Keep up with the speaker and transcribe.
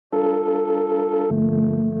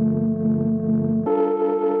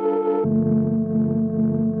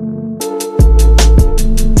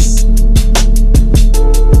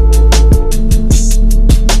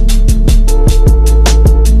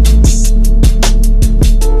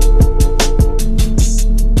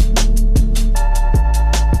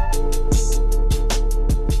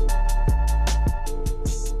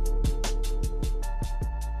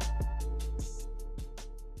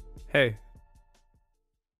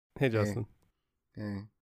Hey, Justin. Hey.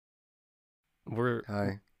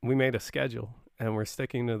 Hi. We made a schedule, and we're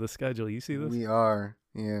sticking to the schedule. You see this? We are.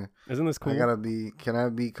 Yeah. Isn't this cool? Can I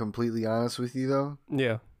be completely honest with you, though?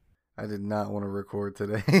 Yeah. I did not want to record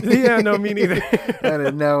today. Yeah, no, me neither. I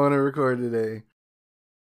did not want to record today.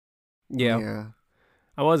 Yeah.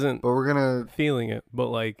 I wasn't But we're going to... feeling it, but,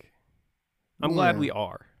 like, I'm glad we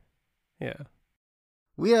are. Yeah.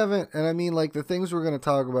 We haven't, and I mean, like, the things we're going to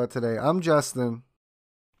talk about today. I'm Justin.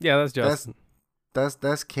 Yeah, that's Justin.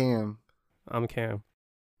 That's Cam. I'm Cam.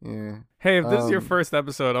 Yeah. Hey, if this is your first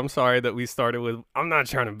episode, I'm sorry that we started with, I'm not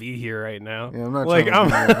trying to be here right now. Yeah, I'm not trying to be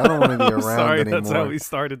here. I don't want to be around sorry, anymore. That's how we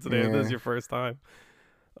started today. Yeah. If this is your first time.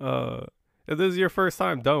 If this is your first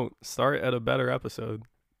time, don't. Start at a better episode.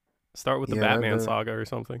 Start with the Batman saga or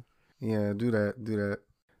something. Yeah, do that.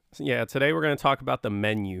 So, yeah, today we're going to talk about the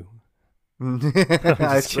menu.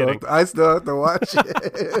 I still have to watch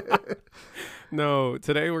it. No,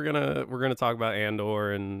 today we're gonna talk about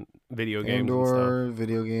Andor and video games.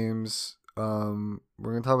 Video games. We're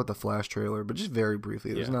gonna talk about the Flash trailer, but just very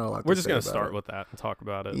briefly. There's not a lot. We're just gonna start with that and talk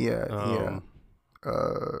about it. Yeah.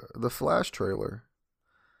 The Flash trailer.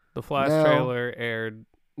 The Flash trailer aired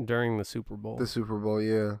during the Super Bowl. The Super Bowl,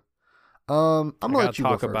 yeah. I'm gonna let you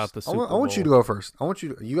talk go first. about the Super Bowl. I want you to go first.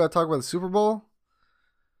 You gotta talk about the Super Bowl.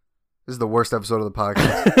 This is the worst episode of the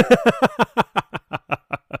podcast.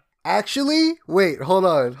 Actually, wait, hold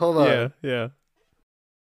on. Yeah.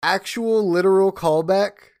 Actual literal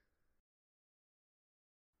callback.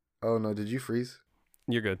 Oh no, did you freeze?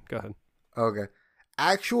 You're good. Go ahead. Okay.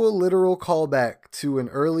 Actual literal callback to an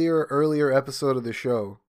earlier episode of the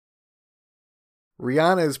show.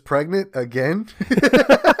 Rihanna is pregnant again.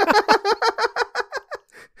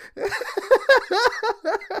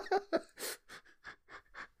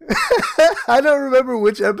 I don't remember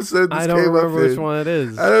which episode this came up in. I don't remember which one it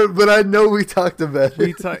is. But I know we talked about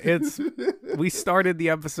it. We started the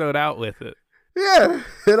episode out with it. Yeah,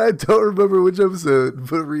 and I don't remember which episode,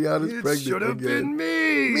 but Rihanna's pregnant. It should have been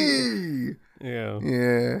me. Yeah.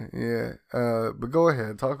 But go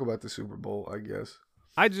ahead, talk about the Super Bowl, I guess.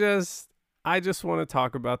 I just want to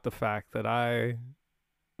talk about the fact that I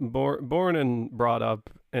born and brought up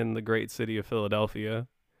in the great city of Philadelphia.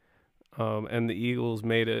 And the Eagles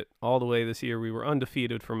made it all the way this year. We were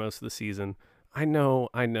undefeated for most of the season. I know.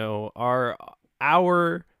 Our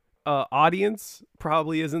audience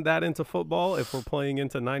probably isn't that into football if we're playing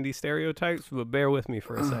into 90 stereotypes, but bear with me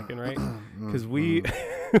for a second, right? Because we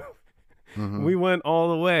we went all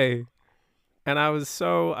the way, and I was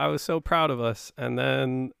so proud of us. And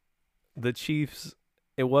then the Chiefs,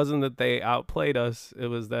 it wasn't that they outplayed us; it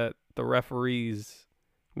was that the referees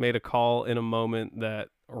made a call in a moment that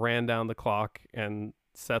ran down the clock and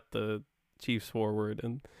set the Chiefs forward,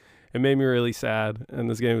 and it made me really sad, and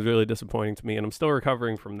this game was really disappointing to me, and I'm still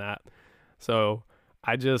recovering from that. So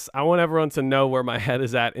I want everyone to know where my head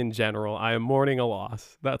is at in general. I am mourning a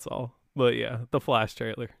loss, that's all. But yeah, the Flash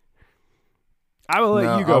trailer. I will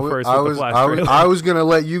let you go first with the Flash trailer. I was gonna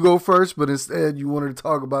let you go first, but instead you wanted to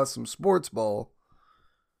talk about some sports ball.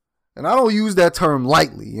 And I don't use that term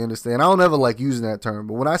lightly, you understand? I don't ever like using that term,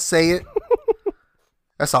 but when I say it,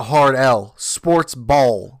 that's a hard L. Sports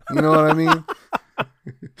ball. You know what I mean?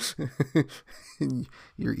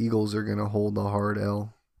 Your Eagles are going to hold the hard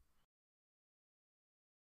L.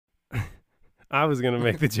 I was going to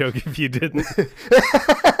make the joke if you didn't.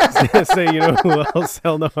 I was going to say, you know who else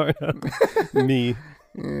held the hard L? Me.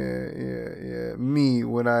 Yeah. Me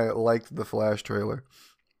when I liked the Flash trailer.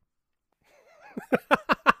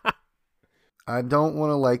 I don't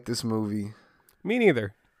want to like this movie. Me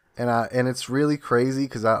neither. And it's really crazy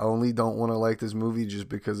because I only don't want to like this movie just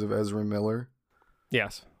because of Ezra Miller.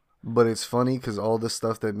 Yes. But it's funny because all the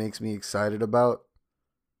stuff that makes me excited about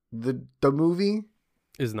the movie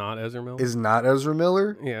is not Ezra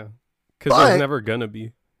Miller. Yeah. Because there's never going to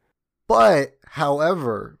be. But,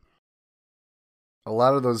 however, a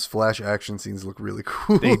lot of those Flash action scenes look really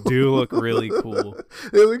cool. They do look really cool.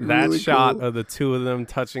 They look that really shot cool. of the two of them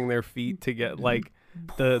touching their feet to get like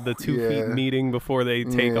the 2 feet meeting before they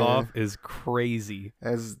take off is crazy.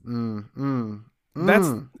 That's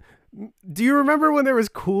do you remember when there was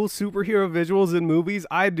cool superhero visuals in movies?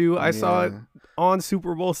 I do. I saw it on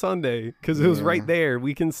Super Bowl Sunday because it was right there.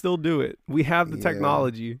 We can still do it. We have the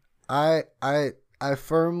technology. I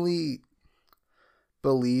firmly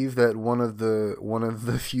believe that one of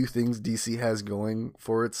the few things DC has going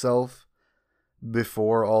for itself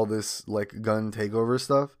before all this like gun takeover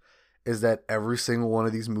stuff is that every single one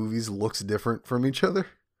of these movies looks different from each other.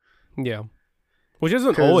 Yeah. Which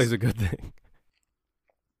isn't always a good thing.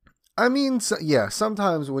 I mean,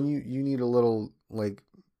 sometimes when you need a little like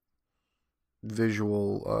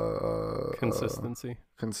visual consistency,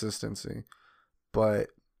 but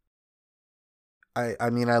I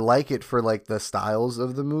mean I like it for like the styles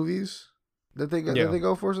of the movies that they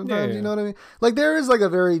go for sometimes. You know what I mean? Like there is like a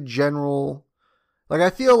very general, like I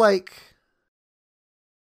feel like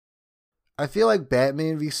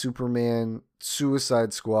Batman v Superman,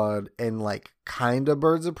 Suicide Squad, and like kind of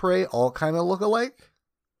Birds of Prey all kind of look alike.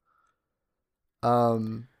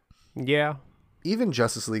 Yeah. Even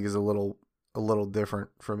Justice League is a little different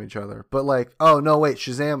from each other. But like, oh no, wait,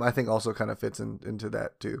 Shazam I think also kind of fits into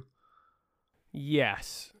that too.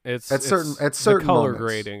 Yes. It's certain the color moments.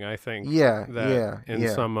 Grading, I think. In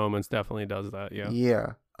some moments definitely does that, yeah.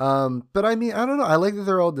 Yeah. But I mean, I don't know. I like that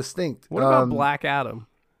they're all distinct. What about Black Adam?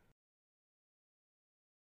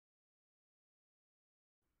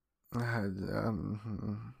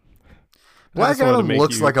 Black Adam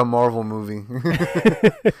looks like a Marvel movie.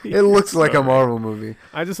 It looks like a Marvel movie.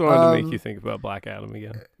 I just wanted to make you think about Black Adam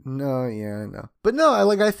again. No, yeah, I know. But no,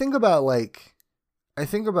 I think about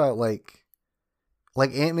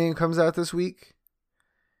Ant-Man comes out this week,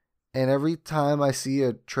 and every time I see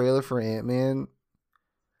a trailer for Ant-Man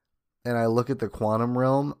and I look at the quantum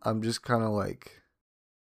realm, I'm just kind of like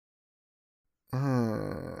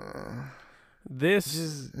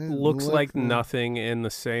this looks like nothing in the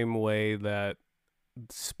same way that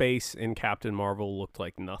space in Captain Marvel looked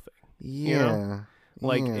like nothing. Yeah. You know?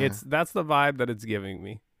 Like that's the vibe that it's giving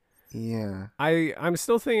me. Yeah. I'm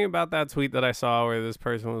still thinking about that tweet that I saw where this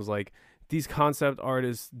person was like, these concept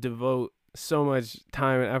artists devote so much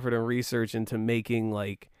time and effort and research into making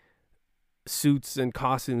like suits and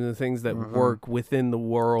costumes and things that work within the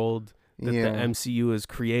world that the MCU has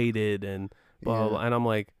created and blah, blah. And I'm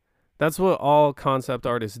like, that's what all concept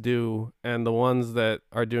artists do, and the ones that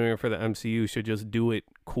are doing it for the MCU should just do it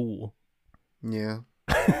cool. Yeah.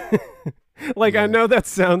 I know that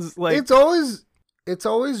sounds like it's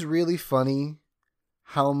always really funny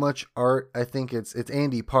how much art. I think it's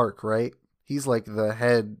Andy Park, right? He's like the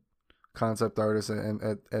head concept artist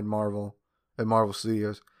at Marvel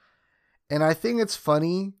Studios. And I think it's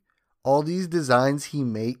funny all these designs he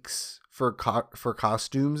makes for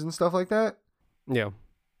costumes and stuff like that. Yeah.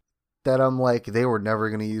 That I'm like, they were never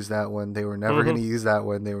going to use that one. They were never going to use that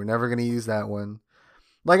one. They were never going to use that one.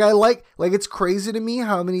 Like it's crazy to me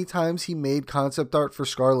how many times he made concept art for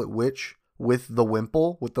Scarlet Witch with the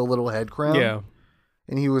wimple, with the little head crown. Yeah.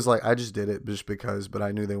 And he was like, I just did it just because, but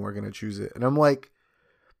I knew they weren't going to choose it. And I'm like,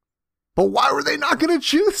 but why were they not going to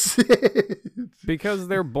choose it? Because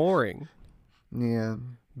they're boring. Yeah.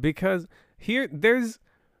 Because there's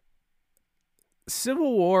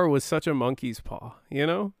Civil War was such a monkey's paw, you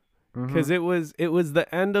know? Because it was the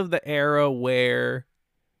end of the era where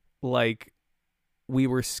like we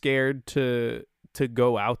were scared to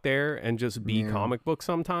go out there and just be comic books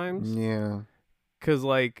sometimes. Yeah. Because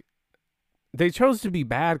like they chose to be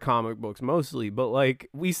bad comic books mostly, but like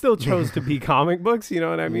we still chose to be comic books, you know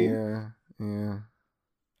what I mean? Yeah. Yeah.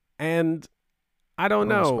 And I don't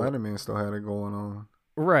know. Spider-Man still had it going on.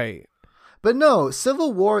 Right. But no,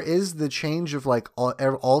 Civil War is the change of like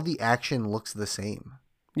all the action looks the same.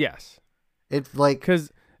 Yes. It's like, because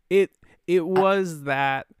it was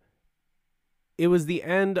that it was the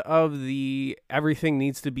end of the everything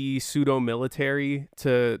needs to be pseudo-military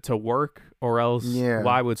to work, or else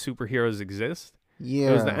why would superheroes exist?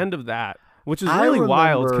 Yeah. It was the end of that, which is really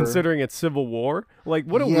wild considering it's Civil War. Like,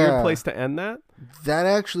 what a weird place to end that. That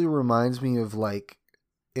actually reminds me of like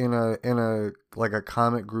in a like a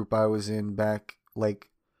comic group I was in back like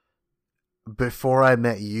before I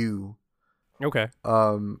met you. Okay.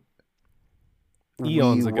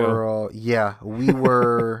 Eons ago.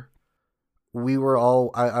 We were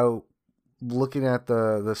all I looking at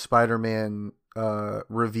the Spider-Man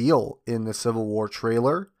reveal in the Civil War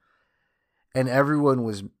trailer, and everyone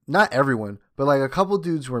was, not everyone, but like a couple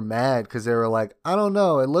dudes were mad because they were like, I don't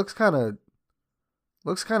know, it looks kind of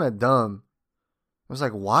dumb. I was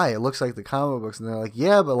like, why? It looks like the comic books. And they're like,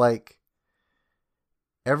 yeah, but like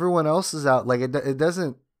everyone else is out. Like it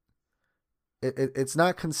doesn't. It's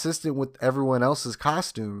not consistent with everyone else's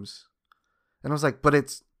costumes. And I was like, but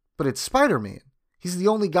it's Spider-Man. He's the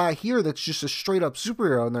only guy here that's just a straight up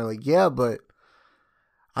superhero. And they're like, yeah, but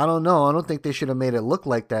I don't know. I don't think they should have made it look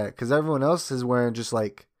like that, because everyone else is wearing just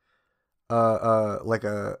like a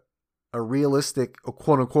realistic, a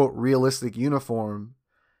quote unquote realistic uniform.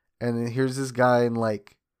 And then here's this guy in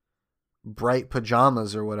like bright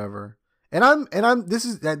pajamas or whatever. And I'm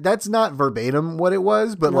that's not verbatim what it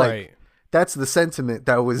was, but like that's the sentiment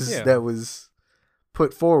that was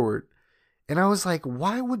put forward. And I was like,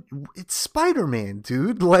 why would it's Spider-Man,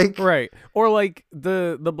 dude? Like, Right. Or like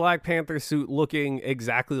the Black Panther suit looking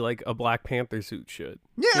exactly like a Black Panther suit should.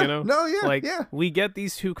 yeah, You know? no, yeah, Like yeah, we get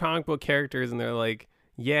these two comic book characters and they're like,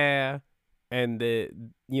 yeah, and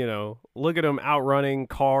look at them outrunning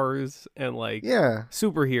cars and like yeah,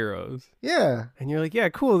 superheroes. yeah, And you're like, yeah,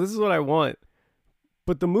 cool, this is what I want.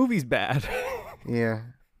 But the movie's bad. yeah.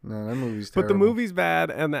 No, that movie's But the terrible. movie's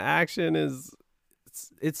bad and the action is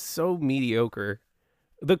it's so mediocre.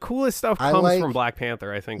 The coolest stuff I comes like- from Black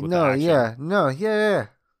Panther, I think, with the No, action. yeah, no, yeah.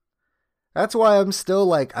 That's why I'm still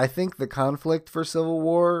like, I think the conflict for Civil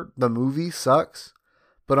War, the movie, sucks,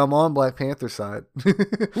 but I'm on Black Panther's side.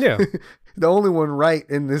 Yeah. The only one right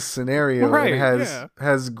in this scenario, Right, and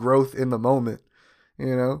has growth in the moment,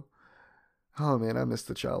 you know? Oh man, I miss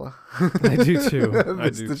T'Challa. I do too. I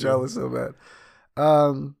miss T'Challa so bad.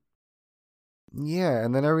 Yeah,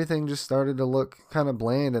 and then everything just started to look kind of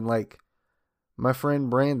bland, and like my friend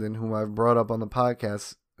Brandon, whom I've brought up on the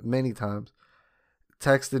podcast many times,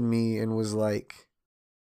 texted me and was like,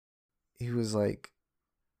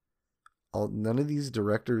 none of these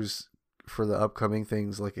directors for the upcoming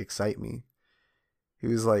things like excite me. He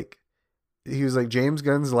was like James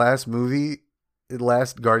Gunn's last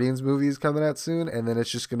Guardians movie is coming out soon, and then it's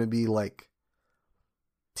just gonna be like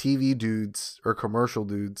TV dudes or commercial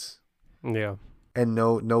dudes. Yeah. And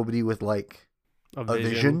nobody with like A a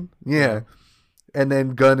vision. vision. Yeah. And then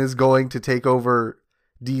Gunn is going to take over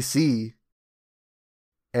DC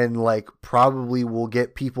and like probably will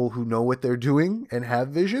get people who know what they're doing and have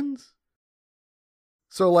visions.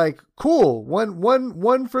 So like, cool.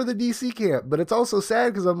 One for the DC camp, but it's also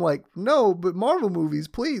sad because I'm like, no, but Marvel movies,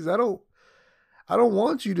 please. I don't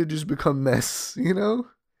want you to just become mess, you know?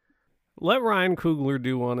 Let Ryan Coogler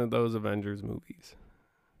do one of those Avengers movies.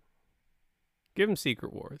 Give him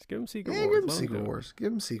Secret Wars. Give him Secret Wars. Give him Secret Wars. Give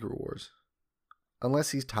him Secret Wars.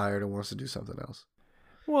 Unless he's tired and wants to do something else.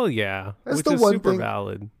 Well, yeah, That's which the is one super thing-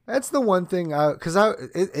 valid. That's the one thing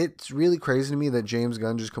it's really crazy to me that James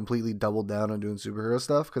Gunn just completely doubled down on doing superhero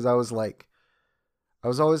stuff. Because I was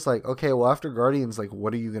always like, okay, well after Guardians, like,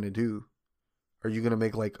 what are you gonna do? Are you gonna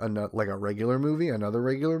make like another regular movie, another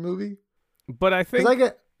regular movie? But I think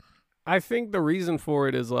Because I think the reason for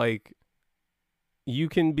it is like you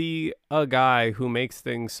can be a guy who makes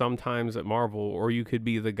things sometimes at Marvel, or you could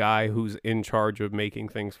be the guy who's in charge of making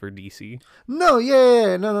things for DC. no,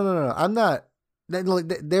 yeah, no. I'm not.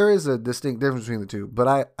 There is a distinct difference between the two, but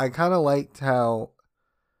I kind of liked how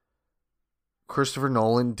Christopher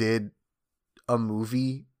Nolan did a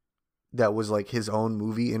movie that was like his own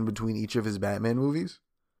movie in between each of his Batman movies.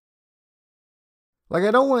 Like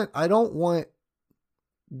I don't want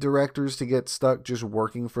directors to get stuck just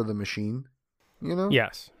working for the machine, you know?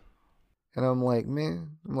 Yes. And I'm like,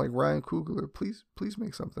 Ryan Coogler, please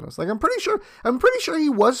make something else. Like I'm pretty sure he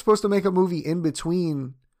was supposed to make a movie in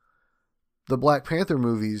between the Black Panther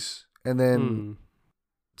movies, and then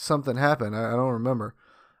something happened. I don't remember.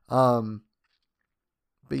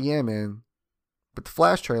 But yeah, man. But the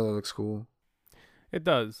Flash trailer looks cool. It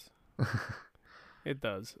does. It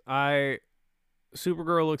does.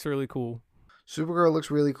 Supergirl looks really cool. Supergirl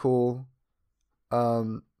looks really cool.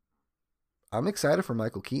 I'm excited for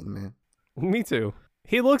Michael Keaton, man. Me too.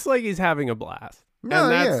 He looks like he's having a blast. No,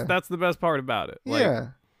 and that's the best part about it. Like, Yeah.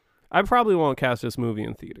 I probably won't catch this movie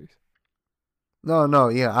in theaters. No,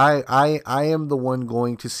 yeah. I am the one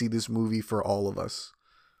going to see this movie for all of us.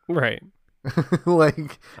 Right.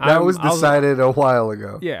 Like that was decided a while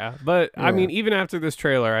ago. Yeah, but I Yeah. mean, even after this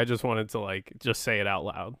trailer, I just wanted to like just say it out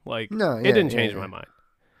loud. Like, No, it yeah, didn't yeah, change yeah. my mind.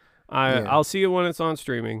 Yeah. I'll see it when it's on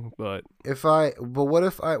streaming, but What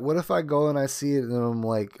if I go and I see it and I'm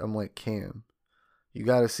like Cam, you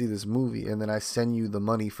got to see this movie, and then I send you the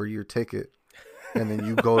money for your ticket, and then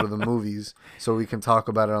you go to the movies so we can talk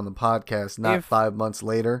about it on the podcast, not 5 months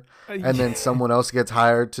later, and then someone else gets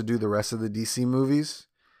hired to do the rest of the DC movies,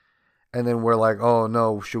 and then we're like, oh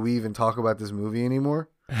no, should we even talk about this movie anymore?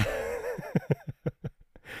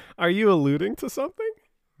 Are you alluding to something?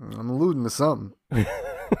 I'm alluding to something.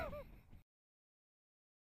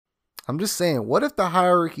 I'm just saying, what if the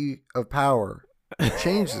hierarchy of power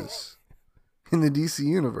changes in the DC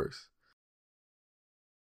universe?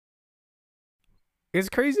 It's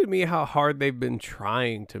crazy to me how hard they've been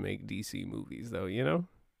trying to make DC movies, though, you know?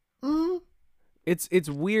 Mm-hmm. It's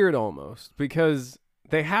weird almost, because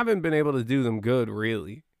they haven't been able to do them good,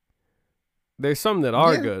 really. There's some that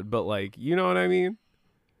are good, but like, you know what I mean?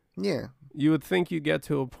 Yeah. You would think you'd get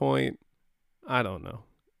to a point, I don't know.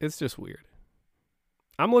 It's just weird.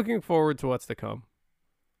 I'm looking forward to what's to come.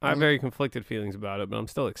 I have very conflicted feelings about it, but I'm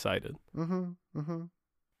still excited. Mm-hmm.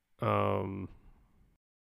 Mm-hmm.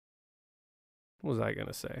 What was I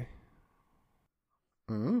gonna say?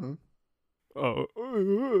 Mm-hmm. Oh.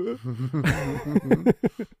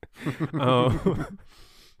 Oh.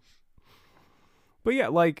 But yeah,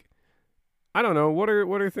 like, I don't know. What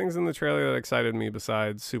are things in the trailer that excited me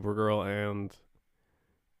besides Supergirl and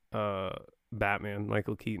Batman,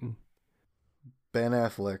 Michael Keaton? Ben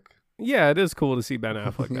Affleck. Yeah, it is cool to see Ben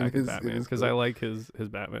Affleck back It as is Batman because cool. I like his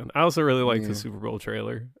Batman. I also really liked Yeah. his Super Bowl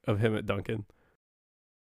trailer of him at Duncan.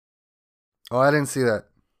 Oh, I didn't see that.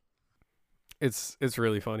 It's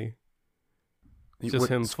really funny. Just What,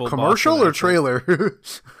 him full commercial Boston or accent. trailer?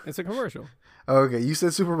 It's a commercial. Okay, you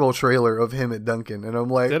said Super Bowl trailer of him at Duncan, and I'm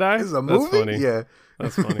like, Did I? This is a That's movie? funny. Yeah.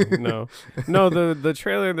 That's funny. No. The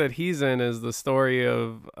trailer that he's in is the story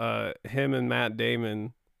of him and Matt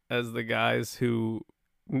Damon as the guys who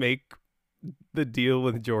make the deal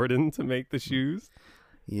with Jordan to make the shoes.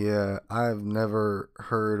 Yeah, I've never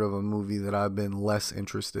heard of a movie that I've been less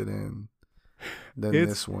interested in than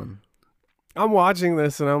this one. I'm watching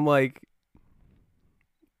this and I'm like,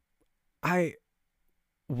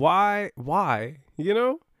 why? You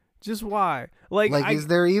know? Just why? Like is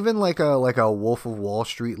there even like a Wolf of Wall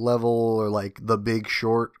Street level or like The Big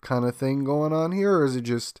Short kind of thing going on here, or is it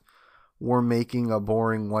just we're making a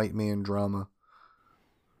boring white man drama?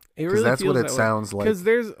 Because really that's what it sounds like. Because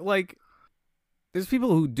there's people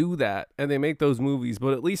who do that and they make those movies,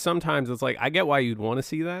 but at least sometimes it's like I get why you'd want to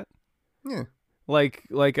see that. Yeah. Like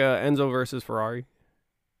Enzo versus Ferrari.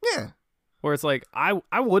 Yeah. Where it's like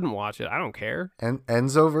I wouldn't watch it. I don't care. And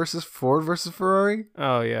Enzo versus Ford versus Ferrari?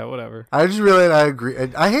 Oh yeah, whatever. I just realized I agree.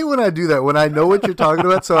 I hate when I do that, when I know what you're talking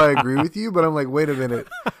about, so I agree with you, but I'm like, wait a minute.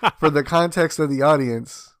 For the context of the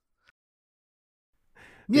audience.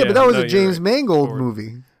 Yeah, but that was a James Mangold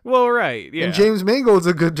movie. Well, right, yeah. And James Mangold's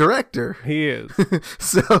a good director. He is.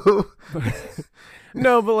 So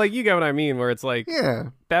no, but like you get what I mean, where it's like, yeah,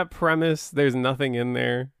 that premise, there's nothing in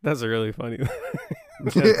there. That's really funny.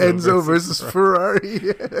 Enzo versus Ferrari.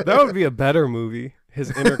 That would be a better movie. His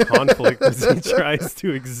inner conflict as he tries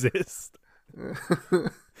to exist.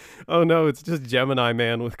 Oh no, it's just Gemini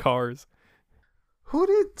Man with cars. Who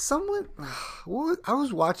did someone? What? I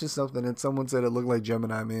was watching something and someone said it looked like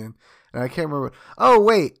Gemini Man, and I can't remember. Oh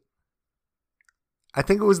wait, I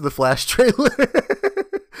think it was the Flash trailer.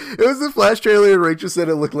 It was the Flash trailer, and Rachel said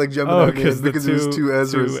it looked like Gemini Man because it was two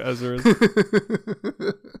Ezras.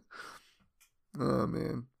 Oh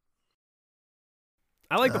man,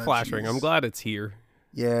 I like the Flash ring. I'm glad it's here.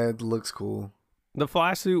 Yeah, it looks cool. The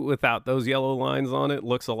Flash suit without those yellow lines on it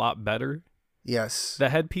looks a lot better. Yes. The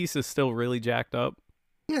headpiece is still really jacked up.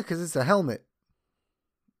 Yeah, because it's a helmet.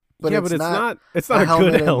 But it's not a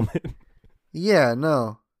good helmet. Yeah,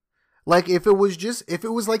 no. Like if it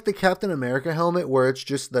was like the Captain America helmet where it's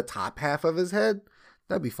just the top half of his head,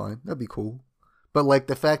 that'd be fine. That'd be cool. But like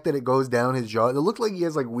the fact that it goes down his jaw, it looked like he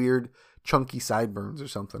has like weird chunky sideburns or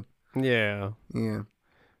something. Yeah. Yeah.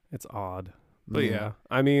 It's odd. But yeah,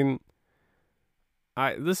 I mean,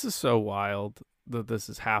 this is so wild that this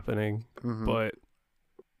is happening. Mm-hmm. But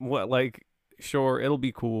sure, it'll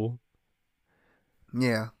be cool.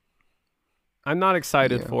 Yeah. I'm not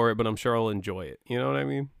excited for it, but I'm sure I'll enjoy it. You know what I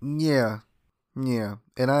mean? Yeah. Yeah.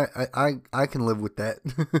 And I can live with that.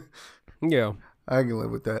 Yeah. I can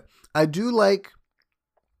live with that. I do like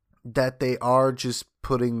that they are just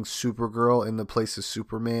putting Supergirl in the place of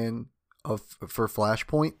Superman for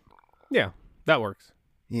Flashpoint. Yeah, that works.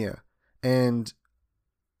 Yeah. And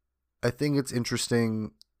I think it's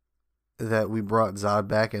interesting that we brought Zod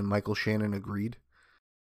back and Michael Shannon agreed.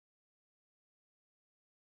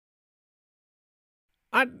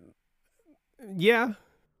 Yeah.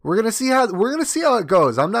 We're gonna see how it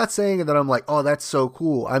goes. I'm not saying that I'm like, oh, that's so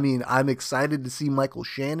cool. I mean, I'm excited to see Michael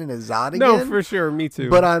Shannon as Zod again. No, for sure, me too.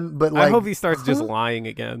 But I hope he starts just lying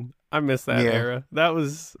again. I miss that era. It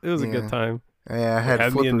was a good time. Yeah, I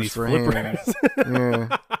had flippers for hands.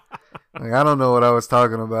 Yeah. Like, I don't know what I was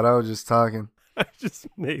talking about. I was just talking.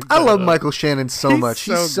 I love Michael Shannon so much.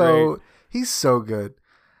 He's so good.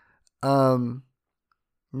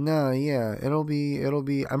 No, yeah, it'll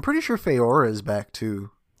be. I'm pretty sure Feora is back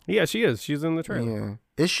too. Yeah, she is. She's in the trailer.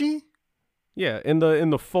 Yeah, is she? Yeah, in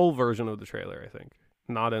the full version of the trailer, I think.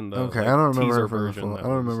 Not in the I don't remember her from version. I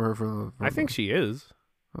don't remember her from the. I think she is.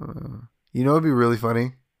 You know, it'd be really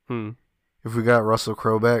funny if we got Russell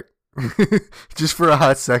Crowe back, just for a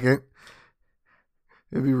hot second.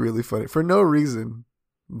 It'd be really funny for no reason,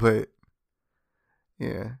 but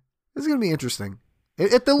yeah, it's gonna be interesting.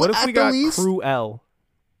 What if we got Crew L?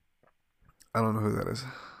 I don't know who that is.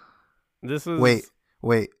 This is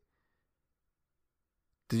wait.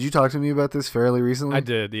 Did you talk to me about this fairly recently? I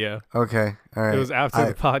did, yeah. Okay, all right. It was after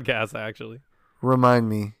the podcast, actually. Remind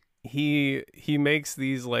me. he makes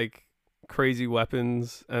these like crazy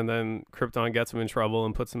weapons, and then Krypton gets him in trouble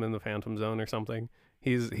and puts him in the Phantom Zone or something.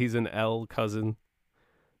 He's an L cousin.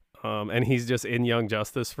 And he's just in Young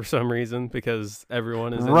Justice for some reason because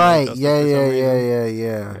everyone is in Young Justice for some reason.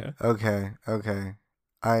 Yeah. Okay.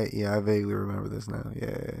 I vaguely remember this now.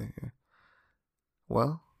 Yeah.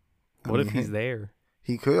 Well, what if he's there?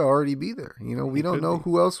 He could already be there. You know, we don't know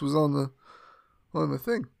who else was on the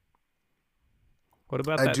thing. What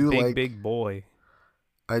about that big boy?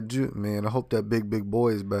 I do, man. I hope that big boy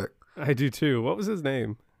is back. I do too. What was his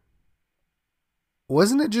name?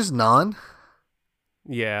 Wasn't it just Non?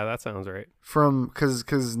 Yeah, that sounds right.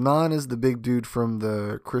 Because Non is the big dude from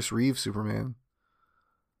the Chris Reeve Superman.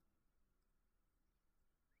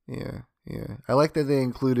 Yeah. I like that they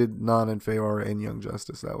included Non and Feora in Young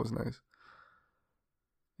Justice. That was nice.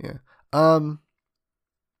 Yeah.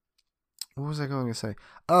 What was I going to say?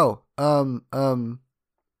 Oh,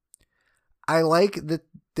 I like that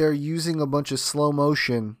they're using a bunch of slow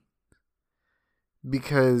motion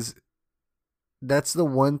because that's the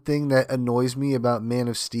one thing that annoys me about Man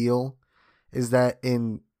of Steel is that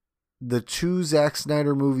in the 3 Zack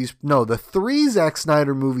Snyder movies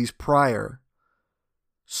prior,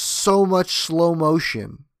 so much slow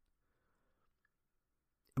motion.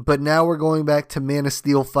 But now we're going back to Man of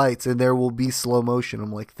Steel fights and there will be slow motion.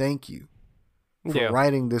 I'm like, thank you for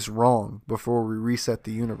writing this wrong before we reset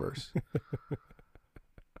the universe.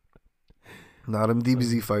 Not them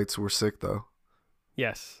DBZ fights were sick though.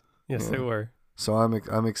 Yes, they were. So I'm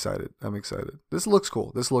excited. This looks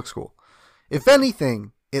cool. If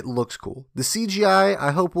anything, it looks cool. The CGI,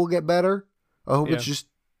 I hope will get better. I hope it's just,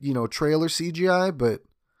 trailer CGI, but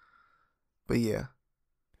yeah.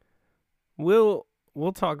 We'll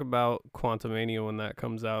talk about Quantumania when that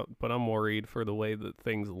comes out, but I'm worried for the way that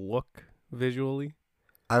things look visually.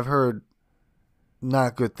 I've heard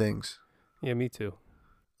not good things. Yeah, me too.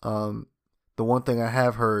 The one thing I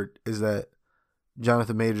have heard is that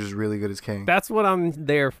Jonathan Majors is really good as Kang. That's what I'm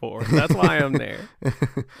there for. That's why I'm there.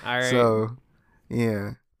 All right. So,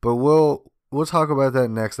 yeah. But we'll talk about that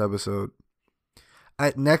next episode.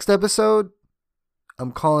 Next episode,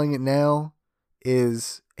 I'm calling it now,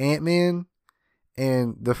 is Ant-Man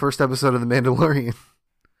and the first episode of The Mandalorian.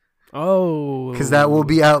 Oh. Because that will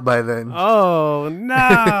be out by then. Oh,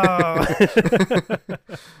 no.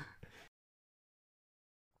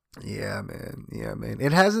 Yeah, man.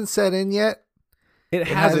 It hasn't set in yet. It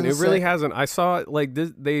hasn't. It really hasn't. I saw it like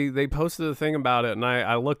this. They posted a thing about it, and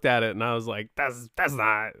I looked at it, and I was like, "That's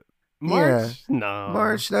not March. Yeah. No,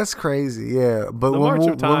 March. That's crazy. Yeah, but when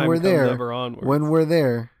we're there, when we're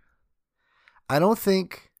there, I don't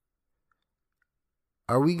think.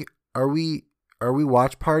 Are we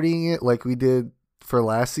watch partying it like we did for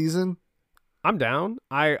last season? I'm down.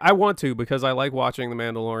 I want to because I like watching The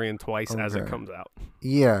Mandalorian twice as it comes out.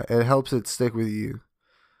 Yeah, it helps it stick with you.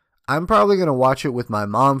 I'm probably going to watch it with my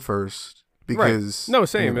mom first because... Right. No,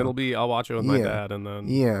 same. I'll watch it with my dad and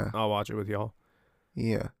then I'll watch it with y'all.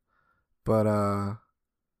 Yeah. But I'm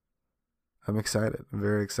excited. I'm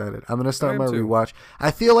very excited. I'm going to start my rewatch.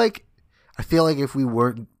 I feel like if we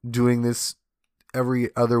weren't doing this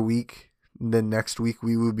every other week, then next week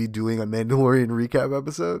we would be doing a Mandalorian recap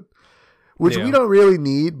episode. Which we don't really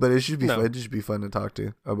need, but it should be fun. It should be fun to talk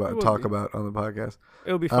about on the podcast.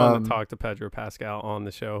 It'll be fun to talk to Pedro Pascal on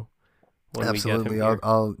the show. When absolutely, we get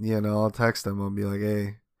him here. I'll text him. I'll be like,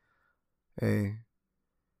 hey,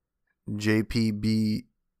 JPB,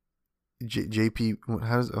 JP.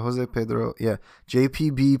 How's Jose Pedro? Yeah,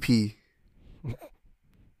 JPBP.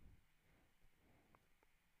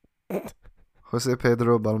 Jose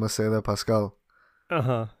Pedro Balmaceda Pascal.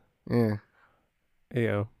 Yeah.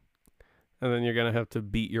 Yeah. And then you're going to have to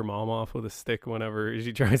beat your mom off with a stick whenever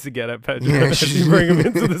she tries to get at Pedro as you bring him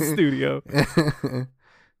into the studio.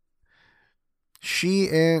 She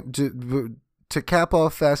and, to cap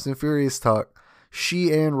off Fast and Furious talk,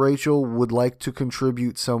 she and Rachel would like to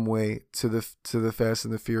contribute some way to the Fast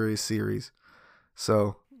and the Furious series.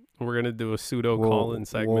 So we're going to do a pseudo call-in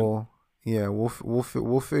segment.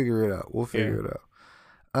 We'll figure it out. We'll figure it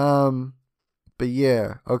out. But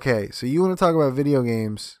yeah, okay. So you want to talk about video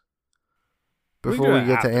games? Before we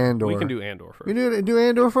get to Andor. We can do Andor first. We do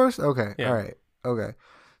Andor first? Okay. Yeah. All right. Okay.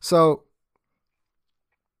 So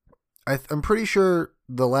I'm pretty sure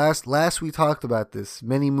the last we talked about this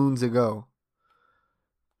many moons ago.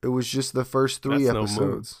 It was just the first 3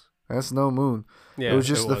 episodes. That's no moon. Yeah, it was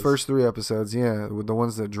just the first 3 episodes, with the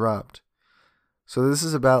ones that dropped. So this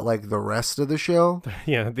is about like the rest of the show.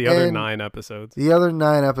 Yeah, the other 9 episodes. The other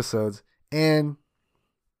 9 episodes. And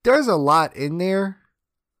there's a lot in there.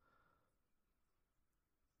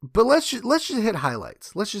 But let's just hit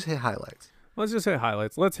highlights. Let's just hit highlights. Let's just hit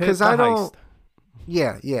highlights. Let's hit Because the heist.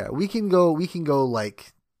 Yeah. We can go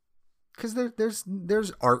like, because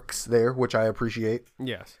there's arcs there, which I appreciate.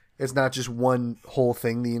 Yes. It's not just one whole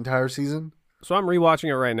thing the entire season. So I'm rewatching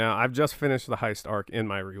it right now. I've just finished the heist arc in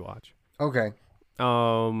my rewatch. Okay.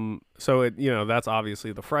 So it, that's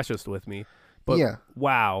obviously the freshest with me. But yeah.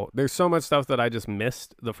 Wow, there's so much stuff that I just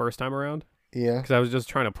missed the first time around. Yeah. Because I was just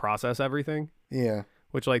trying to process everything. Yeah.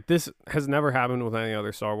 Which, like, this has never happened with any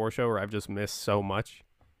other Star Wars show where I've just missed so much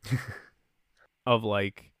of,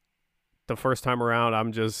 like, the first time around,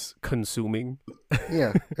 I'm just consuming.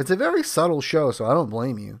 Yeah. It's a very subtle show, so I don't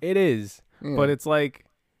blame you. It is. Yeah. But it's like,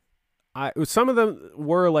 some of them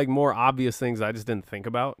were, like, more obvious things I just didn't think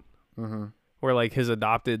about. Mm-hmm. Where, like, his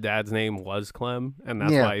adopted dad's name was Clem, and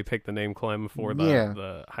that's why he picked the name Clem for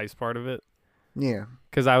the heist part of it. Yeah.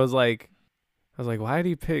 Because I was like, why did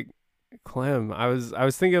he pick Clem? I was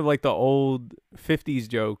thinking of, like, the old 50s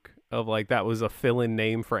joke of, like, that was a fill-in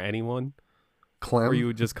name for anyone. Clem? Where you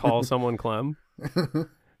would just call someone Clem.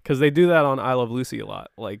 Because they do that on I Love Lucy a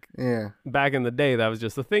lot. Like, back in the day, that was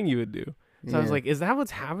just the thing you would do. So I was like, is that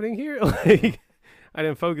what's happening here? Like, I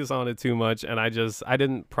didn't focus on it too much, and I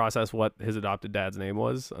didn't process what his adopted dad's name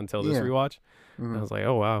was until this rewatch. Mm-hmm. And I was like,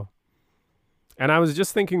 oh, wow. And I was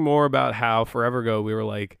just thinking more about how forever ago we were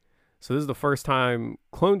like, so this is the first time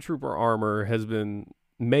Clone Trooper armor has been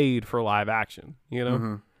made for live action,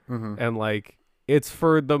 Mm-hmm. Mm-hmm. And, like, it's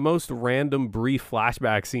for the most random brief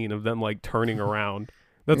flashback scene of them, like, turning around.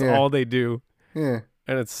 That's all they do. Yeah.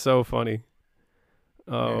 And it's so funny.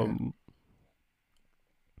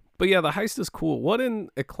 But yeah, the heist is cool. What an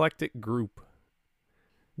eclectic group.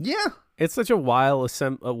 Yeah. It's such a wild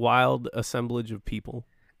assemblage of people.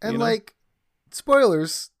 And like,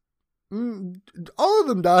 spoilers, all of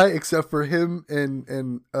them die except for him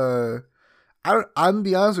and I'm gonna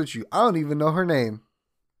be honest with you, I don't even know her name.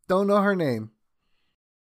 Don't know her name.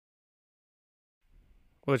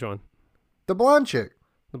 Which one? The blonde chick.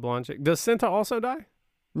 The blonde chick. Does Cinta also die?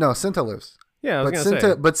 No, Cinta lives. Yeah, I was gonna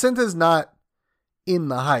say. But Cinta's not in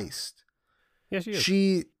the heist. Yeah,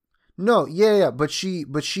 she is. But she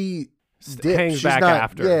hangs back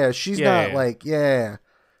after. Yeah, she's not like, Okay.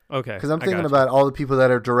 Because I'm thinking about all the people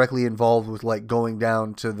that are directly involved with, like, going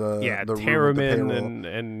down to the Terramin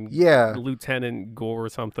and Lieutenant Gore or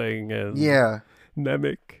something and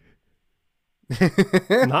Nemec.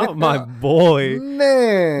 Not my boy.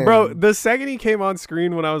 Man. Bro, the second he came on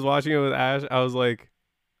screen when I was watching it with Ash, I was like,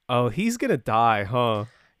 oh, he's gonna die, huh?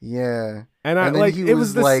 Yeah. And I like it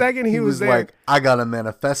was the second he was there. Like, I got a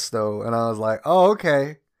manifesto, and I was like, oh,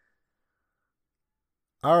 okay.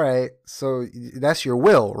 All right. So that's your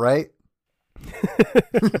will, right?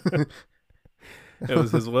 It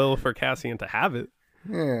was his will for Cassian to have it.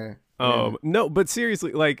 Yeah. No, but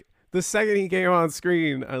seriously, like, the second he came on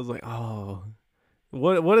screen, I was like, oh,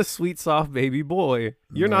 what a sweet, soft baby boy.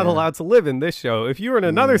 You're not allowed to live in this show. If you were in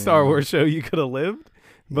another Star Wars show, you could have lived.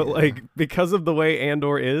 But like, because of the way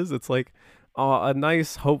Andor is, it's like, a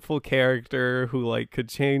nice, hopeful character who, like, could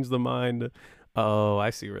change the mind. Oh,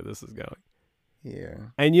 I see where this is going. Yeah.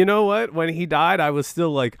 And you know what? When he died, I was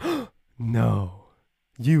still like, oh, no,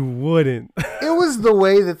 you wouldn't. It was the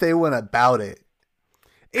way that they went about it.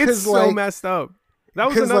 It's so messed up. That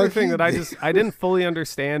was another thing that I didn't fully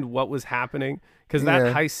understand what was happening. Because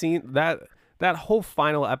that heist scene, that whole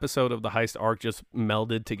final episode of the heist arc just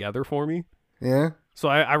melded together for me. Yeah. So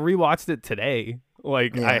I rewatched it today.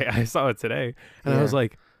 Like, I saw it today. And I was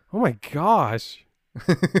like, oh my gosh.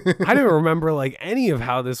 I didn't remember, like, any of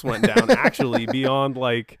how this went down, actually, beyond,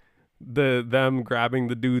 like, them grabbing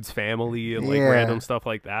the dude's family and, like, random stuff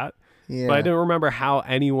like that. Yeah. But I didn't remember how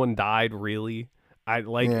anyone died, really.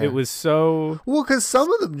 It was so... Well, because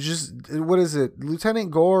some of them just... What is it?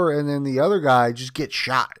 Lieutenant Gore and then the other guy just get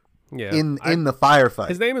shot in the firefight.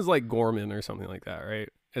 His name is, like, Gorman or something like that, right?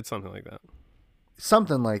 It's something like that.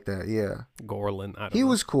 Something like that, yeah. Gorlin, I don't know. He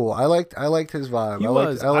was cool. I liked his vibe. I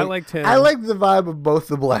liked him. I liked the vibe of both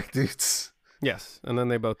the black dudes. Yes, and then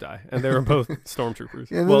they both die. And they were both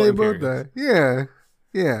stormtroopers. And then they both die. Yeah.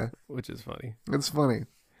 Yeah. Which is funny. It's funny.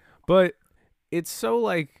 But it's so,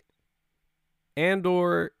 like,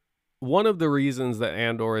 Andor, one of the reasons that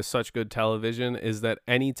Andor is such good television is that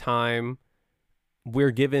anytime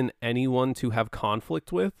we're given anyone to have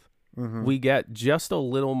conflict with, we get just a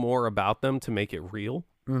little more about them to make it real.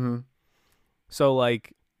 Mm-hmm. So,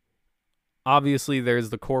 like, obviously there's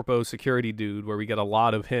the Corpo security dude where we get a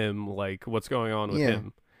lot of him, like, what's going on with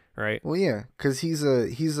him, right? Well, yeah, because he's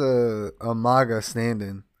a MAGA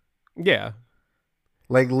stand-in. Yeah.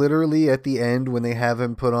 Like, literally at the end when they have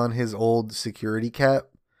him put on his old security cap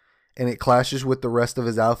and it clashes with the rest of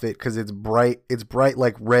his outfit because it's bright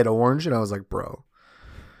like red orange, and I was like, bro,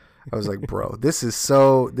 this is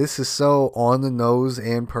so on the nose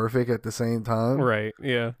and perfect at the same time. Right.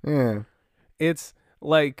 Yeah. Yeah. It's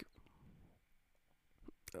like,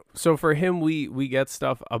 so for him, we get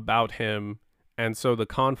stuff about him, and so the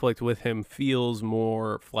conflict with him feels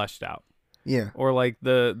more fleshed out. Yeah. Or like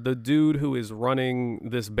the dude who is running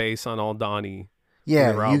this base on Aldani.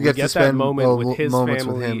 Yeah, you get to spend that moment with his moments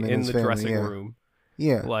family with him and in his the family, dressing room.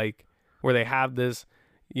 Yeah. Like, where they have this,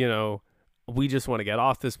 we just want to get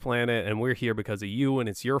off this planet, and we're here because of you, and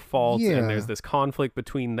it's your fault, Yeah. and there's this conflict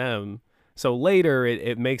between them. So later,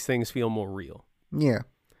 it makes things feel more real. Yeah.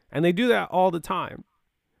 And they do that all the time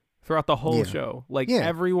throughout the whole show. Like,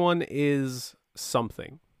 everyone is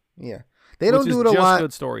something. Yeah. They don't do it a lot.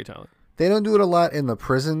 Good storytelling. They don't do it a lot in the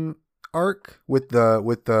prison arc with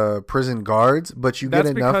the prison guards, but you get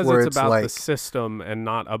enough where it's about like the system and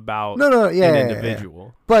not about an individual.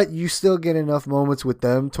 Yeah. But you still get enough moments with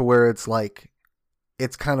them to where it's like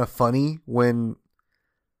it's kind of funny when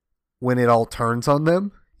it all turns on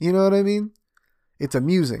them. You know what I mean? It's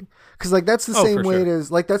amusing because like that's the same way it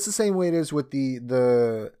is. Like that's the same way it is with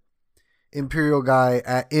the Imperial guy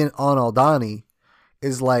on Aldani.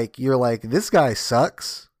 Is like you're like, this guy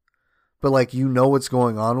sucks, but like what's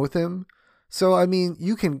going on with him. So I mean,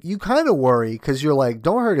 you kind of worry because you're like,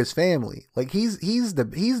 don't hurt his family. Like he's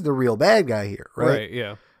the real bad guy here, right? Right.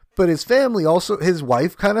 Yeah. But his family also, his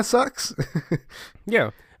wife kind of sucks. Yeah,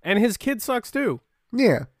 and his kid sucks too.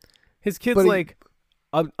 Yeah, his kid's like,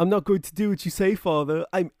 I'm not going to do what you say, Father.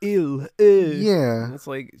 I'm ill. Yeah, and it's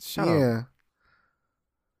like, shut up. Yeah.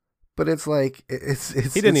 But it's like it's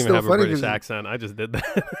he didn't even have a British accent. I just did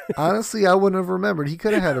that. Honestly, I wouldn't have remembered. He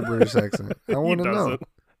could have had a British accent. I want to know.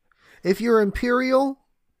 If you're Imperial,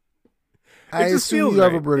 I assume you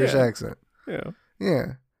have a British accent. Yeah. Yeah.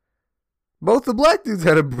 Both the black dudes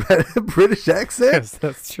had a British accent. Yes,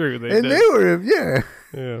 that's true. They were, yeah.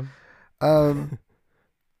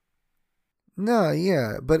 No,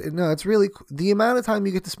 yeah, but no, it's really the amount of time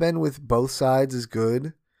you get to spend with both sides is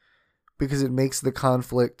good because it makes the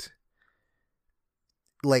conflict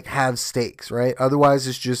like have stakes, right? Otherwise,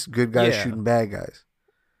 it's just good guys shooting bad guys.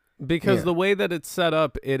 Because the way that it's set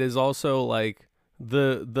up, it is also like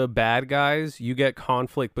the bad guys. You get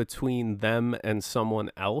conflict between them and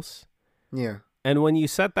someone else. Yeah. And when you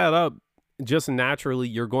set that up, just naturally,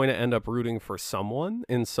 you're going to end up rooting for someone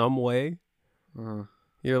in some way.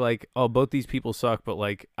 You're like, oh, both these people suck, but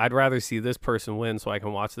like, I'd rather see this person win so I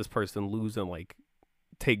can watch this person lose and like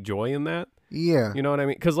take joy in that. Yeah. You know what I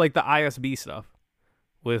mean? Because like the ISB stuff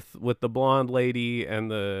with the blonde lady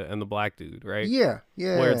and the black dude, right? Yeah.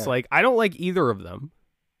 Yeah. Where it's like, I don't like either of them.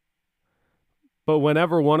 But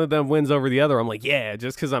whenever one of them wins over the other, I'm like, yeah,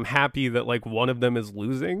 just because I'm happy that like one of them is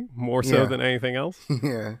losing more so than anything else.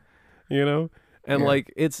 Yeah. You know? And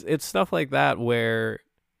like it's stuff like that where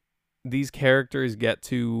these characters get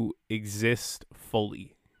to exist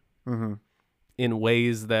fully in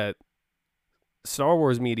ways that Star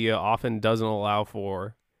Wars media often doesn't allow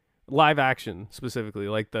for. Live action specifically,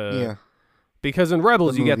 like because in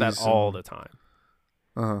Rebels you get that all the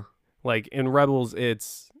time. Like in Rebels,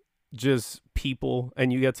 it's just people,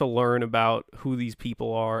 and you get to learn about who these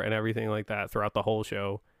people are and everything like that throughout the whole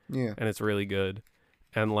show. Yeah, and it's really good.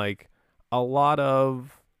 And like a lot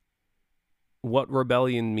of what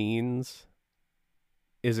rebellion means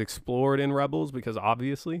is explored in Rebels because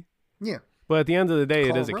obviously, but at the end of the day,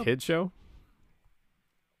 it is a kid show.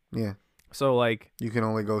 Yeah. So like you can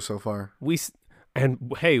only go so far. We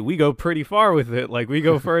go pretty far with it. Like we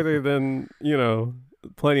go further than,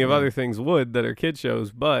 plenty of other things would that are kid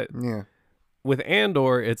shows, but with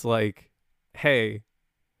Andor it's like, hey,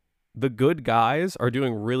 the good guys are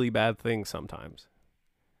doing really bad things sometimes.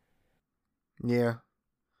 Yeah.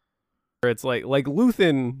 It's like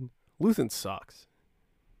Luthen sucks.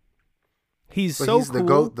 He's cool. The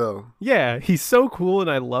GOAT though. Yeah, he's so cool and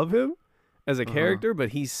I love him as a character, but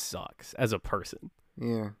he sucks as a person.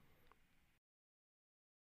 Yeah.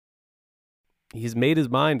 He's made his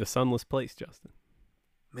mind a sunless place, Justin.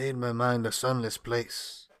 Made my mind a sunless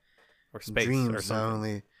place. Or space. Dreams or something.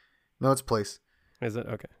 only. No, it's place. Is it?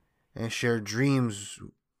 Okay. And share dreams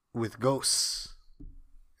with ghosts.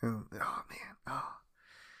 Oh man.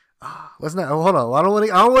 Let's not. Hold on. I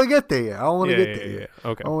don't want to get there yet. I don't want to get there yet.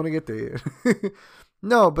 Okay. I don't want to get there yet.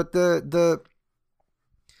 No, but the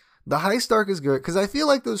heist arc is good because I feel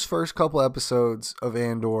like those first couple episodes of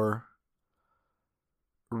Andor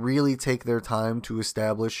really take their time to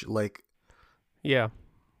establish like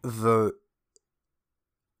the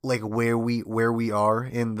like where we are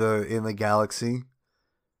in the galaxy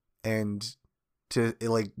and to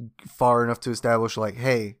like far enough to establish like,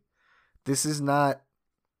 hey, this is not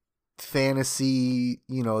fantasy.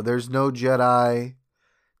 You know, there's no Jedi.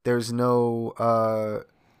 There's no.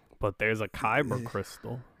 But there's a kyber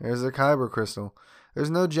crystal. There's a kyber crystal. There's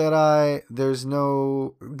no Jedi. There's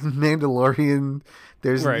no Mandalorian.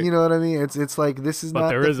 There's, Right. you know what I mean? It's like, this is But not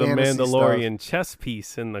there the is a fantasy Mandalorian chess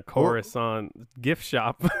piece in the Coruscant gift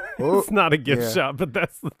shop. It's not a gift yeah. shop, but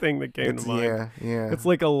that's the thing that came to mind. Yeah, yeah. It's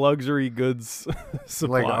like a luxury goods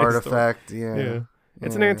supply like an store. artifact. Yeah. Yeah.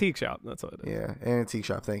 It's an Yeah. antique shop. That's what it is. Yeah, an antique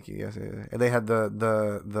shop. Thank you. Yes, yeah. And they had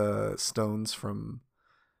the stones from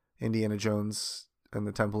Indiana Jones and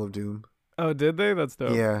the Temple of Doom. Oh, did they? That's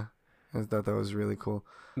dope. Yeah, I thought that was really cool.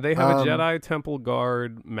 They have a Jedi Temple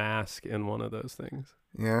Guard mask in one of those things.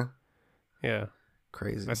 Yeah, Yeah.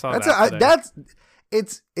 crazy. I saw that's that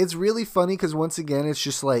today. It's really funny because once again, it's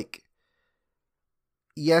just like,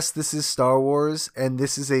 yes, this is Star Wars, and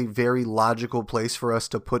this is a very logical place for us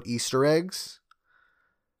to put Easter eggs,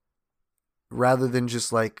 rather than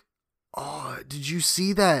just like, oh, did you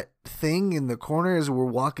see that thing in the corner as we're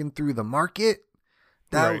walking through the market?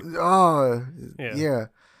 That Right. Oh Yeah. yeah.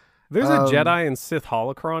 There's a Jedi and Sith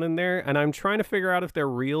holocron in there, and I'm trying to figure out if they're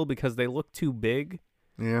real because they look too big.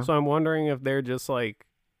 Yeah. So I'm wondering if they're just like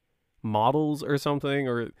models or something,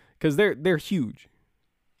 or because they're huge.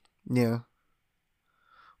 Yeah.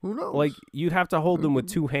 Who knows? Like you'd have to hold them with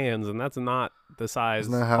two hands, and that's not the size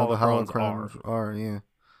Isn't that how the holocrons are. Yeah.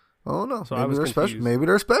 Oh no. So Maybe I was they're confused. special. Maybe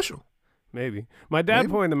they're special. Maybe my dad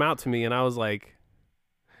Maybe. pointed them out to me, and I was like,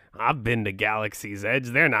 "I've been to Galaxy's Edge.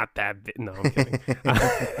 They're not that big." No, I'm kidding.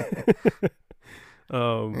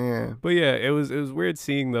 Yeah. But yeah, it was weird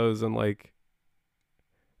seeing those, and like,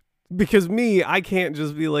 because I can't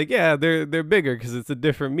just be like, yeah, they're bigger because it's a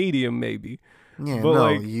different medium, maybe. Yeah, But, no,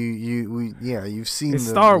 like, you've seen It's the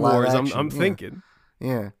Star live Wars. action. I'm Yeah. thinking.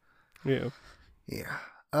 Yeah. Yeah. Yeah.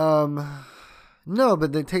 No,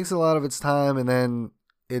 but it takes a lot of its time, and then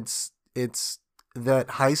it's that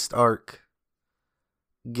heist arc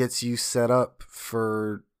gets you set up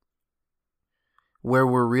for where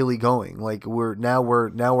we're really going. Like we're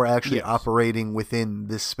actually Yes. operating within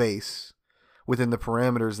this space, within the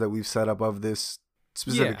parameters that we've set up of this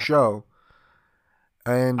specific Yeah. show.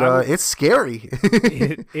 And it's scary.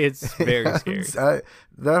 It's very scary.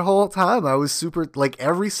 That whole time I was super, like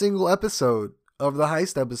every single episode of the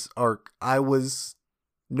heist arc, I was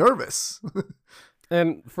nervous.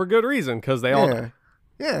 And for good reason, because they all die.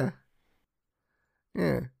 Yeah.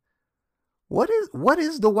 What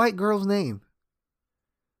is the white girl's name?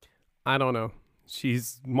 I don't know.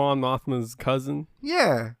 She's Mon Mothma's cousin.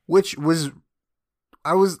 Yeah, which was,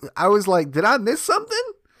 I was like, did I miss something?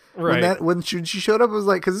 Right. When she showed up, I was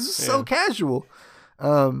like, because this is so Yeah. casual.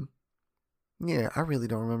 Yeah, I really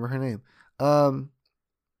don't remember her name.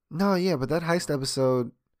 No, yeah, but that heist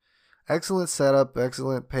episode, excellent setup,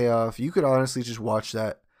 excellent payoff. You could honestly just watch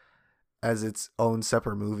that as its own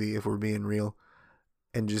separate movie if we're being real,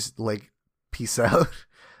 and just like peace out.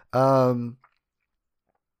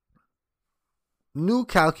 New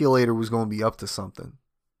Calculator was going to be up to something.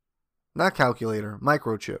 Not Calculator,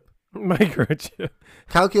 Microchip. Microchip.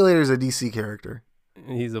 Calculator's a DC character.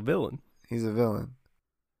 He's a villain. He's a villain.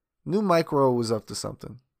 New Micro was up to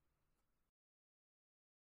something.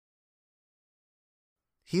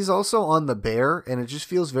 He's also on the Bear, and it just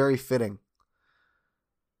feels very fitting.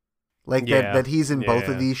 Like that he's in both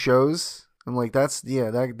of these shows. I'm like,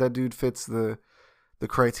 that dude fits the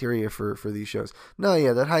criteria for these shows. No,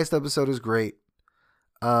 yeah, that heist episode is great.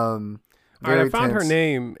 All right, I found her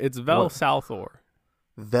name. It's Vel What? Salthor.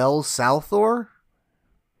 Vel Salthor?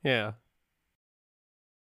 Yeah.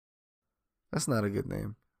 That's not a good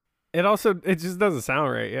name. It just doesn't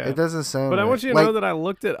sound right. Yeah. It doesn't sound But I right. want you to know that I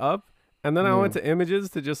looked it up, and then I Yeah. went to images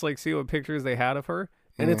to just like see what pictures they had of her,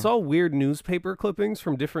 and it's Yeah. all weird newspaper clippings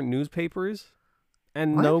from different newspapers,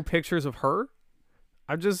 and What? no pictures of her.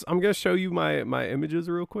 I'm gonna show you my images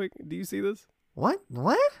real quick. Do you see this? What?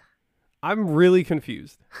 I'm really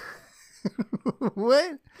confused.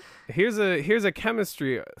 What? Here's a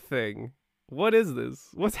chemistry thing. What is this?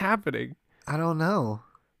 What's happening? I don't know.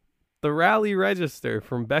 The Raleigh Register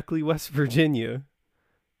from Beckley, West Virginia.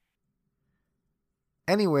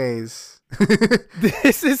 Anyways.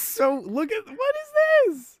 This is so. Look at what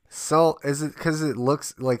is this? Salt, is it because it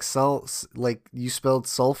looks like salt, like you spelled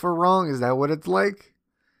sulfur wrong? Is that what it's like?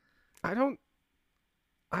 I don't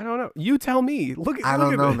know. You tell me. I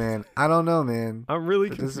don't know, this. man. I don't know, man. I'm really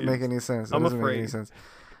It confused. doesn't make any sense. It I'm doesn't make any afraid. sense.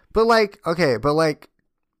 But like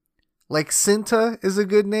Cinta is a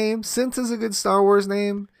good name. Cinta's a good Star Wars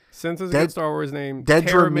name. Since it's a good Star Wars name, Dedra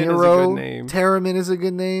Terramin is a Miro. good name. Terramin is a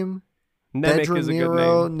good name. Nemec is a good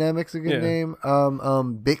name. Nemec's a good name.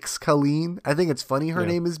 Bix Colleen. I think it's funny her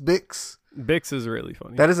name is Bix. Bix is really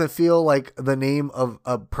funny. That doesn't feel like the name of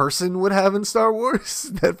a person would have in Star Wars.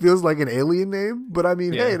 That feels like an alien name. But I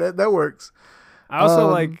mean, hey, that works. I also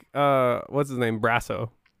like what's his name?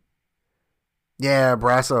 Brasso. Yeah,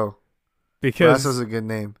 Brasso. Because Brasso's a good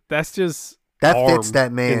name. That's just that fits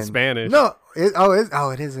that man in Spanish. No, it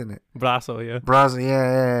is, isn't it? Brasso, yeah. Brasso,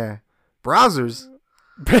 yeah. Browsers.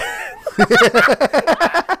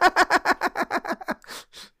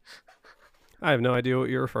 I have no idea what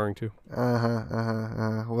you're referring to.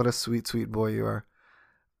 What a sweet, sweet boy you are.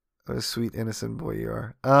 What a sweet, innocent boy you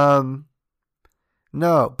are.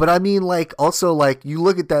 No, but I mean, like, also, like, you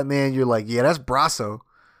look at that man, you're like, yeah, that's Brasso.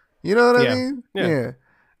 You know what I mean? Yeah.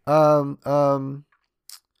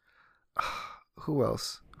 Who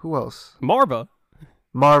else? Marva.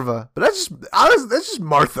 But that's just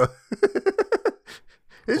Martha.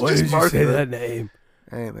 Why did you say that name?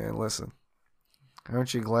 Hey man, listen.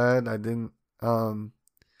 Aren't you glad I didn't Now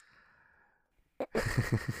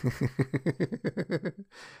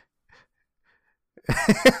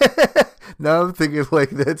I'm thinking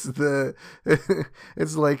like that's the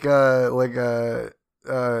it's like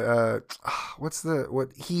what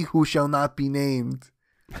he who shall not be named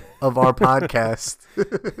of our podcast.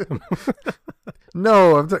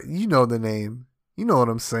 No, you know the name. You know what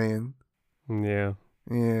I'm saying. Yeah.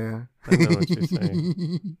 I know what you're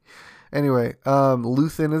saying. Anyway,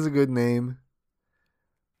 Luthen is a good name.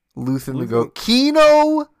 Luthen the goat.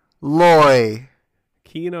 Kino Loy.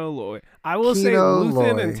 I will say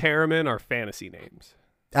Luthen and Terramin are fantasy names.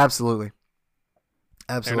 Absolutely.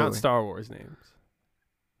 They're not Star Wars names.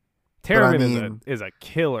 Terramin is a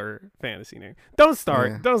killer fantasy name. Don't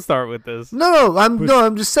start with this. No,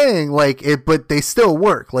 I'm just saying like it, but they still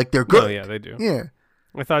work. Like they're good. Oh yeah, they do. Yeah.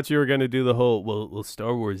 I thought you were gonna do the whole well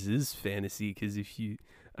Star Wars is fantasy because if you,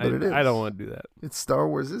 I don't want to do that. It's Star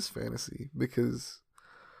Wars is fantasy because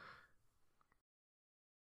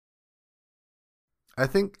I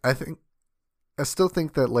still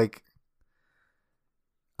think that like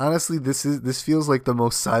honestly this feels like the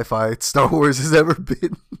most sci-fi Star Wars has ever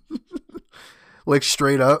been. Like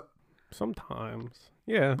straight up. Sometimes,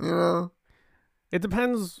 yeah. You know, it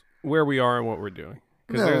depends where we are and what we're doing.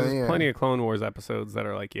 Because there's plenty of Clone Wars episodes that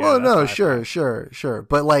are like, yeah. Well, no, sure.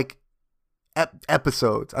 But like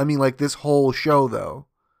episodes. I mean, like this whole show, though.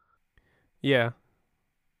 Yeah.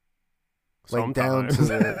 Like sometimes. Down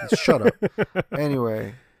to the. Shut up.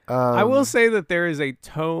 Anyway. I will say that there is a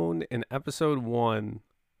tone in episode 1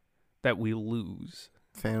 that we lose.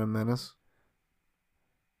 Phantom Menace.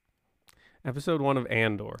 Episode 1 of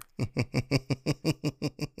Andor.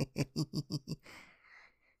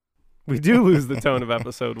 We do lose the tone of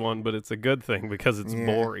episode 1, but it's a good thing because it's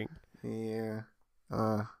boring. Yeah.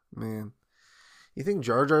 Man. You think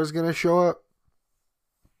Jar Jar's gonna show up?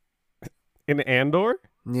 In Andor?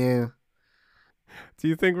 Yeah. Do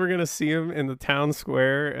you think we're gonna see him in the town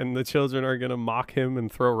square and the children are gonna mock him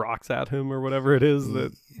and throw rocks at him or whatever it is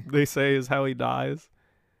that they say is how he dies?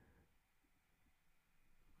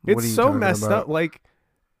 It's so messed up. Like,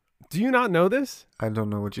 do you not know this? I don't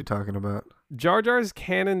know what you're talking about. Jar Jar's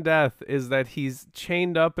canon death is that he's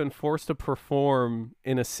chained up and forced to perform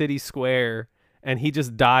in a city square, and he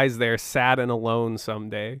just dies there sad and alone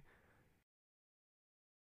someday.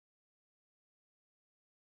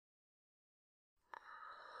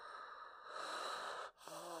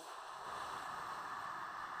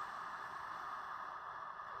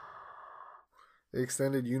 The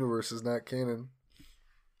extended universe is not canon.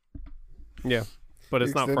 Yeah, but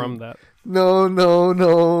it's not from that. No.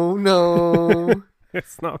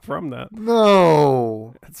 It's not from that.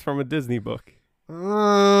 No. It's from a Disney book. This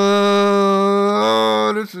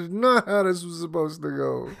is not how this was supposed to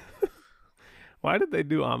go. Why did they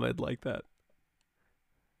do Ahmed like that?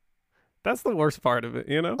 That's the worst part of it,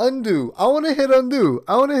 you know? Undo. I want to hit undo.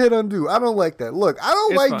 I don't like that. Look, I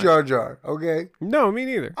don't like Jar Jar, okay? No, me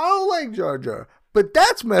neither. I don't like Jar Jar. But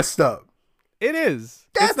that's messed up. It is.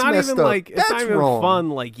 That's it's not messed even up. like it's that's not even wrong. fun.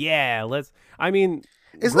 Like, yeah, let's. I mean,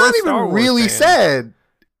 it's not even really sad.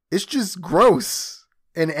 It's just gross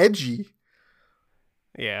and edgy.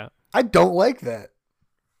 Yeah, I don't like that.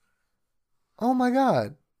 Oh my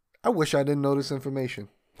god! I wish I didn't know this information.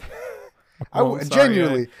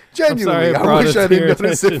 Genuinely, I wish I didn't know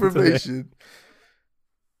this information.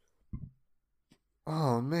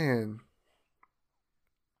 Oh man,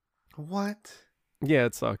 what? Yeah,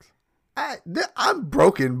 it sucks. I'm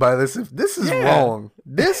broken by this. This is wrong.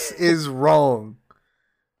 This is wrong.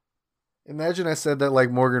 Imagine I said that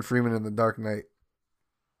like Morgan Freeman in The Dark Knight.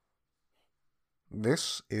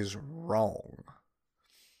 This is wrong.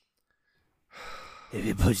 If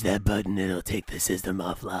you push that button, it'll take the system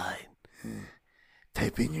offline.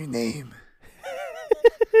 Type in your name.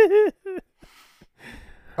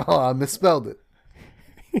 Oh, I misspelled it.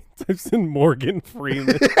 Types in Morgan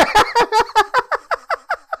Freeman.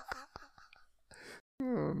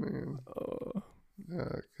 Oh, man. Oh,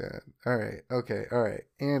 God. All right. Okay. All right.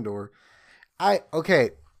 Andor.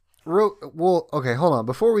 Okay. Okay, hold on.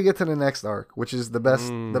 Before we get to the next arc, which is the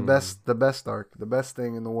best arc, the best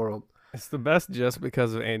thing in the world. It's the best just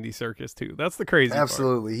because of Andy Serkis too. That's the crazy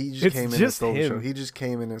Absolutely. part. He just came in and stole the show. He just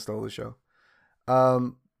came in and stole the show.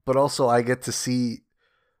 But also I get to see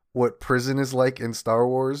what prison is like in Star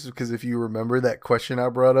Wars, because if you remember that question I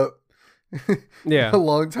brought up a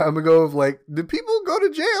long time ago of like, do people go to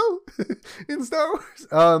jail in Star Wars?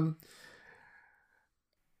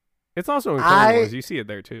 It's also in Clone Wars. You see it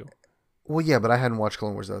there too. Well, yeah, but I hadn't watched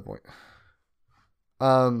Clone Wars at that point.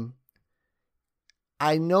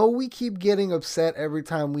 I know we keep getting upset every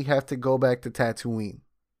time we have to go back to Tatooine.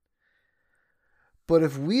 But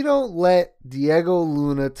if we don't let Diego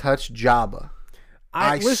Luna touch Jabba,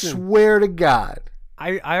 I swear to God.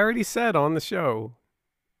 I already said on the show,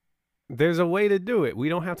 there's a way to do it. We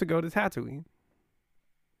don't have to go to Tatooine.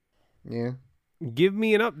 Yeah. Give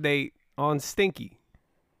me an update on Stinky.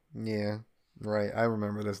 Yeah, right. I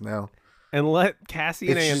remember this now. And let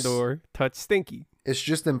Cassian Andor touch Stinky. It's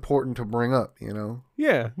just important to bring up, you know?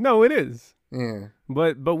 Yeah, no, it is. Yeah.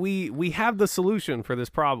 But we have the solution for this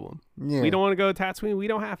problem. Yeah. We don't want to go to Tatooine. We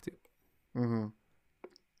don't have to. Mm-hmm.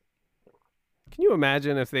 Can you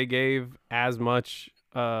imagine if they gave as much,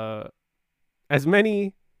 as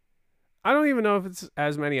many, I don't even know if it's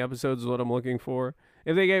as many episodes is what I'm looking for.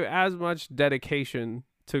 If they gave as much dedication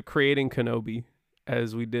to creating Kenobi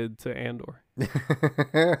as we did to Andor.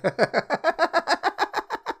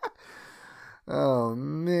 Oh,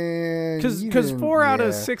 man. Because 4 out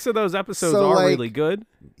of 6 of those episodes are really good.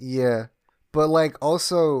 Yeah. But, like,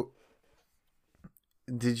 also,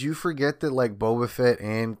 did you forget that, like, Boba Fett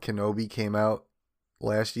and Kenobi came out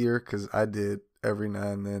last year? Because I did every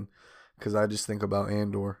now and then. Because I just think about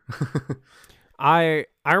Andor. I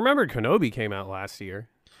remember Kenobi came out last year.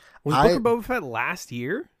 Was Book of Boba Fett last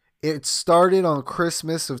year? It started on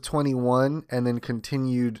Christmas of 21 and then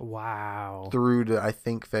continued through to, I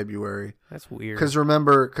think, February. That's weird. Because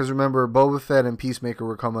remember, Boba Fett and Peacemaker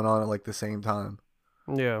were coming on at like the same time.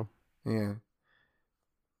 Yeah. Yeah.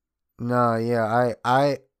 Nah, yeah.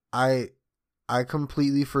 I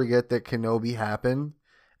completely forget that Kenobi happened,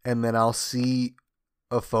 and then I'll see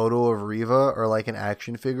a photo of Reva or like an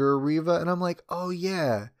action figure of Reva, and I'm like, oh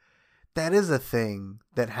yeah. That is a thing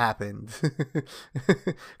that happened.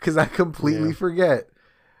 Because I completely forget.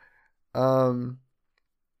 Yeah.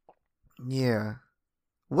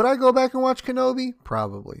 Would I go back and watch Kenobi?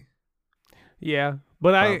 Probably. Yeah.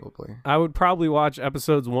 But I would probably watch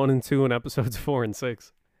episodes 1 and 2 and episodes 4 and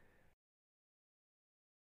 6.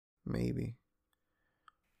 Maybe.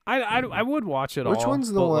 I would watch it all. Which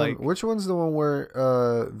one's the one? Which one's the one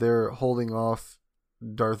where they're holding off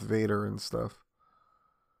Darth Vader and stuff?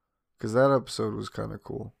 Because that episode was kind of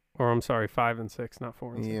cool. Or I'm sorry, 5 and 6, not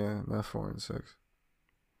 4 and 6. Yeah, not 4 and 6.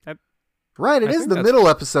 Right, it is the middle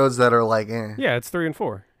episodes that are like, eh. Yeah, it's 3 and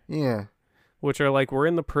 4. Yeah. Which are like, we're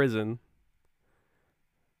in the prison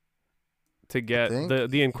to get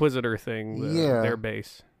the Inquisitor thing, their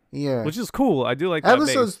base. Yeah. Which is cool. I do like that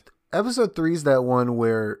base. Episode 3 is that one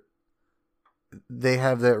where they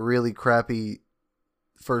have that really crappy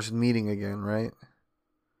first meeting again, right?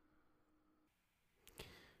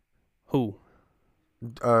 Who?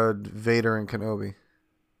 Vader and Kenobi.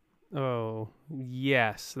 Oh,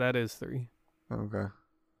 yes, that is 3. Okay.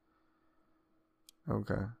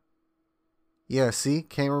 Yeah, see?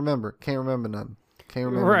 Can't remember nothing.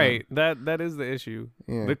 Right, that is the issue.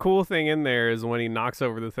 Yeah. The cool thing in there is when he knocks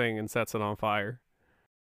over the thing and sets it on fire.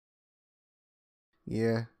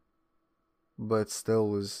 Yeah. But still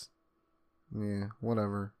was... Yeah,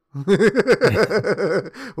 whatever.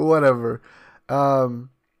 Whatever.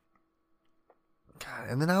 God,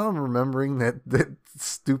 and then now I'm remembering that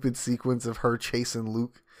stupid sequence of her chasing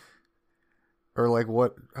Luke, or like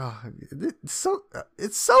what? Oh,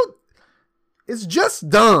 it's just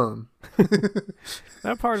dumb.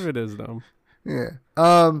 That part of it is dumb. Yeah.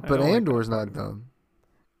 But Andor's not dumb.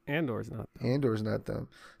 Andor's not dumb.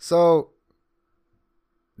 So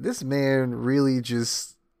this man really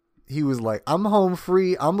he was like, I'm home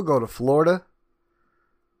free. I'm gonna go to Florida.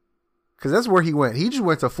 Because that's where he went. He just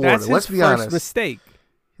went to Florida. Let's be honest. That's his first mistake.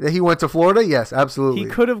 That he went to Florida? Yes, absolutely. He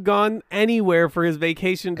could have gone anywhere for his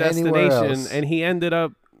vacation destination, and he ended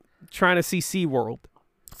up trying to see SeaWorld.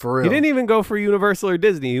 For real. He didn't even go for Universal or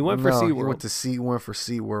Disney. He went for SeaWorld. He went for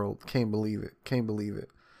SeaWorld. Can't believe it.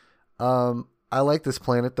 I like this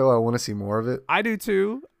planet though. I want to see more of it. I do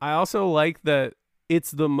too. I also like that it's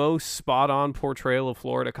the most spot on portrayal of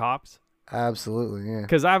Florida cops. Absolutely, yeah.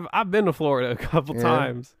 Because I've been to Florida a couple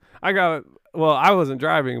times. I wasn't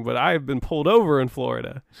driving, but I've been pulled over in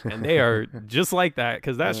Florida, and they are just like that.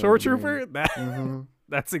 Because that short trooper,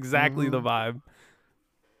 that's exactly the vibe.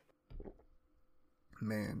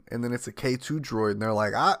 Man, and then it's a K2 droid, and they're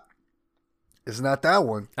like, it's not that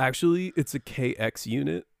one. Actually, it's a KX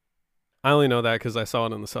unit. I only know that because I saw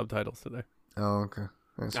it in the subtitles today. Oh, okay.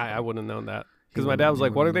 I wouldn't have known that. Because my dad was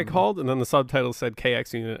like, what are they called? And then the subtitle said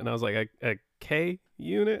KX unit. And I was like, a K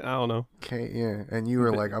unit? I don't know. K, yeah. And you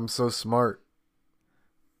were like, I'm so smart.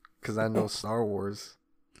 Because I know Star Wars.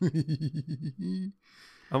 I'm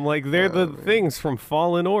like, they're the things from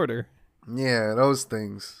Fallen Order. Yeah, those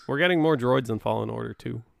things. We're getting more droids in Fallen Order,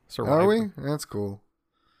 too. Survivor. Are we? That's cool.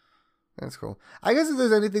 That's cool. I guess if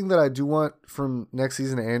there's anything that I do want from next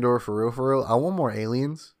season of Andor, for real, I want more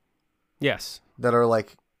aliens. Yes. That are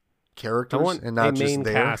like characters and not just main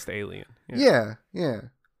cast alien. Yeah.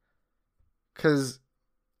 Because,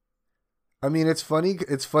 I mean, it's funny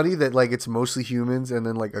that like it's mostly humans and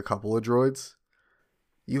then like a couple of droids.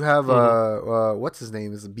 You have what's his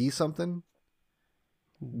name? Is it B something?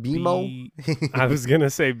 BMO? I was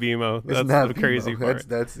gonna say BMO. That's the crazy part.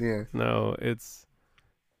 That's yeah. No, it's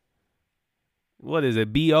what is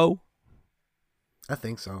it? BO? I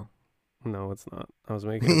think so. No, it's not. I was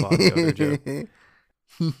making a Bobby Yoda joke.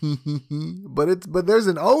 but there's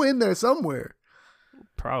an O in there somewhere.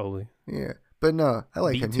 Probably. Yeah. But no, I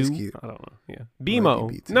like him. He's cute. I don't know. Yeah.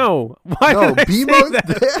 BMO. Like no. Why no, did I BMO. say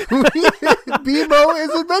that? BMO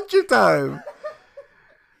is Adventure Time.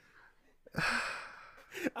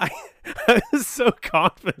 I was so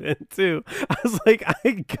confident too. I was like,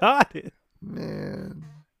 I got it. Man.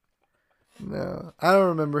 No. I don't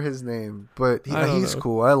remember his name, but he's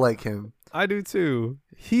cool. I like him. I do too.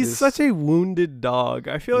 He's such a wounded dog.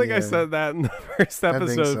 I feel like I said that in the first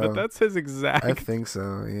episode, but that's his exact. I think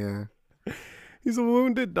so, yeah. He's a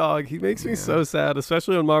wounded dog. He makes me so sad,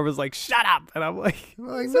 especially when Marva's like, shut up. And I'm like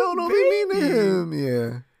no, don't be mean to him.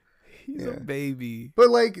 Yeah. He's a baby. But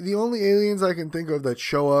like the only aliens I can think of that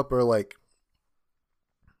show up are like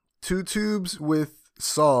Two Tubes with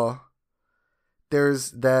Saw.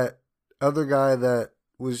 There's that other guy that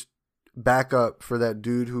was backup for that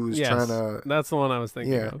dude who was trying to. That's the one I was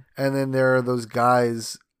thinking of. And then there are those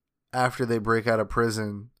guys after they break out of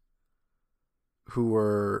prison who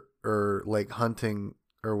were like hunting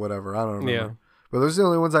or whatever. I don't remember. Yeah. But those are the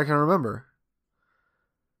only ones I can remember.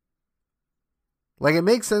 Like, it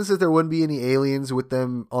makes sense that there wouldn't be any aliens with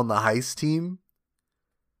them on the heist team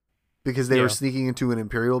because they were sneaking into an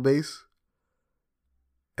Imperial base.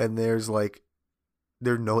 And there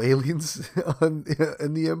are no aliens in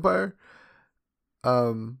the Empire.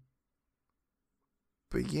 But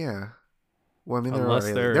yeah. Well, I mean,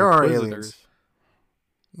 there are aliens.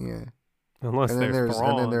 Yeah. Unless they're Thrawn.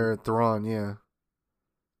 And then they're Thrawn, yeah.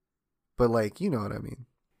 But like, you know what I mean.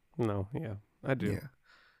 No, yeah. I do. Yeah.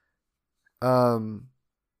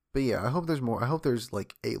 But yeah, I hope there's more. I hope there's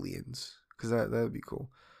like aliens, because that would be cool.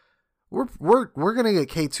 We're gonna get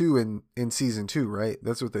K2 in season 2, right?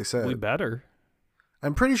 That's what they said. We better.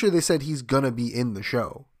 I'm pretty sure they said he's gonna be in the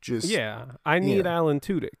show. I need Alan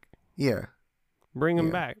Tudyk. Yeah, bring him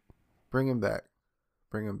back. Bring him back.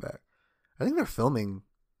 I think they're filming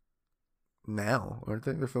now, aren't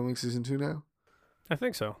they? They're filming season 2 now. I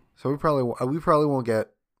think so. So we probably won't get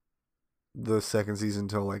the second season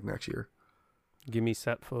until like next year. Give me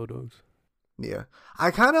set photos. Yeah. I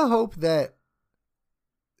kind of hope that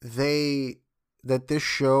this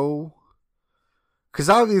show, because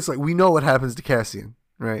obviously we know what happens to Cassian,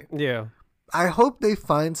 right? Yeah. I hope they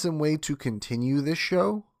find some way to continue this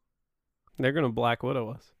show. They're going to Black Widow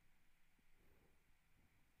us.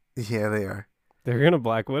 Yeah, they are. They're going to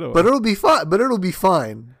Black Widow us. It'll be fine.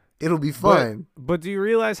 It'll be fine. But do you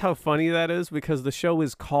realize how funny that is? Because the show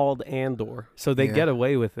is called Andor, so they get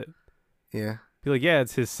away with it. Yeah. Be like, yeah,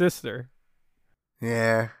 it's his sister.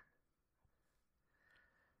 Yeah.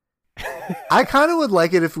 I kind of would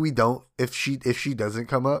like it if she doesn't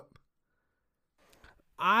come up.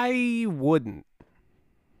 I wouldn't.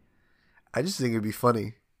 I just think it'd be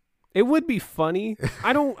funny. It would be funny.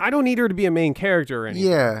 I don't need her to be a main character or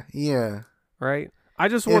anything. Yeah. Right? I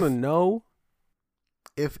just want to know.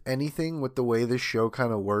 If anything, with the way this show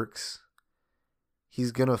kind of works,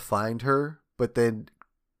 he's going to find her, but then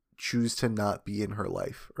choose to not be in her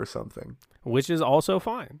life or something. Which is also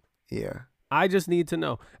fine. Yeah. I just need to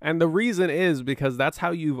know. And the reason is because that's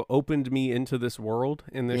how you've opened me into this world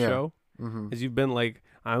in this show. Is you've been like,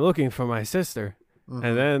 I'm looking for my sister.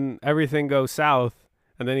 And then everything goes south.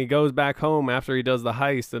 And then he goes back home after he does the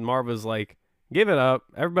heist. And Marva's like, give it up.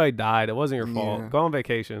 Everybody died. It wasn't your fault. Go on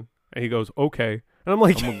vacation. And he goes, okay. And I'm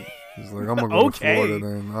like, he's like, I'm going to go to Florida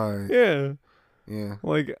then. All right. Yeah. Yeah.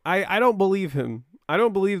 Like, I don't believe him. I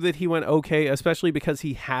don't believe that he went okay, especially because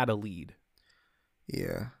he had a lead.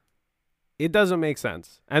 Yeah. It doesn't make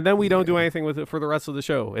sense. And then we don't do anything with it for the rest of the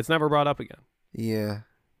show. It's never brought up again. Yeah.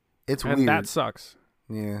 It's and weird. That sucks.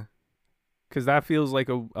 Yeah. Because that feels like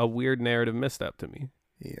a weird narrative misstep to me.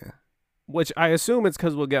 Yeah. Which I assume it's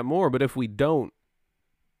because we'll get more, but if we don't,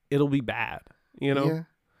 it'll be bad. You know? Yeah.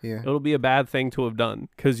 Yeah. It'll be a bad thing to have done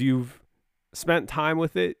because you've spent time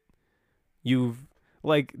with it.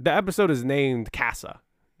 Like, the episode is named Casa.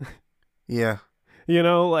 Yeah. You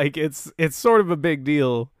know, like, it's sort of a big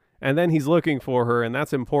deal. And then he's looking for her, and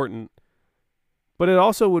that's important. But it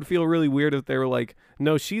also would feel really weird if they were like,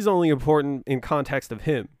 no, she's only important in context of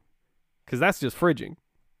him. Because that's just fridging.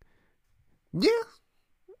 Yeah.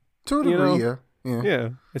 To a degree, know? yeah. Yeah. Yeah.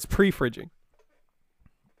 It's pre-fridging.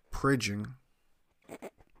 Pridging.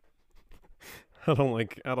 I don't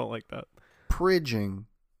like that. Pridging.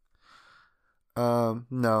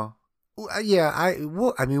 No. Yeah,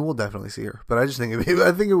 we'll definitely see her, but I just think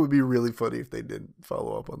it would be really funny if they did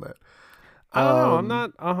follow up on that. I don't know. I'm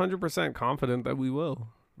not 100% confident that we will.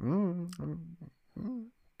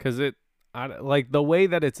 Because like the way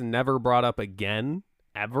that it's never brought up again,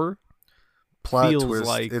 ever. Plot feels twist.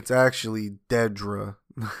 Like it's actually Dedra.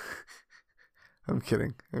 I'm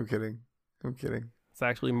kidding. It's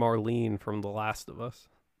actually Marlene from The Last of Us.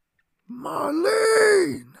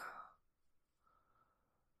 Marlene!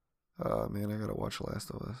 Oh, man, I gotta watch Last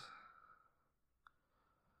of Us.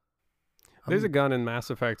 There's a gun in Mass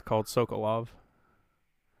Effect called Sokolov.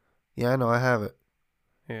 Yeah, I know, I have it.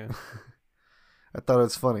 Yeah. I thought it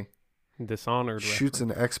was funny. Dishonored. Shoots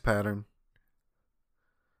an X pattern.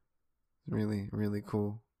 Really, really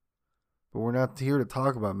cool. But we're not here to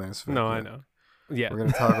talk about Mass Effect. No, yet. I know. Yeah. We're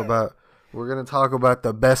gonna talk about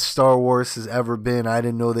the best Star Wars has ever been. I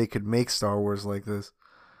didn't know they could make Star Wars like this.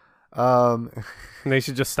 They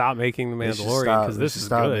should just stop making The Mandalorian because this is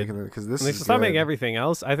good. They should stop making everything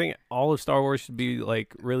else. I think all of Star Wars should be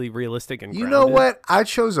like really realistic and you grounded. know what? I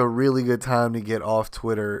chose a really good time to get off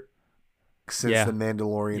Twitter since The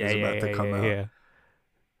Mandalorian is about to come out. Yeah.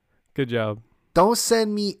 Good job. Don't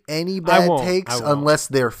send me any bad takes unless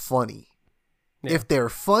they're funny. Yeah. If they're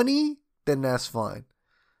funny, then that's fine.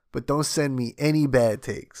 But don't send me any bad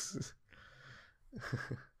takes.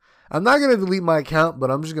 I'm not going to delete my account, but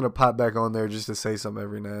I'm just going to pop back on there just to say something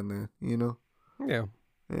every now and then, you know? Yeah.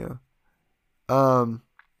 Yeah.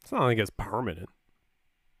 It's not like it's permanent.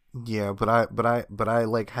 Yeah, but I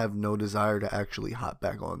like have no desire to actually hop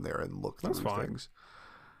back on there and look through things.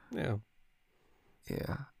 Yeah.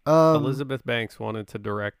 Yeah. Elizabeth Banks wanted to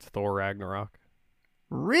direct Thor Ragnarok.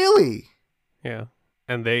 Really? Yeah.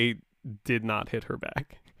 And they did not hit her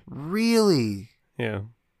back. Really? Yeah.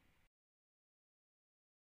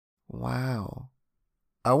 Wow.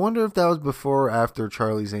 I wonder if that was before or after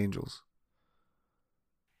Charlie's Angels.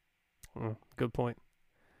 Good point.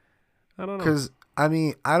 I don't know. Because, I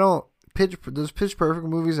mean, those Pitch Perfect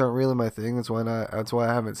movies aren't really my thing. That's why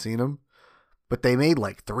I haven't seen them. But they made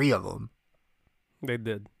like 3 of them. They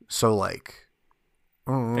did. So like.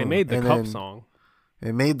 They made the Cup song.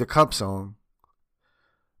 They made the Cup song.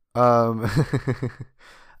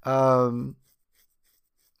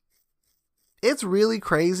 It's really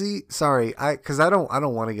crazy. Sorry, because I don't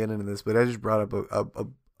want to get into this, but I just brought up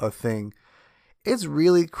a thing. It's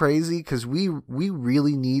really crazy because we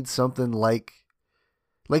really need something like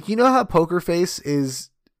you know how Poker Face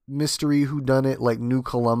is Mystery Whodunit, like New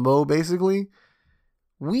Columbo, basically.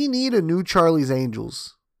 We need a new Charlie's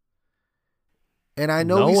Angels. And I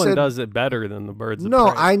know no one does it better than the Birds of Prey.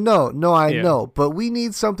 I know. No, I know. But we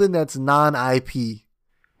need something that's non-IP.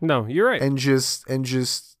 No, you're right. And just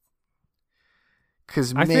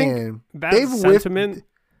because, man, think that sentiment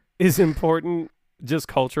is important just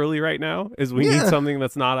culturally right now, is we need something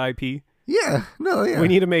that's not IP. Yeah. No, yeah. We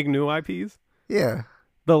need to make new IPs. Yeah.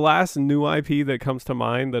 The last new IP that comes to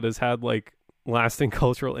mind that has had, like, lasting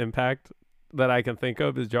cultural impact that I can think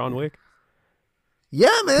of is John Wick. Yeah,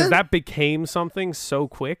 man. Because that became something so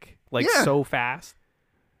quick, like so fast,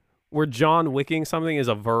 where John Wicking something is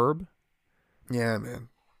a verb. Yeah, man.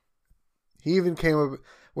 He even came up.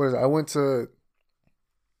 What is it? I went to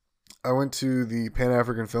the Pan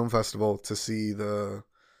African Film Festival to see the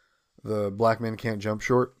Black Men Can't Jump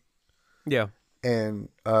short. Yeah. and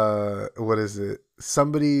what is it?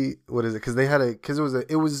 Somebody, what is it? Because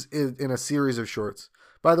it was in a series of shorts.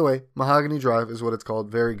 By the way, Mahogany Drive is what it's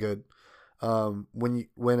called. Very good. When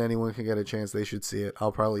anyone can get a chance, they should see it.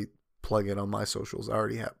 I'll probably plug it on my socials. I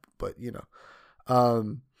already have, but you know,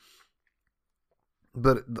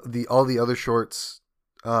 but all the other shorts,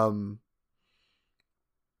 you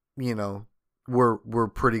know, were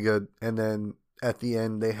pretty good. And then at the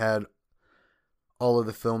end, they had all of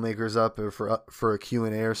the filmmakers up for a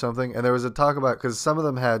Q&A or something. And there was a talk about, because some of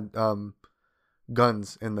them had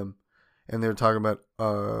guns in them, and they were talking about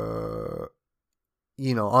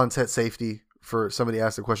you know, on-set safety. For somebody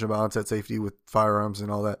asked a question about on-set safety with firearms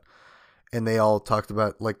and all that, and they all talked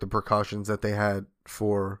about like the precautions that they had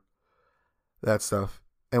for that stuff.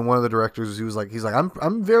 And one of the directors, he's like,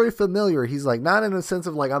 I'm very familiar. He's like, not in a sense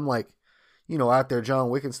of like I'm like, you know, out there John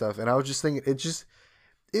Wick and stuff. And I was just thinking, it just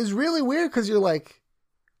is really weird because you're like,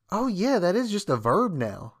 oh yeah, that is just a verb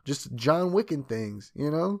now, just John Wick and things, you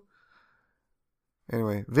know.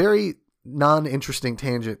 Anyway, very non-interesting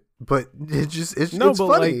tangent, but it's funny.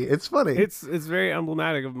 Like, it's funny. It's very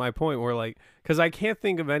emblematic of my point where like, because I can't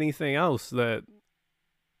think of anything else that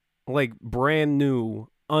like brand new,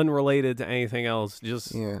 unrelated to anything else,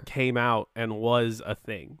 just came out and was a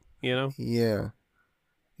thing, you know? Yeah.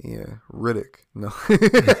 Riddick. No.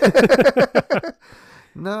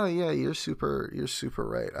 No, yeah, you're super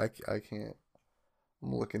right. I can't.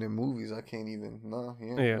 I'm looking at movies. I can't even. No,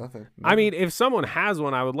 nothing. I mean, if someone has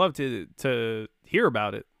one, I would love to hear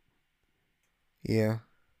about it. Yeah.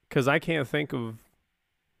 Because I can't think of,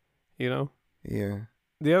 you know? Yeah.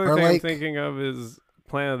 The other thing I'm thinking of is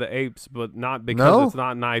Planet of the Apes, but not because it's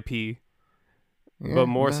not an IP, but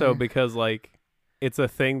more so because, like, it's a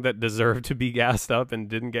thing that deserved to be gassed up and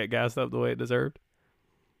didn't get gassed up the way it deserved.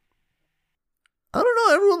 I don't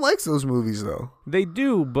know. Everyone likes those movies, though. They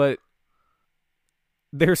do, but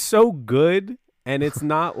they're so good, and it's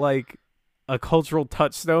not, like, a cultural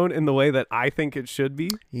touchstone in the way that I think it should be.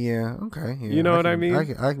 Yeah, okay. Yeah, you know what I mean?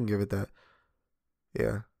 I can give it that.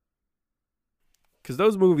 Yeah. Because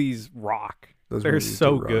those movies rock. They're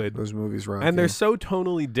so good. Those movies rock. And they're so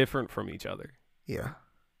tonally different from each other. Yeah.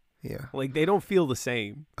 Yeah. Like, they don't feel the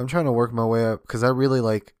same. I'm trying to work my way up because I really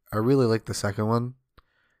like the second one.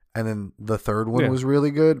 And then the third one was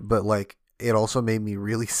really good, but like it also made me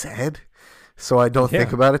really sad. So I don't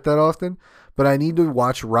think about it that often. But I need to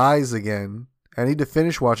watch Rise again. I need to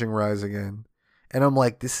finish watching Rise again. And I'm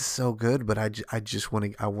like, this is so good, but I just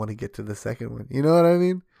want to get to the second one. You know what I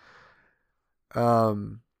mean?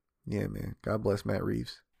 Yeah, man. God bless Matt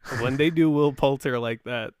Reeves. When they do Will Poulter like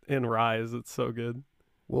that in Rise, it's so good.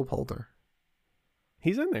 Will Poulter.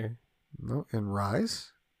 He's in there. No, in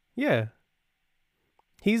Rise? Yeah.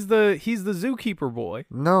 He's the zookeeper boy.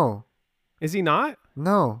 No. Is he not?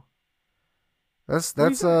 No. That's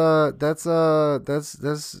Draco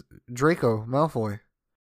Malfoy.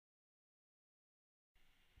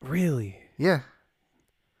 Really? Yeah.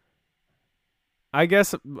 I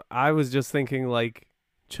guess I was just thinking like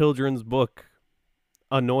children's book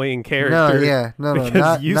annoying character. No, yeah. No,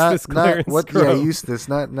 not Eustace Clarence Scrooge. Yeah, Eustace,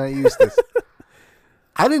 not Eustace.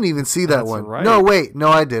 I didn't even see that one. Right. No, wait. No,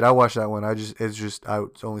 I did. I watched that one. I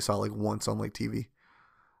only saw it like once on like TV.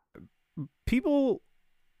 People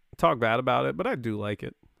talk bad about it, but I do like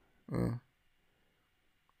it. Yeah.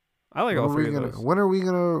 I like all three of those. When are we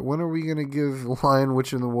gonna give Lion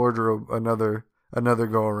Witch in the Wardrobe another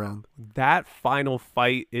go around? That final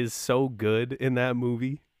fight is so good in that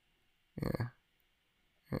movie. Yeah.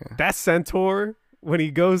 That centaur, when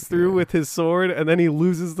he goes through with his sword and then he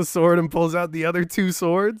loses the sword and pulls out the other two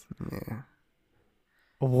swords. Yeah.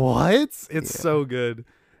 What? It's so good.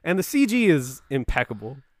 And the CG is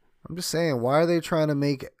impeccable. I'm just saying, why are they trying to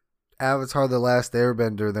make Avatar: The Last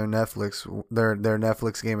Airbender their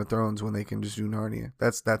Netflix Game of Thrones when they can just do Narnia?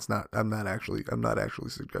 That's not. I'm not actually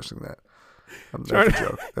suggesting that. That's a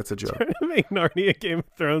joke. That's a joke. Trying to make Narnia Game of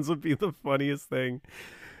Thrones would be the funniest thing.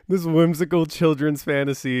 This whimsical children's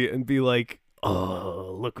fantasy and be like,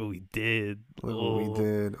 oh, look what we did. Look what we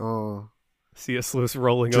did. Oh. C.S. Lewis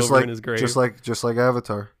rolling over in his grave. Just like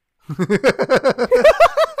Avatar.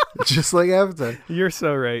 Just like Avatar. You're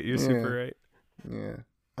so right. You're super right. Yeah.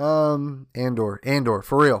 Andor.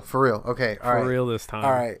 For real. Okay. All right. For real this time.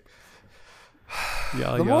 All right.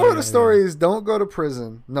 The moral of the story is don't go to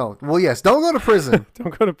prison. No. Well, yes, don't go to prison.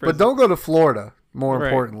 Don't go to prison. But don't go to Florida, more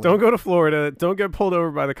importantly. Don't go to Florida. Don't get pulled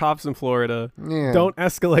over by the cops in Florida. Yeah. Don't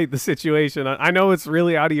escalate the situation. I know it's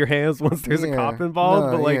really out of your hands once there's a cop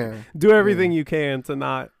involved, but do everything you can to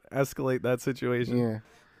not escalate that situation. Yeah.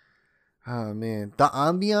 Oh, man. The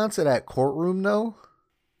ambiance of that courtroom, though.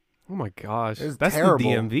 Oh my gosh. It's That's terrible. the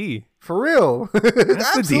DMV. For real.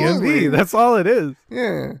 That's the DMV. That's all it is.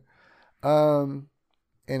 Yeah.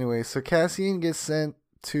 Anyway, so Cassian gets sent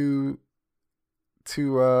to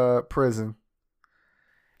prison.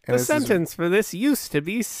 And the sentence for this used to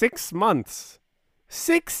be 6 months.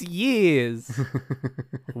 6 years.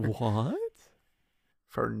 What?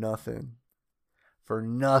 For nothing. For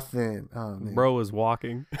nothing. Oh, man. Bro was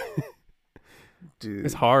walking. Dude.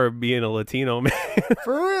 It's hard being a Latino man.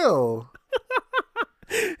 For real.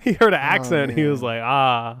 He heard an accent. He was like,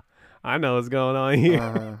 I know what's going on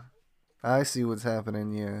here. I see what's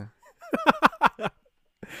happening, yeah.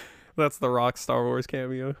 That's the Rock Star Wars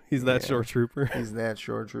cameo. He's that short trooper. He's that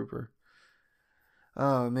short trooper.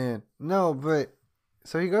 Oh, man. No, but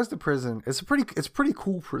so he goes to prison. It's a pretty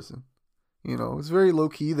cool prison. You know, it's very low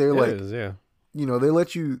key. They're yeah. You know, they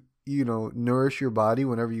let you, nourish your body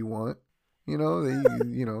whenever you want. You know, all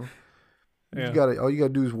you gotta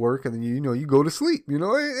do is work, and then you go to sleep.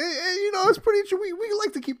 It's pretty. We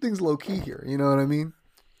like to keep things low key here. You know what I mean?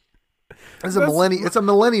 It's a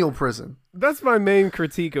millennial prison. That's my main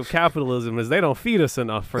critique of capitalism: is they don't feed us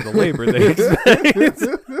enough for the labor they expect.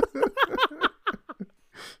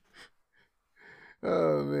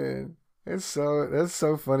 Oh man, that's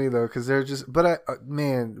so funny though, because they're just. But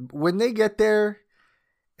man, when they get there,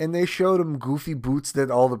 and they showed them goofy boots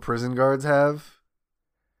that all the prison guards have.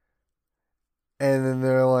 And then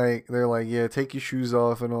they're like, yeah, take your shoes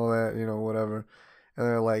off and all that, whatever. And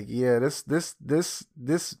they're like, yeah, this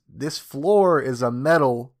floor is a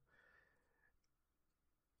metal.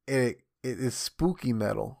 It is spooky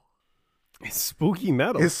metal. It's spooky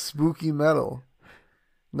metal. It's spooky metal.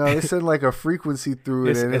 No, they send like a frequency through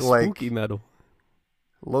it, and it's like spooky metal.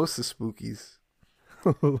 Los Spookies.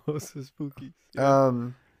 Los Spookies.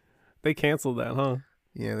 They canceled that, huh?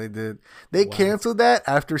 Yeah, they did. They canceled that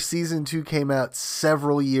after season 2 came out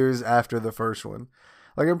several years after the first one.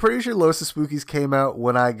 Like, I'm pretty sure Los Spookies came out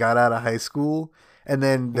when I got out of high school, and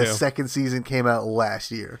then the second season came out last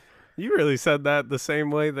year. You really said that the same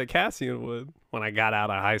way that Cassian would when I got out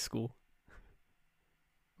of high school.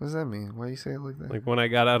 What does that mean? Why do you say it like that? Like when I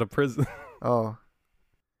got out of prison. Oh.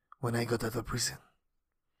 When I got out of prison,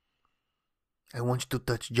 I want you to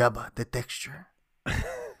touch Jabba, the texture.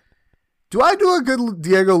 Do I do a good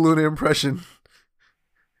Diego Luna impression?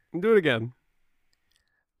 Do it again.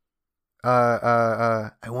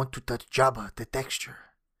 I want to touch Jabba, the texture.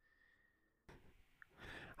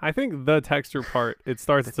 I think the texture part it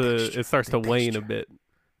starts to wane a bit.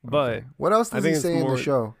 But okay. What else does he say in the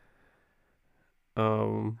show?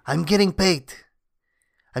 I'm getting paid.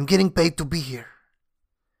 I'm getting paid to be here.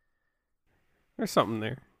 There's something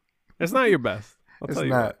there. It's not your best. I'll tell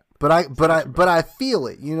you not. But I feel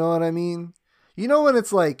it. You know what I mean? You know when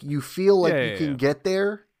it's like you feel like you can get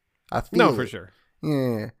there? I feel it. For sure.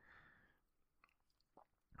 Yeah.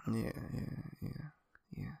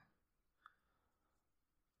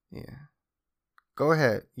 Go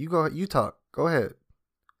ahead. You talk. Go ahead.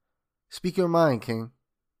 Speak your mind, King.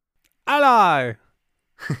 Ally.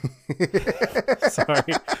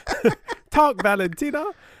 Sorry. Talk, Valentina.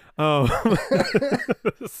 Oh.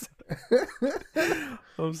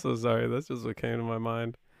 I'm so sorry. That's just what came to my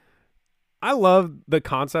mind. I love the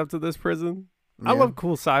concept of this prison. I love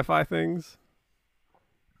cool sci-fi things.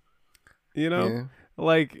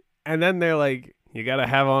 Like, and then they're like, you gotta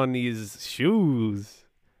have on these shoes.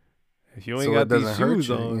 If you ain't got these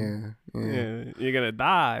shoes on, you're gonna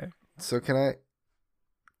die. So can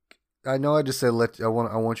I know I just said I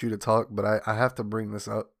want you to talk, but I have to bring this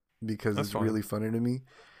up because it's really funny to me.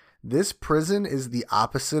 This prison is the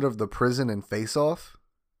opposite of the prison in Face Off.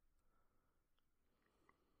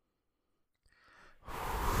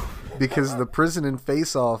 Because the prison in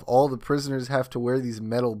Face Off, all the prisoners have to wear these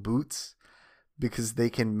metal boots because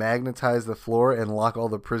they can magnetize the floor and lock all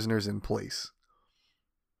the prisoners in place.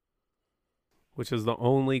 Which is the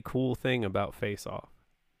only cool thing about Face Off.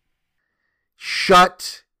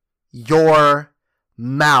 Shut your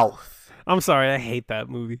mouth. I'm sorry, I hate that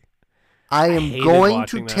movie. I am going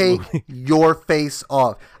to take your face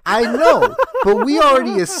off. I know, but we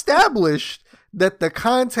already established that the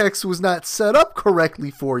context was not set up correctly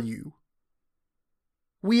for you.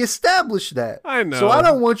 We established that. I know. So I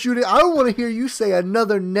don't want to hear you say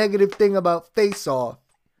another negative thing about Face Off.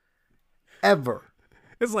 Ever.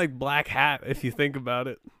 It's like Black Hat if you think about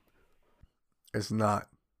it. It's not.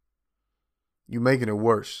 You're making it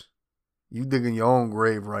worse. You digging your own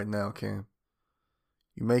grave right now, Cam.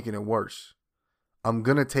 You're making it worse. I'm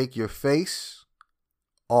going to take your face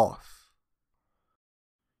off.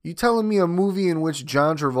 You telling me a movie in which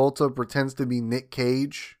John Travolta pretends to be Nick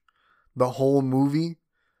Cage, the whole movie,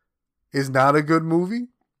 is not a good movie?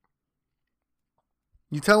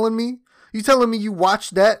 You telling me? You telling me you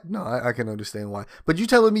watched that? No, I can understand why. But you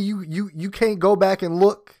telling me you can't go back and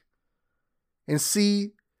look and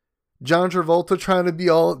see John Travolta trying to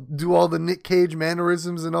do all the Nick Cage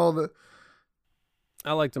mannerisms and all the...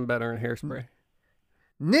 I liked him better in Hairspray.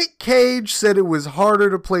 Nick Cage said it was harder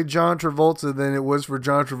to play John Travolta than it was for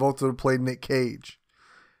John Travolta to play Nick Cage.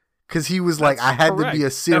 Because he was like, I had to be a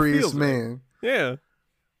serious man. Right. Yeah.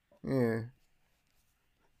 Yeah.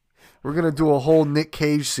 We're gonna do a whole Nick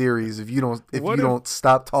Cage series if you don't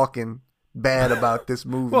stop talking bad about this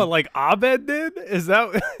movie. Well, like Abed did? Is that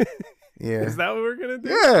yeah. Is that what we're gonna do?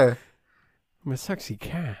 Yeah. I'm a sexy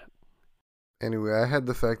cat. Anyway, I had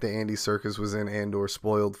the fact that Andy Serkis was in Andor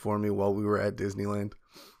spoiled for me while we were at Disneyland.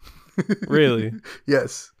 Really?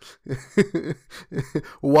 Yes.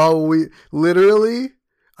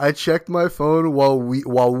 I checked my phone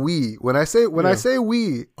when I say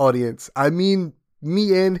we audience, I mean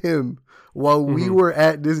me and him while we were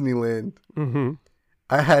at Disneyland. Mm-hmm.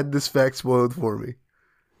 I had this fact spoiled for me.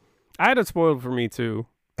 I had it spoiled for me too.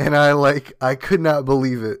 And I could not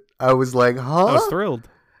believe it. I was like, huh? I was thrilled.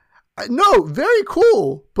 No, very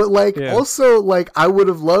cool. But also I would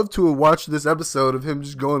have loved to have watched this episode of him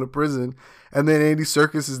just going to prison. And then Andy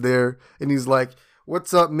Serkis is there and he's like,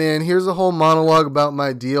 what's up, man? Here's a whole monologue about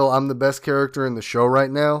my deal. I'm the best character in the show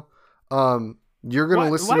right now. You're going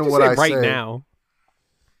to listen to what I say. Right now?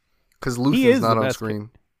 Because Luthen's not on screen.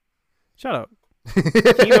 Shut up.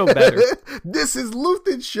 Kino better. This is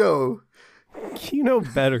Luthen's show. Kino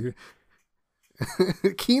better.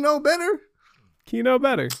 Kino better? Kino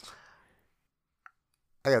better.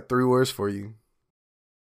 I got 3 words for you.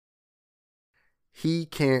 He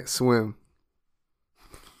can't swim.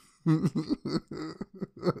 You're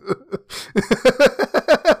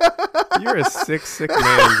a sick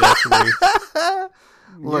man, Jeffrey.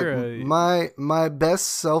 Look, my best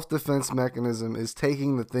self-defense mechanism is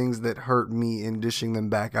taking the things that hurt me and dishing them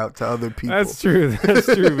back out to other people. That's true.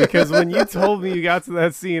 Because when you told me you got to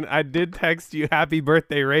that scene, I did text you "Happy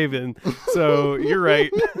Birthday, Raven." So you're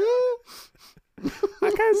right.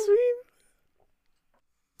 I can't swim.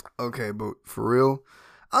 Okay, but for real,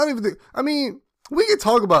 I don't even think. I mean, we can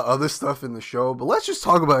talk about other stuff in the show, but let's just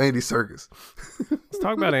talk about Andy Serkis. Let's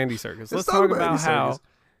talk about Andy Serkis. Let's talk about how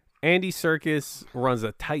Andy Serkis runs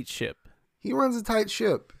a tight ship. He runs a tight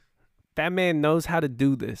ship. That man knows how to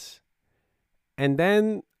do this. And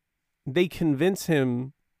then they convince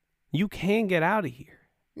him you can get out of here.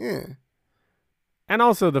 Yeah. And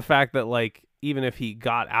also the fact that even if he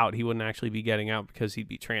got out, he wouldn't actually be getting out because he'd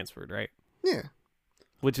be transferred, right? Yeah.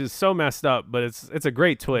 Which is so messed up, but it's a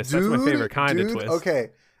great twist. That's my favorite kind of twist. Okay.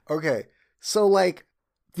 So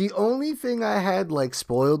the only thing I had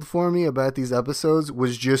spoiled for me about these episodes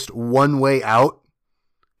was just one way out,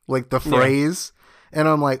 the phrase. And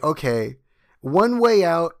I'm like, okay, one way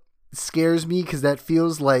out scares me because that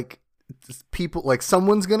feels like people,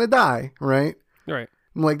 someone's going to die, right? Right.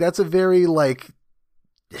 I'm like, that's a very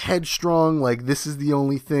headstrong, this is the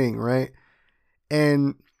only thing, right?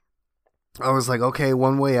 And I was like, okay,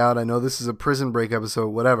 one way out. I know this is a prison break episode,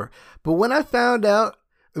 whatever. But when I found out,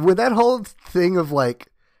 with that whole thing of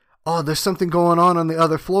oh, there's something going on the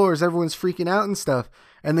other floors, everyone's freaking out and stuff.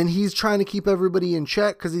 And then he's trying to keep everybody in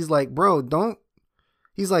check because he's like, bro, don't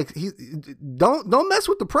mess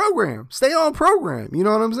with the program. Stay on program. You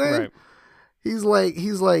know what I'm saying? Right. He's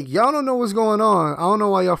like, y'all don't know what's going on. I don't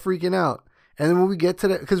know why y'all freaking out. And then when we get to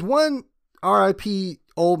that, because one R.I.P.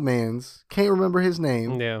 old man's, can't remember his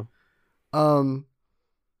name. Yeah.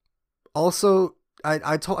 Also,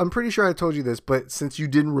 I'm pretty sure I told you this, but since you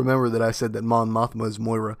didn't remember that I said that Mon Mothma is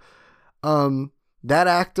Moira, that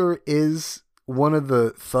actor is one of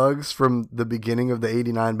the thugs from the beginning of the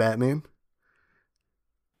 89 Batman.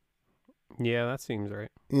 Yeah, that seems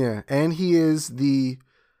right. Yeah, and he is the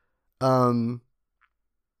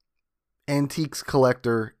antiques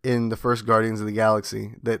collector in the first Guardians of the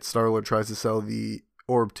Galaxy that Star-Lord tries to sell the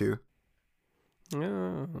orb to.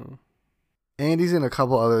 Oh. And he's in a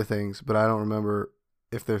couple other things, but I don't remember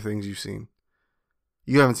if they're things you've seen.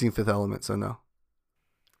 You haven't seen Fifth Element, so no.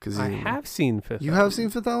 I have seen Fifth Element. You have seen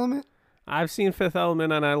Fifth Element? I've seen Fifth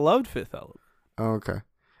Element, and I loved Fifth Element. Oh, okay.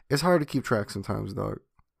 It's hard to keep track sometimes, dog.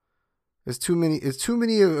 It's too many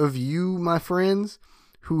of you, my friends,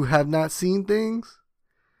 who have not seen things.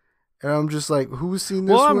 And I'm just like, who's seen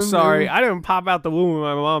this one? Well, I'm sorry. I didn't pop out the womb when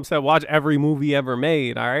my mom said, watch every movie ever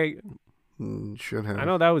made, all right? Should have. I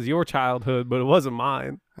know that was your childhood, but it wasn't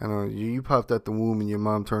mine. I know. You popped out the womb and your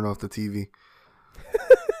mom turned off the TV.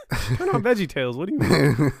 Turn on VeggieTales. What do you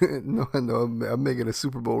mean? No, I'm making a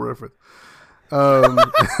Super Bowl reference.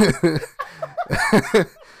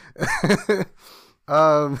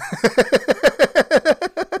 Um,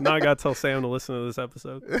 Now I gotta tell Sam to listen to this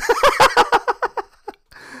episode.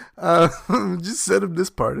 just send him this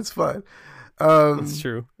part. It's fine. That's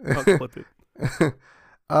true. I'll clip it.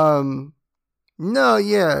 No,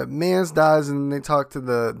 yeah, Mans dies and they talk to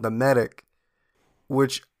the medic,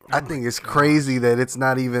 which I think is crazy that it's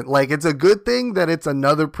not even like it's a good thing that it's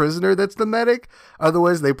another prisoner that's the medic.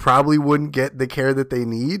 Otherwise, they probably wouldn't get the care that they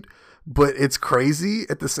need. But it's crazy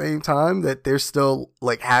at the same time that they're still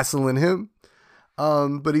like hassling him.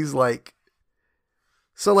 But he's like,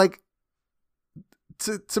 so like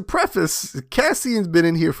to preface, Cassian's been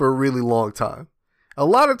in here for a really long time. A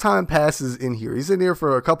lot of time passes in here. He's in here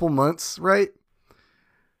for a couple months, right?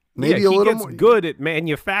 Maybe a little more. He gets good at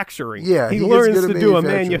manufacturing. Yeah, he learns to do a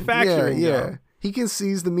manufacturing. Yeah. He can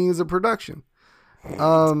seize the means of production.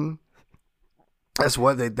 That's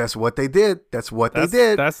what they did. That's what they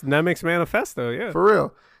did. That's Nemec's manifesto. Yeah, for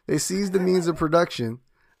real. They seized the means of production.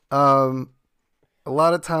 A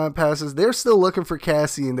lot of time passes. They're still looking for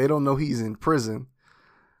Cassie, and they don't know he's in prison.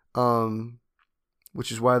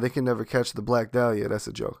 Which is why they can never catch the Black Dahlia. That's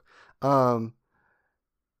a joke. And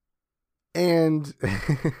he's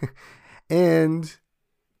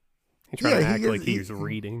trying to act like he's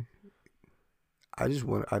reading. I didn't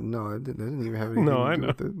even have anything to do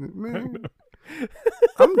with it. Man,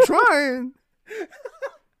 I'm trying.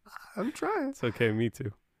 It's okay, me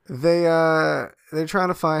too. They're trying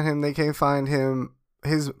to find him. They can't find him.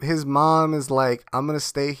 His mom is like, I'm gonna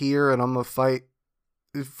stay here and I'm gonna fight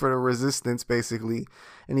for the resistance, basically.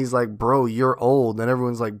 And he's like, bro, you're old. And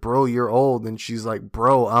everyone's like, bro, you're old. And she's like,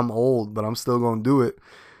 bro, I'm old, but I'm still gonna do it.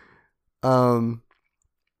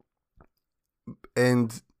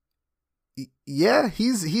 And yeah,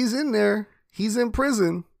 he's in there. He's in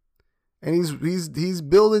prison. And he's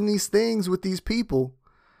building these things with these people.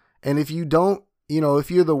 And if you don't,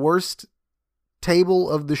 if you're the worst table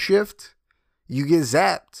of the shift, you get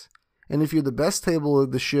zapped. And if you're the best table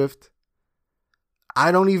of the shift,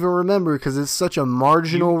 I don't even remember because it's such a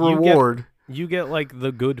marginal reward. You get like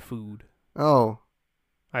the good food. Oh.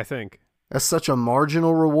 I think. That's such a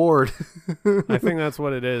marginal reward. I think that's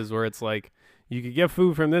what it is, where it's like, you could get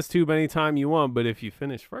food from this tube anytime you want, but if you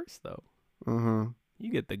finish first, though,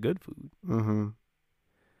 you get the good food.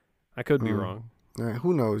 I could be wrong.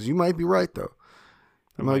 Who knows? You might be right, though.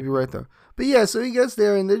 But yeah, so he gets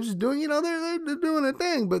there and they're just doing, they're doing a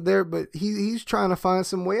thing, but he's trying to find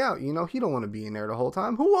some way out. He don't want to be in there the whole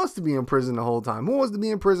time. Who wants to be in prison the whole time? Who wants to be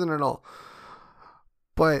in prison at all?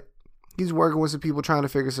 But he's working with some people trying to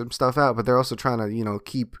figure some stuff out, but they're also trying to,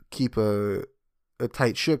 keep a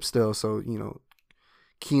tight ship still. So,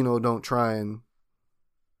 Kino don't try and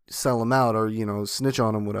sell him out or, snitch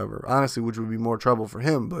on him, whatever. Honestly, which would be more trouble for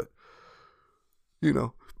him, but,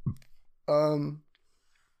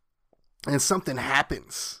 and something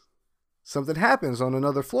happens. Something happens on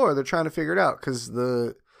another floor. They're trying to figure it out because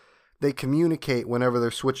they communicate whenever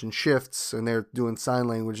they're switching shifts and they're doing sign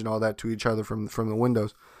language and all that to each other from the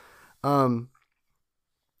windows. And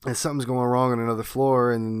something's going wrong on another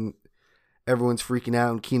floor and everyone's freaking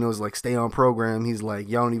out and Kino's like, stay on program. He's like,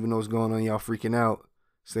 y'all don't even know what's going on. Y'all freaking out.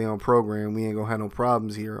 Stay on program. We ain't gonna have no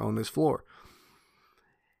problems here on this floor.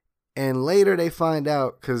 And later they find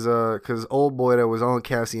out because old boy that was on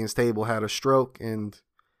Cassian's table had a stroke and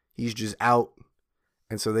he's just out.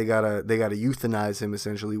 And so they gotta euthanize him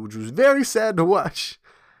essentially, which was very sad to watch.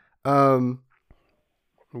 Yeah.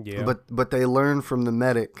 But they learn from the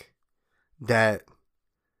medic that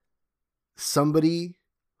somebody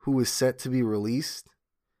who was set to be released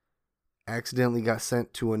accidentally got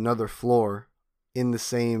sent to another floor in the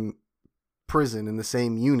same prison, in the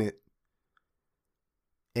same unit.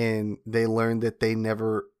 And they learned that they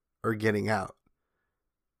never are getting out.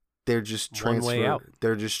 They're just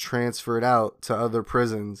transferred out to other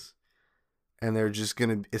prisons, and they're just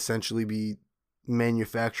going to essentially be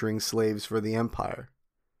manufacturing slaves for the Empire.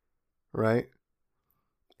 Right?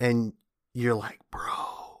 And you're like, bro.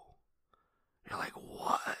 You're like,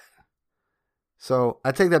 what? So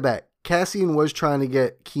I take that back. Cassian was trying to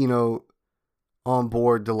get Kino on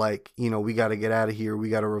board to we got to get out of here. We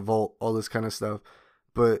got to revolt, all this kind of stuff.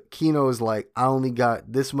 But Kino is like, I only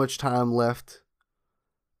got this much time left.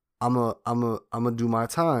 I'm a do my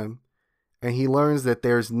time. And he learns that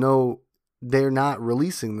they're not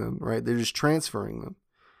releasing them, right? They're just transferring them.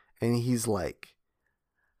 And he's like,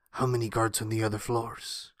 how many guards on the other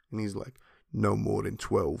floors? And he's like, no more than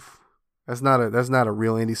 12. That's not a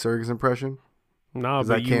real Andy Serkis impression. No,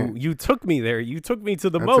 but you took me there. You took me to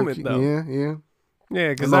the moment, though. Yeah. Yeah,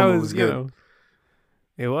 because I was good.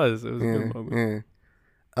 It was a good moment.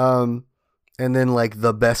 Yeah. And then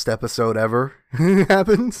the best episode ever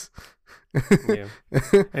happens. Yeah.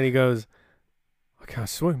 And he goes, I can't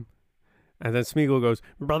swim. And then Smeagol goes,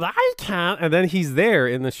 but I can't. And then he's there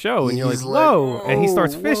in the show, and you're like, whoa. And he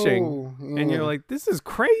starts fishing. Yeah. And you're like, this is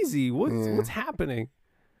crazy. What's happening?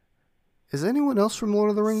 Is anyone else from Lord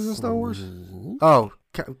of the Rings and Star Wars? Oh,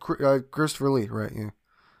 Christopher Lee, right? Yeah.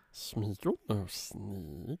 Smeagol or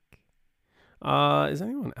Sneak? Is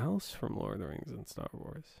anyone else from Lord of the Rings and Star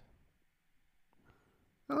Wars?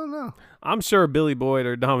 I don't know. I'm sure Billy Boyd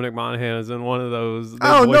or Dominic Monaghan is in one of those.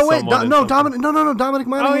 Oh no! Wait, Dominic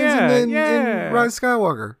Monaghan's in Rise of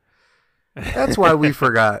Skywalker. That's why we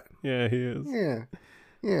forgot. Yeah, he is.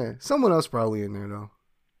 Yeah. Someone else probably in there though.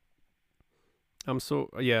 I'm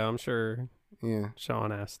sure. Yeah.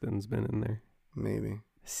 Sean Astin's been in there. Maybe.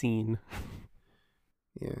 Scene.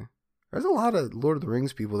 Yeah. There's a lot of Lord of the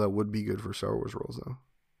Rings people that would be good for Star Wars roles though.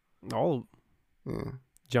 All. Yeah.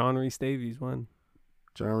 John Rhys Davies won.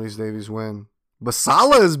 John Rhys Davies win. But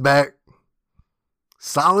Sala is back.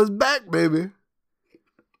 Sala's back, baby.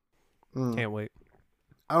 Can't wait.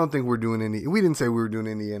 I don't think we're doing any. We didn't say we were doing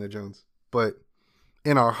Indiana Jones, but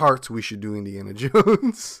in our hearts, we should do Indiana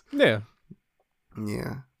Jones. Yeah.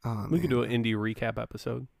 Yeah. Oh, we could do an indie recap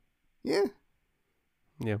episode. Yeah.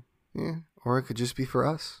 Yeah. Yeah. Or it could just be for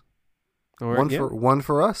us. Or, one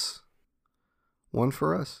for us. One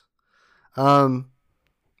for us.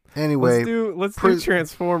 Anyway, let's do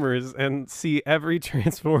Transformers and see every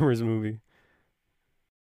Transformers movie.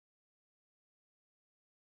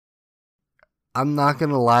 I'm not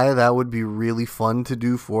gonna lie, that would be really fun to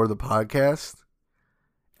do for the podcast,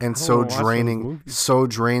 and so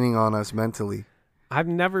draining on us mentally. I've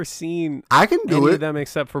never seen I can do any it. of them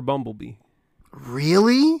except for Bumblebee.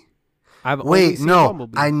 Really? Wait, no,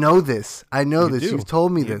 Bumblebee. I know this. You've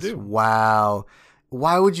told me this. Do. Wow.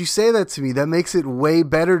 Why would you say that to me? That makes it way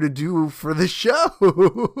better to do for the show.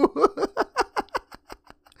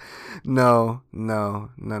 No.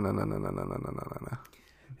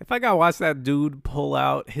 If I gotta watch that dude pull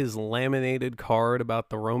out his laminated card about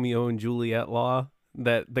the Romeo and Juliet law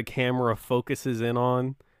that the camera focuses in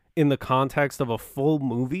on in the context of a full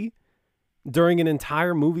movie during an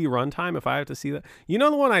entire movie runtime, if I have to see that. You know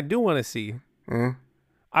the one I do want to see?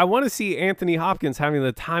 I want to see Anthony Hopkins having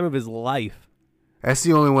the time of his life. That's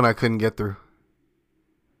the only one I couldn't get through.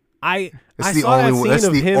 I saw that scene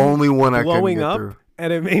of him only one I blowing couldn't get up, through.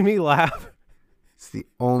 And it made me laugh. It's the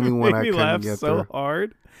only one I couldn't get through. So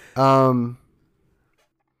hard. I'm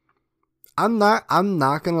not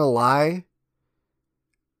gonna lie.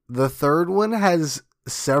 The third one has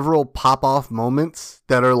several pop-off moments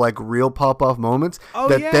that are like real pop-off moments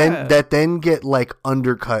that then get like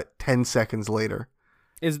undercut 10 seconds later.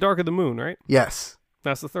 It's Dark of the Moon, right? Yes.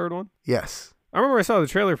 That's the third one? Yes. I remember I saw the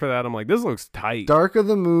trailer for that. I'm like, this looks tight. Dark of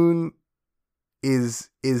the Moon is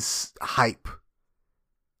hype.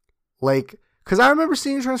 Like, because I remember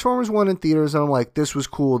seeing Transformers 1 in theaters and I'm like, this was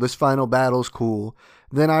cool. This final battle's cool.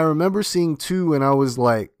 Then I remember seeing 2 and I was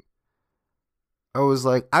like,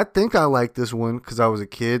 I think I like this one because I was a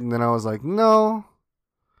kid. And then I was like, no.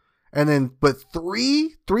 And then, but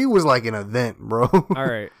 3 was like an event, bro.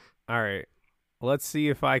 All right. Let's see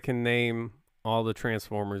if I can name all the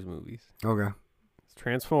Transformers movies. Okay. It's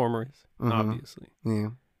Transformers, obviously. Yeah.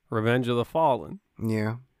 Revenge of the Fallen.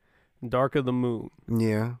 Yeah. Dark of the Moon.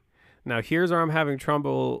 Yeah. Now, here's where I'm having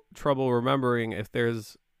trouble remembering if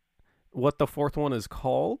there's what the fourth one is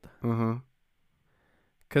called.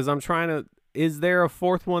 Because I'm trying to... Is there a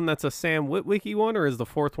fourth one that's a Sam Witwicky one, or is the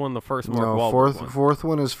fourth one the first Mark Wahlberg one? Fourth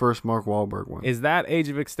one is first Mark Wahlberg one. Is that Age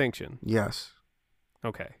of Extinction? Yes.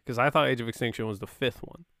 Okay, because I thought Age of Extinction was the fifth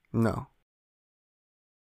one. No.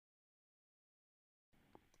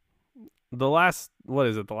 The last... What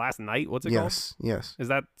is it? The Last Night? What's it called? Yes. Is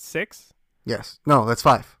that 6? Yes. No, that's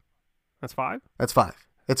 5. That's 5? That's 5.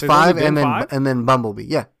 It's There's 5 only been 5? and then Bumblebee.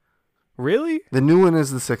 Yeah. Really? The new one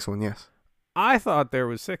is the 6th one, yes. I thought there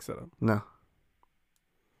was 6 of them. No.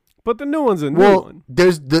 But the new one's a new one.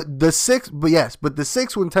 There's the 6th, but yes, but the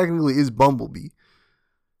 6th one technically is Bumblebee.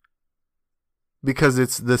 Because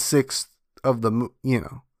it's the 6th of the,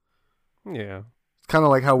 Yeah. Kind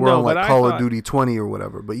of like how we're on like Call of Duty 20 or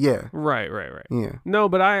whatever, but yeah. Right. Yeah. No,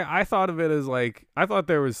 but I thought of it as like, I thought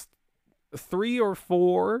there was 3 or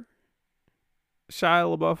 4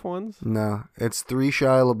 Shia LaBeouf ones. No, it's 3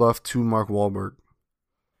 Shia LaBeouf, 2 Mark Wahlberg.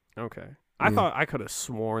 Okay. I thought I could have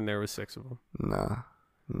sworn there was 6 of them. Nah.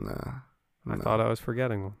 I thought I was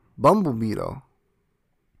forgetting one. Bumblebee though.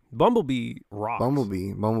 Bumblebee rocks.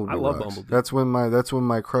 Bumblebee I love rocks. Bumblebee. That's when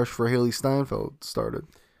my crush for Haley Steinfeld started.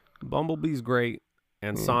 Bumblebee's great,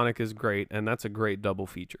 and Sonic is great, and that's a great double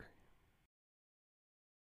feature.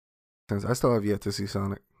 I still have yet to see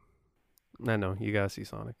Sonic. I know, you gotta see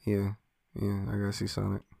Sonic. Yeah. Yeah, I gotta see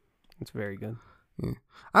Sonic. It's very good. Yeah.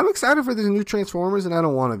 I'm excited for the new Transformers, and I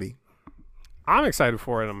don't want to be. I'm excited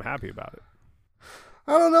for it. I'm happy about it.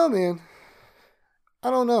 I don't know, man. I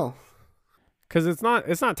don't know. Because it's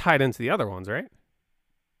not tied into the other ones, right?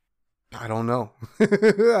 I don't know.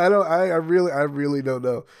 I really don't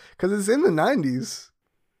know. Because it's in the 90s.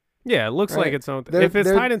 Yeah, it looks Right. like it's something. If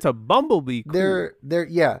it's tied into Bumblebee, cool.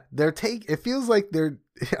 It feels like they're,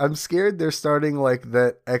 I'm scared they're starting like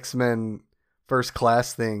that X-Men First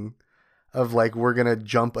Class thing of like, we're going to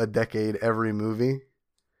jump a decade every movie.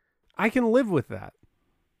 I can live with that.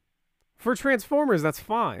 For Transformers, that's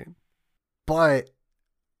fine. But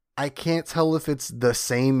I can't tell if it's the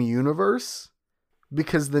same universe,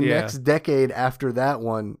 because the next decade after that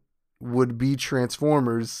one would be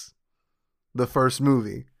Transformers, the first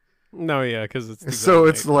movie. No, yeah, because it's so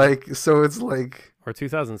it's like or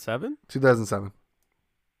 2007. 2007.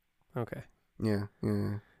 Okay. Yeah.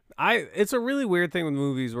 It's a really weird thing with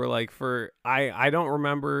movies where like I don't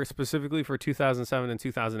remember specifically for 2007 and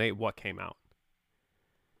 2008 what came out.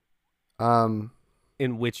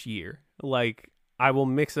 In which year? Like I will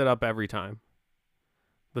mix it up every time.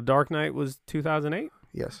 The Dark Knight was 2008?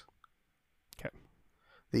 Yes. Okay.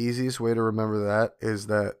 The easiest way to remember that is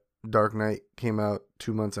that Dark Knight came out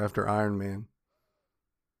 2 months after Iron Man.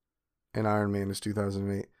 And Iron Man is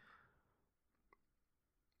 2008.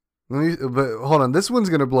 But hold on, this one's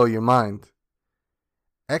going to blow your mind.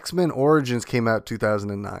 X-Men Origins came out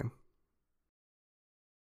 2009.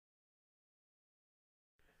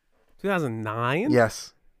 2009?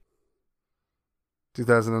 Yes.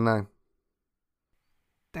 2009.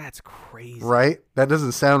 That's crazy. Right? That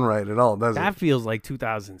doesn't sound right at all, does it? That feels like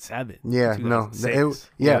 2007. Yeah, no. 2006,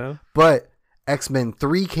 yeah, you know? But X-Men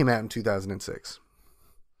 3 came out in 2006.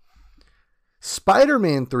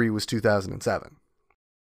 Spider-Man 3 was 2007.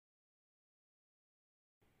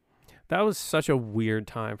 That was such a weird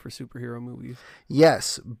time for superhero movies.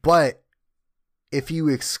 Yes, but if you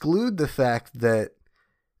exclude the fact that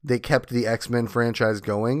they kept the X-Men franchise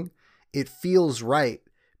going, it feels right,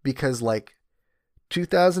 because like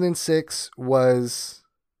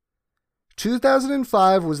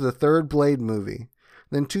 2005 was the third Blade movie.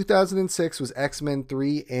 Then 2006 was X-Men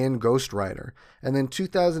 3 and Ghost Rider. And then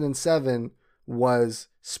 2007 was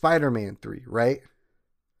Spider-Man 3, right?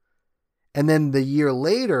 And then the year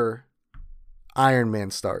later, Iron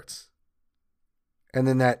Man starts. And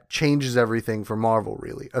then that changes everything for Marvel,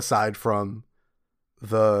 really, aside from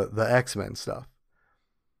the X-Men stuff.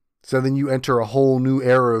 So then you enter a whole new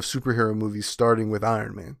era of superhero movies starting with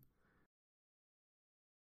Iron Man.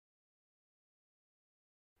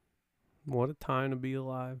 What a time to be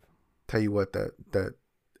alive. Tell you what, that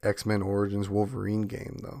X-Men Origins Wolverine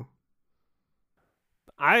game, though.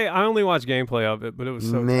 I only watched gameplay of it, but it was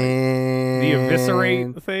so man, tight. The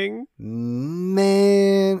eviscerate thing.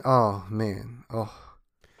 Man. Oh, man. Oh.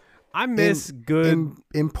 I miss good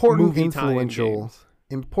important influential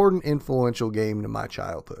game to my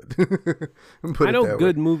childhood. I know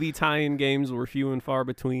good movie tie-in games were few and far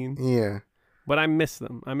between. Yeah. But I miss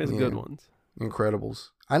them. I miss good ones.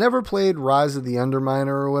 Incredibles. I never played Rise of the Underminer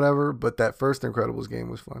or whatever, but that first Incredibles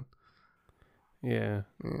game was fun. Yeah.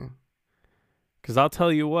 Yeah. Because I'll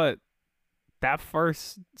tell you what, that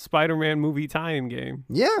first Spider-Man movie tie-in game.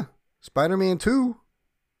 Yeah. Spider-Man 2.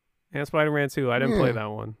 And Spider-Man 2. I didn't play that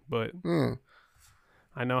one, but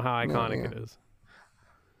I know how iconic it is.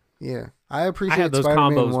 Yeah. I appreciate I had those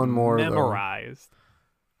Spider-Man combos 1 more, memorized.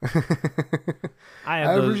 I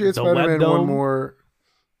appreciate Spider-Man 1 more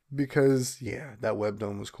because, that web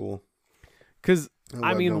dome was cool. Because,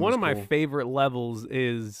 I mean, one of my favorite levels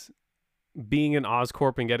is being in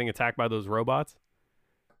Oscorp and getting attacked by those robots.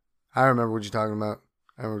 I remember what you're talking about.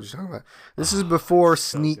 This is before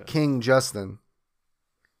Sneak King Justin.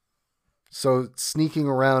 So sneaking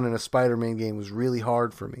around in a Spider-Man game was really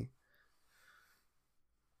hard for me.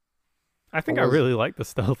 I think I really like the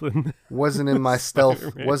stealth. Wasn't in my stealth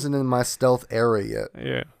era yet.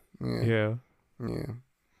 Yeah.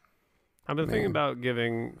 I've been thinking about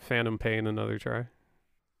giving Phantom Pain another try.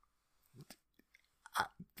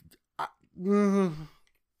 Why'd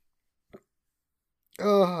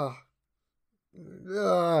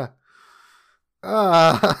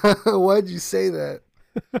you say that?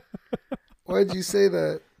 Why'd you say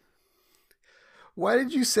that? Why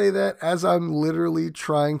did you say that as I'm literally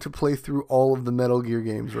trying to play through all of the Metal Gear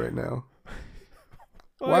games right now?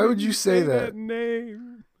 Why would you say that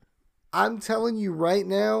name? I'm telling you right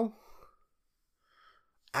now,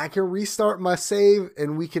 I can restart my save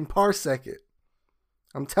and we can parsec it.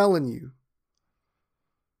 I'm telling you.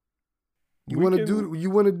 You want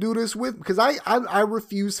to do this with? Because I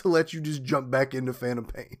refuse to let you just jump back into Phantom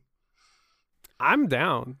Pain. I'm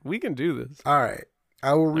down. We can do this. All right.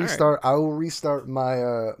 I will right. restart. I will restart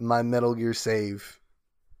my my Metal Gear save,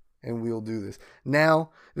 and we'll do this. Now,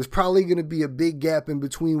 there's probably going to be a big gap in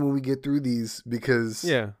between when we get through these because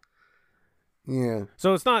Yeah. yeah.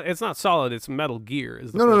 So it's not Solid. It's Metal Gear.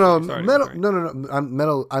 Is the No, first no, one no, you're starting Metal. with, right?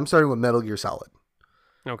 No. I'm starting with Metal Gear Solid.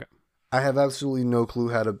 Okay. I have absolutely no clue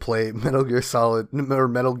how to play Metal Gear Solid or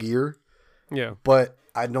Metal Gear, Yeah. but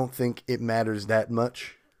I don't think it matters that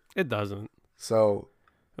much. It doesn't. So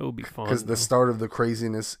It will be fun because the start of the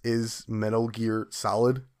craziness is Metal Gear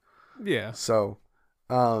Solid. Yeah. So,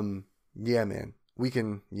 yeah, man, we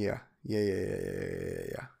can, yeah.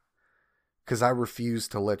 Because I refuse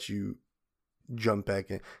to let you jump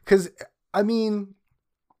back in. Because, I mean,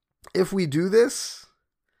 if we do this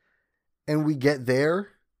and we get there,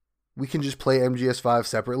 we can just play MGS5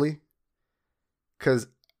 separately. Because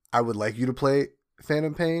I would like you to play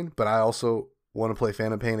Phantom Pain, but I also want to play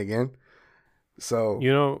Phantom Pain again. So,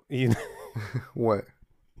 You know what?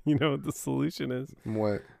 You know what the solution is?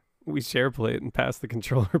 What? We share play it and pass the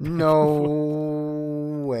controller back.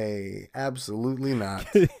 No way. Absolutely not.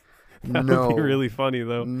 That No. would be really funny,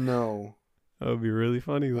 though. No. That would be really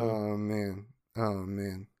funny, though. Oh, man.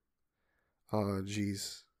 Oh,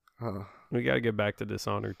 jeez. We got to get back to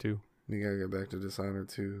Dishonored, too. We gotta get back to Dishonored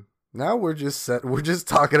 2. Now we're just set. We're just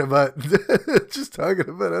talking about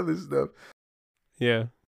other stuff. Yeah.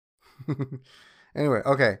 Anyway,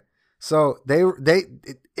 okay. So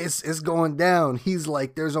it's going down. He's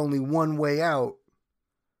like, there's only one way out.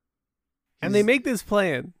 And they make this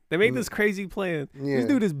plan. They make this crazy plan. Yeah. This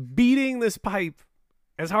dude is beating this pipe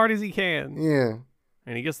as hard as he can. Yeah.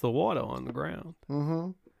 And he gets the water on the ground.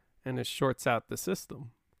 Mm-hmm. And it shorts out the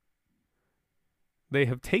system. They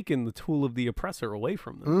have taken the tool of the oppressor away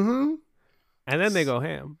from them. Mm-hmm. And then they go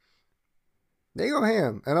ham. They go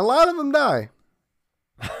ham. And a lot of them die.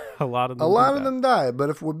 A lot of them die. But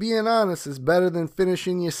if we're being honest, it's better than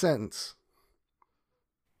finishing your sentence.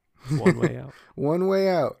 One way out. One way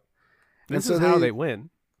out. This is how they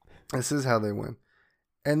win. This is how they win.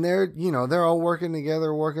 And they're all working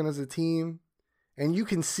together, working as a team. And you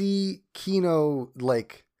can see Kino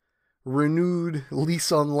like renewed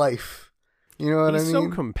lease on life. You know what I mean? He's so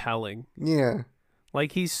compelling. Yeah.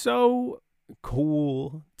 Like, he's so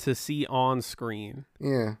cool to see on screen.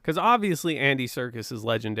 Yeah. Because obviously Andy Serkis is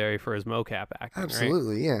legendary for his mocap acting,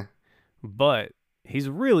 Absolutely, right? yeah. But he's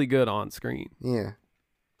really good on screen. Yeah.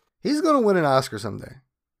 He's going to win an Oscar someday.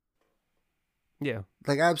 Yeah.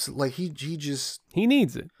 Like, absolutely. Like, he just... He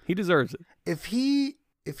needs it. He deserves it. If he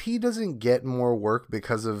doesn't get more work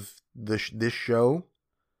because of this show,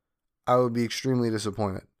 I would be extremely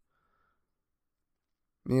disappointed.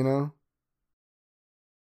 You know?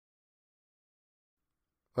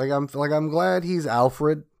 I'm glad he's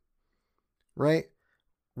Alfred, right?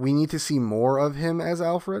 We need to see more of him as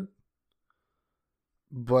Alfred.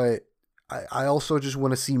 But I also just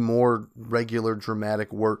want to see more regular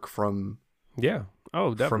dramatic work from Yeah.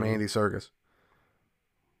 Oh, definitely. from Andy Serkis.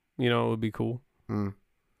 You know, it would be cool.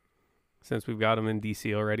 Since we've got him in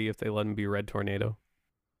DC already, if they let him be Red Tornado.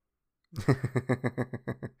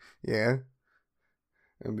 Yeah.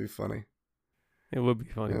 It'd be funny. It would be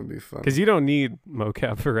funny. It'd be funny. Because you don't need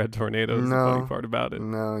mocap for Red Tornado is the No. funny part about it.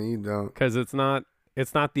 No, you don't. Because it's not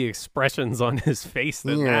the expressions on his face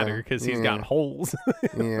that matter, because he's got holes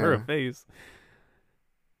for a face.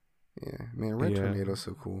 Yeah, man, Red Tornado's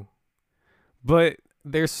so cool. But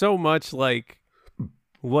there's so much like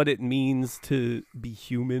what it means to be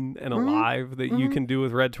human and alive that you can do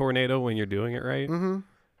with Red Tornado when you're doing it right,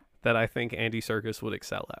 that I think Andy Serkis would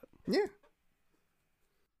excel at. Yeah.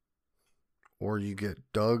 Or you get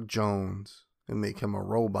Doug Jones and make him a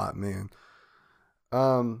robot man.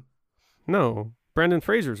 No, Brendan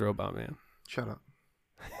Fraser's Robot Man. Shut up.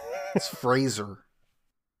 It's Fraser.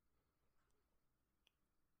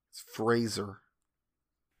 It's Fraser.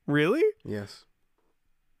 Really? Yes.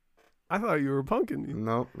 I thought you were punking me.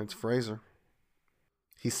 No, it's Fraser.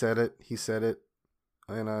 He said it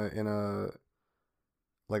in a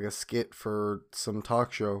like a skit for some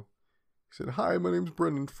talk show. He said, "Hi, my name's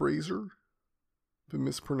Brendan Fraser. Been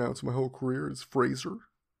mispronounced my whole career. It's Fraser."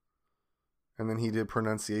 And then he did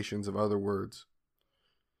pronunciations of other words.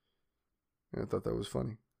 And I thought that was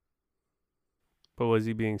funny. But was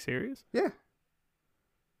he being serious? Yeah.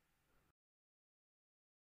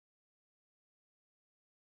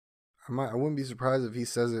 I wouldn't be surprised if he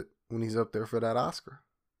says it when he's up there for that Oscar.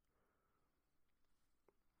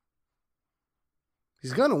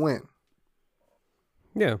 He's gonna win.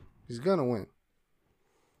 Yeah. He's gonna win.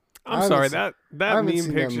 I'm sorry, that haven't meme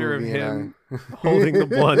seen that picture of movie, him holding the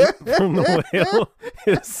blunt from the whale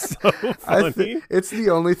is so funny. It's the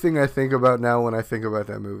only thing I think about now when I think about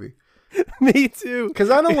that movie. Me too. Because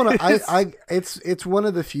I don't want to. It's one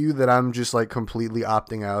of the few that I'm just like completely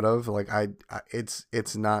opting out of. Like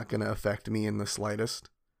it's not gonna affect me in the slightest.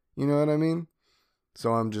 You know what I mean?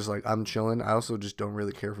 So I'm just like I'm chilling. I also just don't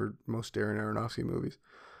really care for most Darren Aronofsky movies,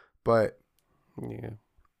 but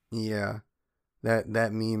yeah,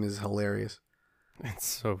 that meme is hilarious. It's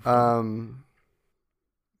so funny.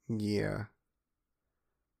 Yeah.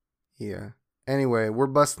 Anyway, we're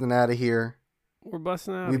busting out of here. We're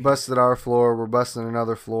busting out. We busted our floor. We're busting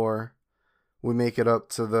another floor. We make it up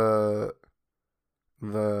to the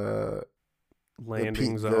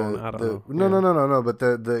landing zone. I don't know. No. But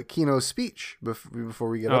the keynote speech before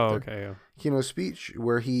we get up there. Okay. Yeah. Keynote speech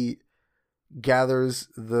where he gathers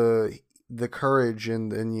the courage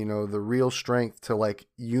and the real strength to like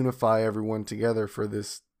unify everyone together for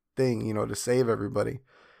this thing. To save everybody.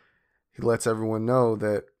 He lets everyone know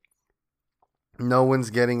that no one's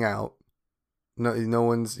getting out. No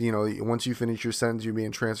one's, once you finish your sentence, you're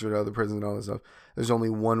being transferred to other prisons and all this stuff. There's only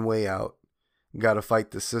one way out. You got to fight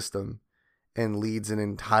the system, and leads an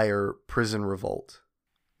entire prison revolt.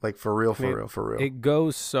 Like for real. It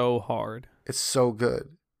goes so hard. It's so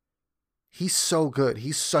good. He's so good.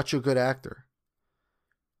 He's such a good actor.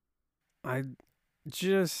 Man.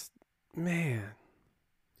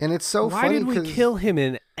 And it's so Why funny. Why did we kill him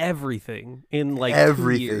in everything in like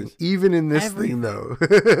everything, 2 years? Even in this thing though.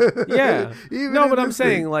 Yeah. No, but I'm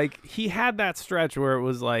saying like he had that stretch where it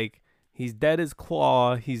was like he's dead as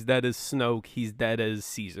Claw, he's dead as Snoke, he's dead as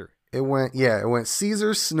Caesar. It went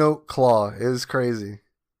Caesar, Snoke, Claw. It was crazy.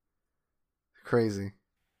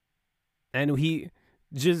 And he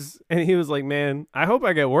was like, man, I hope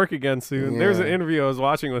I get work again soon. Yeah. There's an interview I was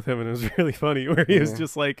watching with him and it was really funny where he was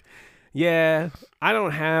just like, yeah, I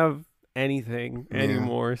don't have anything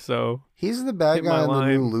anymore, so he's the bad guy in the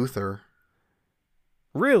new Luther.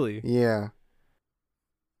 Really? Yeah.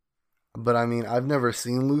 But I mean, I've never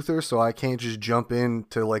seen Luther, so I can't just jump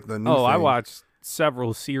into like the new thing. I watched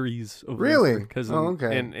several series of Luther because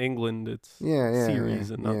in England it's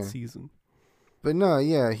series and not season. But no,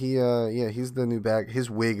 he's the new bad. His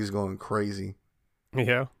wig is going crazy.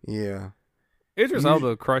 Yeah. Yeah. Idris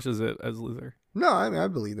Elba crushes it as Luther. No, I mean I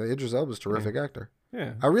believe that Idris Elba's a terrific actor.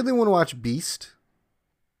 Yeah. I really want to watch Beast.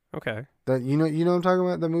 Okay. That you know what I'm talking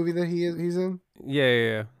about, the movie that he's in?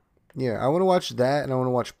 Yeah. Yeah, I want to watch that and I want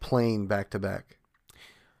to watch Plane back to back.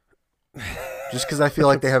 Just cuz I feel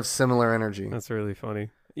like they have similar energy. That's really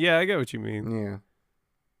funny. Yeah, I get what you mean. Yeah.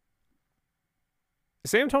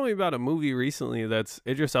 Sam told me about a movie recently that's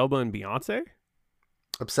Idris Elba and Beyonce.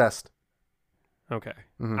 Obsessed. Okay.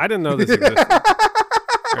 Mm-hmm. I didn't know this existed.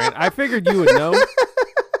 Right? I figured you would know.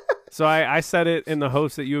 So I said it in the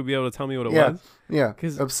hopes that you would be able to tell me what it was. Yeah.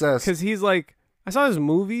 Obsessed. Because he's like, I saw this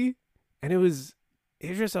movie and it was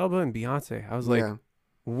Idris Elba and Beyonce. I was like,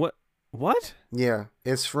 what? Yeah.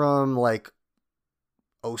 It's from like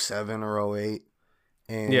 07 or 08.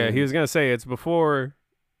 And yeah, he was going to say it's before.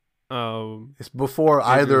 It's before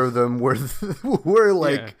either of them were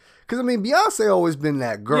like, because I mean Beyonce always been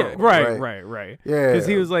that girl, right. Yeah, because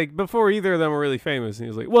he was like before either of them were really famous, and he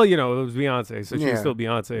was like, well, it was Beyonce, so she's still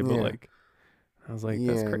Beyonce, but like, I was like,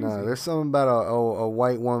 that's crazy. No, there's something about a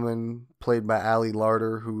white woman played by Ali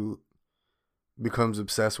Larter who becomes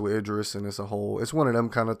obsessed with Idris, and it's one of them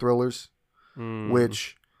kind of thrillers,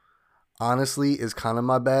 which honestly is kind of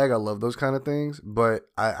my bag. I love those kind of things, but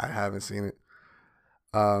I haven't seen it.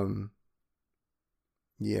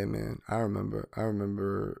 Yeah, man, I remember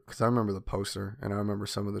because I remember the poster and I remember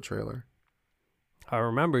some of the trailer. I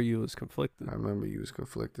remember you was conflicted.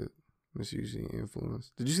 Misusing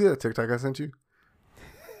influence. Did you see that TikTok I sent you?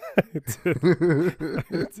 I did.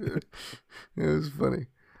 It was funny.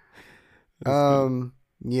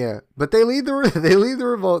 Yeah, but they lead the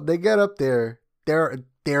revolt. They get up there. They're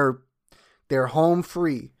home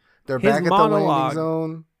free. They're back at the landing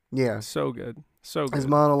zone. Yeah, so good. So good. His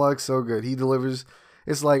monologue's so good. He delivers.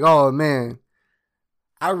 It's like, oh man,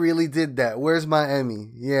 I really did that. Where's my Emmy?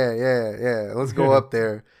 Yeah. Let's go up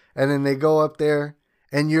there. And then they go up there,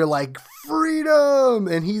 and you're like, freedom.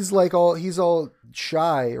 And he's all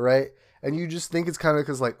shy, right? And you just think it's kind of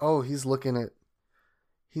because like, oh, he's looking at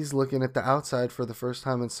the outside for the first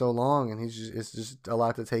time in so long, and it's just a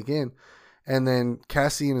lot to take in. And then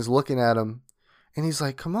Cassian is looking at him, and he's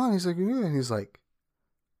like, come on. He's like, yeah. And he's like,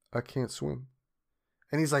 I can't swim.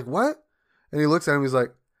 And he's like, what? And he looks at him. He's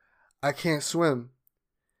like, I can't swim.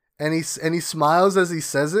 And he smiles as he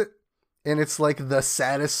says it. And it's like the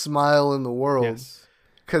saddest smile in the world. Yes.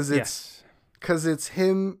 Because it's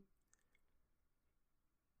him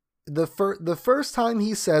the first time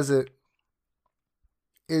he says it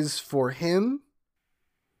is for him,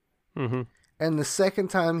 Mm-hmm. and the second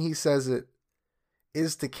time he says it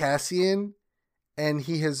is to Cassian, and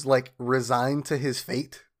he has like resigned to his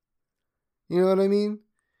fate. You know what I mean?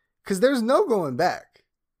 Because there's no going back.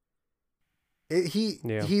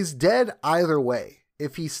 He's dead either way.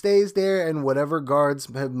 If he stays there and whatever guards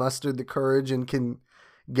have mustered the courage and can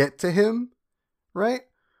get to him, right?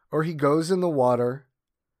 Or he goes in the water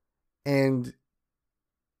and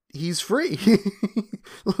he's free.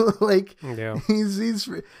 Like, he's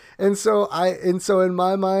free. And so in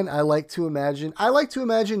my mind, I like to imagine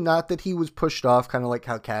not that he was pushed off kind of like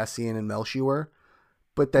how Cassian and Melshi were,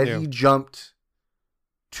 but that he jumped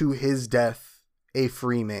to his death a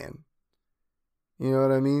free man. You know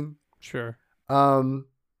what I mean? Sure.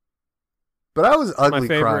 But I was ugly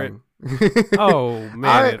crying. Oh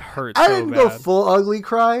man, it hurt so I didn't bad. go full ugly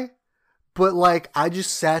cry, but like I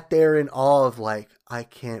just sat there in awe of like, I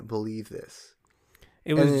can't believe this.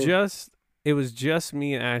 It was just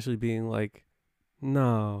me and Ashley being like,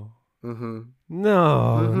 no,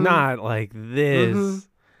 not like this,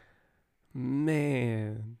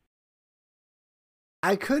 man.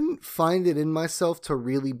 I couldn't find it in myself to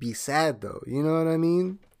really be sad though. You know what I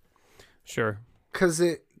mean? Sure. Cause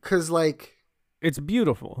like it's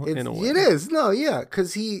beautiful in a way. It is. No, yeah.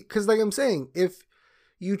 Cause like I'm saying, if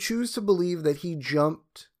you choose to believe that he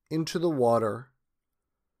jumped into the water,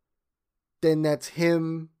 then that's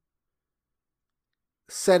him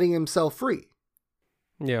setting himself free.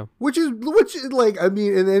 Yeah. Which like, I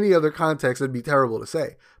mean, in any other context, it'd be terrible to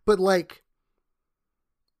say. But like,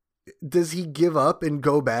 does he give up and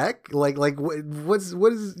go back? Like what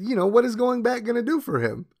is going back gonna do for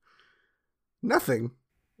him? Nothing.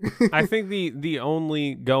 I think the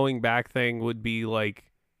only going back thing would be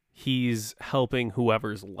like he's helping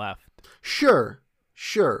whoever's left. Sure.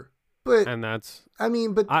 But and that's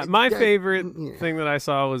my favorite thing that I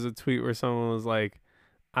saw was a tweet where someone was like,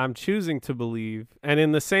 I'm choosing to believe, and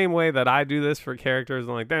in the same way that I do this for characters,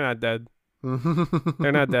 I'm like, they're not dead.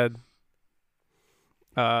 They're not dead.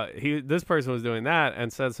 This person was doing that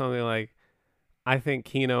and said something like, I think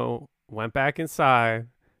Kino went back inside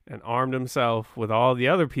and armed himself with all the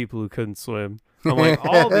other people who couldn't swim. I'm like,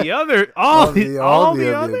 all the other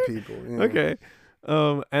people. Yeah. Okay.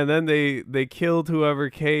 And then they killed whoever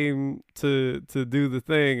came to do the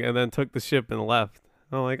thing and then took the ship and left.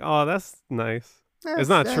 I'm like, oh, that's nice. It's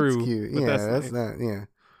not true. Cute. But yeah, that's nice. not. Yeah.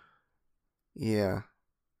 Yeah.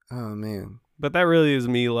 Oh man. But that really is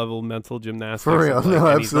me level mental gymnastics. For real, no,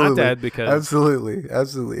 absolutely. He's not dead because absolutely.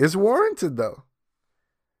 It's warranted though.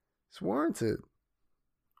 It's warranted.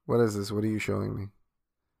 What is this? What are you showing me?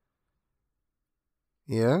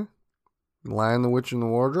 Yeah? Lion the Witch in the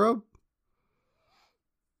Wardrobe?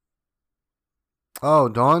 Oh,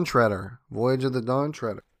 Dawn Treader. Voyage of the Dawn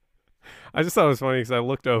Treader. I just thought it was funny because I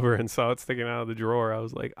looked over and saw it sticking out of the drawer. I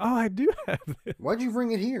was like, oh, I do have it. Why'd you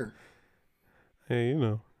bring it here? Hey, you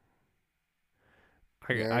know.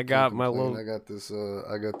 I got my little... I got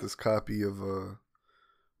this copy of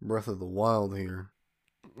Breath of the Wild here.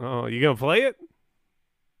 Oh, you gonna play it?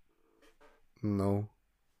 No.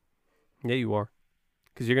 Yeah, you are.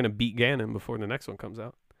 Because you're gonna beat Ganon before the next one comes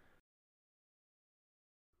out.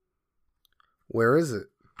 Where is it?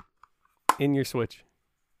 In your Switch.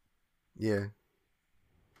 Yeah.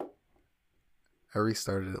 I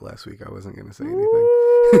restarted it last week. I wasn't going to say anything.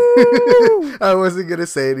 I wasn't going to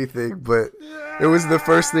say anything, but it was the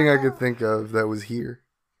first thing I could think of that was here.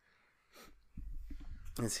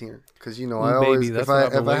 It's here. Because, you know, I always, if I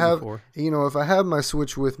have my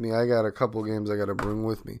Switch with me, I got a couple games I got to bring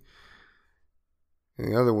with me.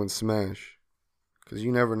 And the other one's Smash. Because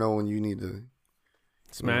you never know when you need to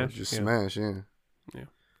smash. Smash, yeah. Yeah.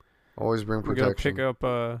 Always bring protection. We're going to pick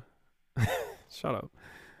up, shut up.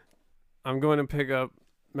 I'm going to pick up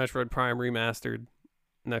Metroid Prime Remastered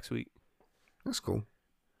next week. That's cool.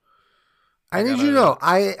 I need you to know,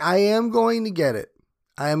 I am going to get it.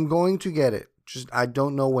 I am going to get it. Just, I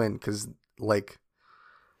don't know when, because, like,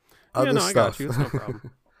 other stuff. I got you. It's no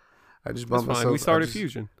problem. I just bumped myself. We started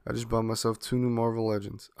Fusion. I just bumped myself 2 new Marvel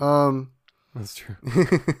Legends. That's true.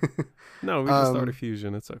 No, we just started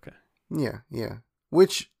Fusion. It's okay. Yeah.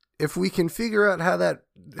 Which, if we can figure out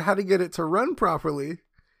how to get it to run properly,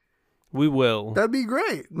 we will. That'd be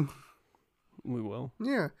great. We will.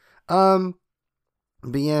 Yeah. But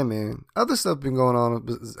yeah, man. Other stuff been going on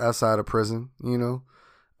outside of prison, you know.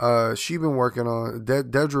 She been working on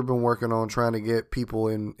Dedra been working on trying to get people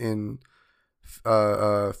in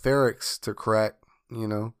Ferrex to crack, you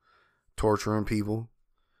know, torturing people.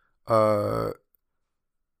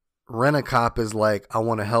 Rent-A-Cop is like, I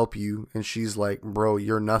want to help you. And she's like, bro,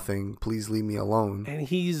 you're nothing. Please leave me alone. And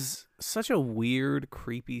he's such a weird,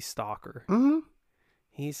 creepy stalker. Mm-hmm.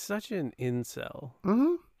 He's such an incel.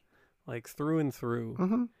 Mm-hmm. Like, through and through.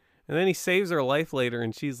 Mm-hmm. And then he saves her life later,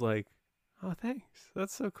 and she's like, oh, thanks.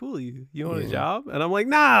 That's so cool. You want a job? And I'm like,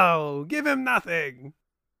 no, give him nothing.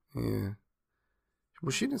 Yeah.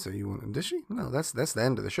 Well, she didn't say you wanted, did she? No, that's the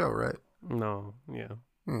end of the show, right? No, yeah.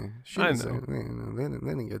 Yeah, she didn't say, no, they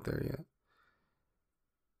didn't get there yet.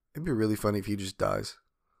 It'd be really funny if he just dies.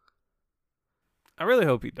 I really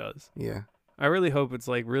hope he does. Yeah. I really hope it's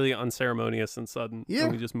like really unceremonious and sudden. Yeah.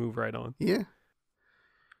 And we just move right on. Yeah.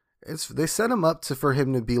 They set him up for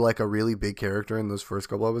him to be like a really big character in those first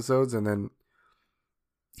couple episodes, and then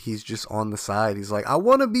he's just on the side. He's like, I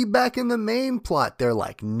want to be back in the main plot. They're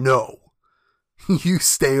like, no. You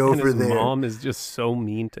stay over and his there. Mom is just so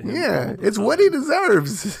mean to him. Yeah, it's what he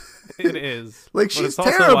deserves. It is. Like, but she's it's also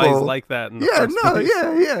terrible. why he's like that. In the first place.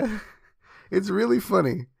 Yeah. It's really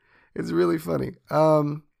funny.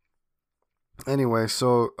 Anyway,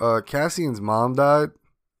 so Cassian's mom died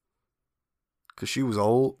because she was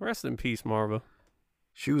old. Rest in peace, Marva.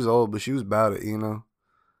 She was old, but she was about it, you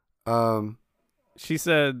know. She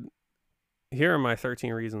said, "Here are my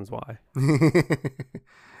 13 reasons why."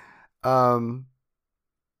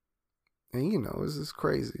 And you know, this is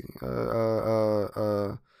crazy.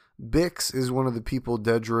 Bix is one of the people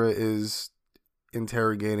Dedra is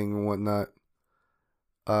interrogating and whatnot.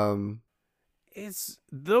 It's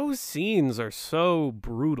those scenes are so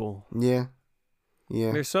brutal. Yeah.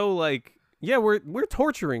 They're so like, yeah, we're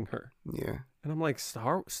torturing her. Yeah. And I'm like,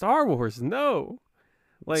 Star Wars, no.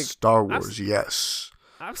 Like Star Wars, yes.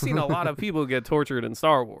 I've seen a lot of people get tortured in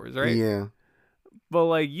Star Wars, right? Yeah. But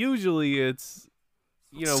like usually it's,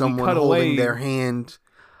 you know, someone we cut holding away their hand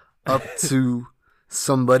up to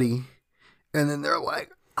somebody, and then they're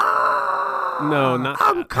like, no, not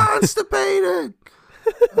I'm that. constipated.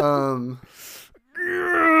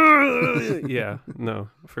 Yeah, no,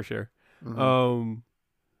 for sure. Mm-hmm.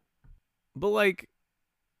 But like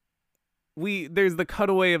there's the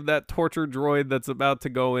cutaway of that torture droid that's about to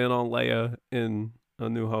go in on Leia in A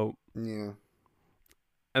New Hope. Yeah.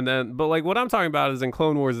 And then, but like what I'm talking about is in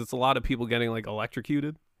Clone Wars, it's a lot of people getting like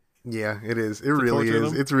electrocuted. Yeah, it is. It really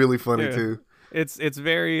is. Them. It's really funny too. It's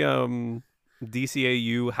very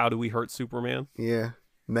DCAU. How do we hurt Superman? Yeah,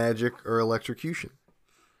 magic or electrocution.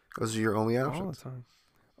 Those are your only options.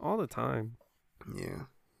 All the time. Yeah.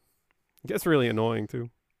 It gets really annoying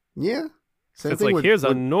too. Yeah. Same it's thing like with, here's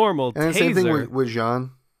a normal and taser. Same thing with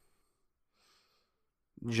Jean.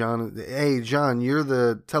 Hey, John, you're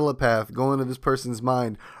the telepath. Go into this person's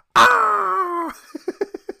mind. Ah!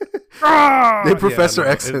 They Professor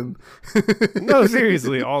X him. No,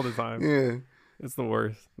 seriously, all the time. Yeah. It's the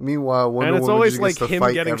worst. Meanwhile, Wonder and it's Woman always just like gets to him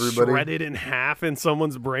fight getting everybody. shredded in half in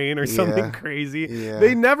someone's brain or something crazy. Yeah.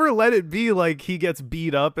 They never let it be like he gets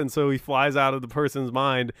beat up and so he flies out of the person's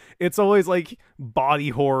mind. It's always like body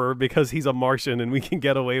horror because he's a Martian and we can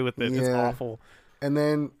get away with it. Yeah. It's awful. And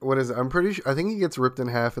then what is it? I'm pretty sure. I think he gets ripped in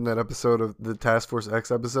half in that episode of the Task Force X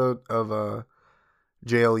episode of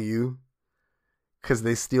JLU because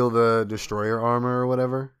they steal the destroyer armor or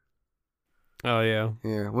whatever. Oh yeah.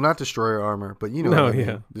 Yeah. Well, not destroyer armor, but you know. No, what I mean.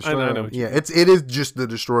 yeah. Destroyer I know. Yeah, it is just the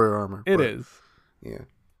destroyer armor. It is. Yeah.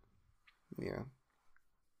 Yeah.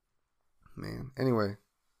 Man. Anyway.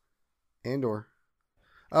 Andor.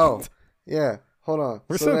 Oh, yeah. Hold on.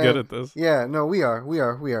 We're so good at this. Yeah. No, we are.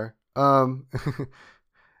 So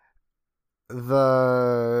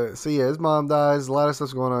yeah, his mom dies. A lot of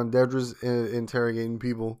stuff's going on. Dedra's interrogating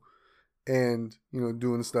people, and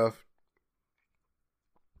doing stuff.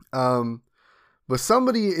 But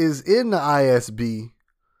somebody is in the ISB,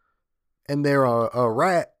 and they're a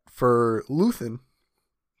rat for Luthen.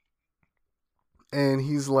 And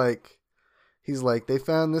he's like, they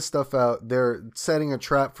found this stuff out. They're setting a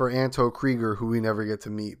trap for Anto Krieger, who we never get to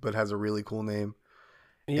meet, but has a really cool name.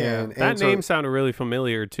 Yeah, and that name sounded really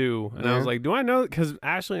familiar too. And I was like, do I know? Because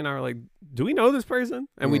Ashley and I were like, do we know this person?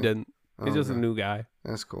 And we didn't. He's just a new guy.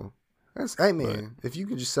 That's cool. Hey man, if you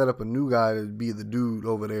could just set up a new guy to be the dude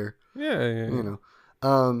over there. Yeah. And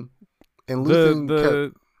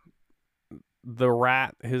Luthen the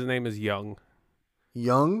rat, his name is Young.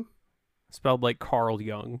 Young? Spelled like Carl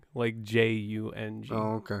Jung, like Jung.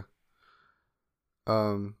 Oh, okay.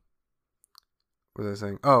 What was I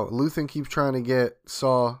saying? Oh, Luthen keeps trying to get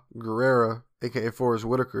Saw Gerrera, aka Forrest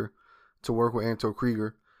Whitaker, to work with Anto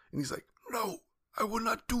Krieger. And he's like, no, I will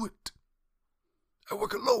not do it. I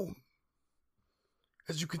work alone.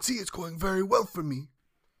 As you can see, it's going very well for me.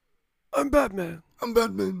 I'm Batman.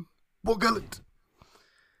 Bo Gallant.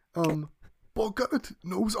 Bogart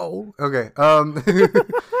knows all. Okay.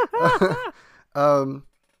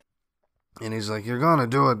 And he's like, you're gonna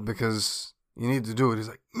do it because you need to do it. He's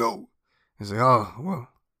like, no. He's like, oh, well,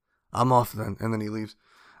 I'm off then. And then he leaves.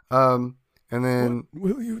 And then...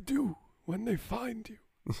 What will you do when they find you?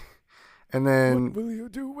 And then... What will you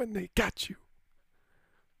do when they got you?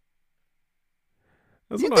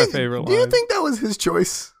 That's one of my favorite lines. Do you think that was his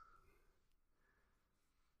choice?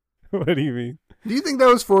 What do you mean? Do you think that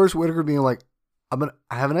was Forrest Whitaker being like, I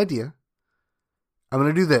have an idea. I'm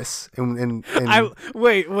gonna do this, and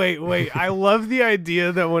wait. I love the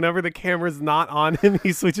idea that whenever the camera's not on him,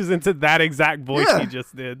 he switches into that exact voice he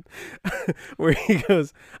just did, where he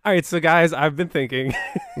goes, "All right, so guys, I've been thinking."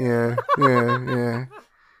 Yeah.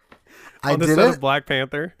 On the set of Black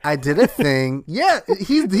Panther. I did a thing. Yeah,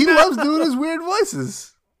 he loves doing his weird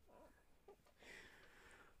voices.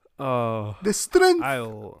 Oh, the strength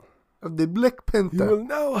of the Black Panther. You will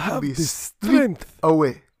now have the strength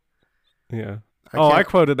away. Yeah. I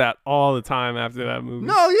quoted that all the time after that movie.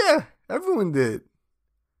 No, yeah. Everyone did.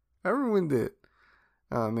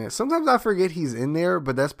 Oh, man. Sometimes I forget he's in there,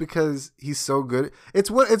 but that's because he's so good.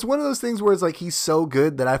 It's one of those things where it's like he's so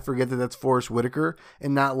good that I forget that that's Forrest Whitaker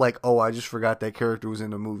and not like, oh, I just forgot that character was in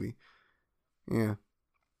the movie. Yeah.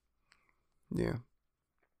 Yeah.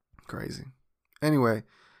 Crazy. Anyway,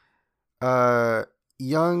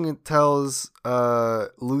 Young tells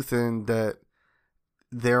Luthen that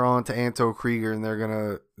they're on to Anto Krieger and they're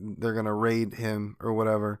gonna raid him or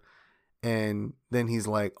whatever, and then he's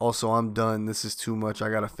like, also, I'm done, this is too much, I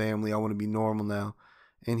got a family, I want to be normal now.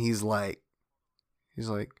 And he's like, you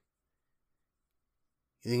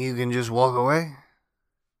think you can just walk away?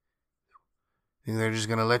 Think they're just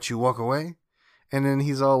gonna let you walk away? And then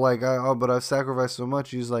he's all like, oh, but I've sacrificed so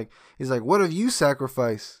much. He's like, what have you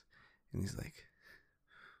sacrificed? And he's like,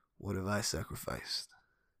 what have I sacrificed?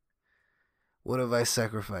 What have I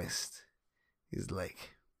sacrificed? He's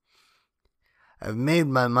like, I've made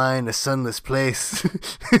my mind a sunless place.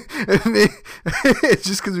 It's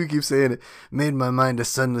just because we keep saying it. Made my mind a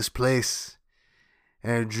sunless place.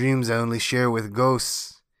 And dreams I only share with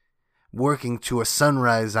ghosts. Working to a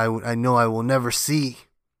sunrise I know I will never see.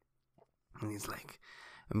 And he's like,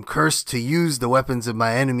 I'm cursed to use the weapons of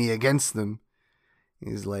my enemy against them.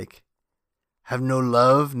 He's like, have no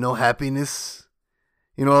love, no happiness.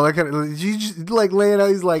 You know, like, you just like laying out.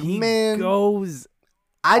 He's like, man,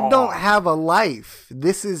 I don't have a life.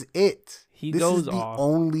 This is it. This is the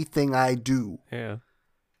only thing I do. Yeah.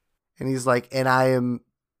 And he's like, I am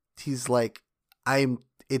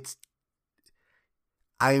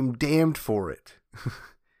damned for it.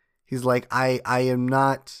 He's like, I am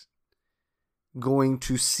not going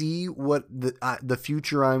to see what the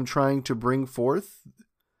future I'm trying to bring forth.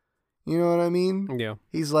 You know what I mean? Yeah.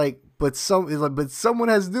 He's like, but someone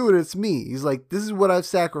has to do it. It's me. He's like, this is what I've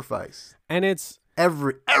sacrificed. And it's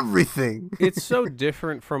everything. It's so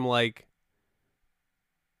different from like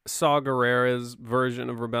Saw Gerrera's version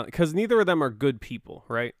of rebellion, because neither of them are good people,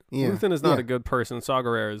 right? Yeah. Luthen is not a good person. Saw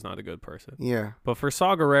Gerrera is not a good person. Yeah. But for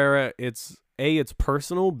Saw Gerrera, it's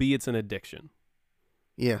personal. B, it's an addiction.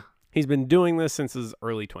 Yeah. He's been doing this since his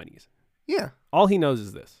early 20s. Yeah. All he knows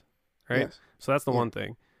is this, right? Yes. So that's the one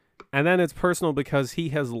thing. And then it's personal because he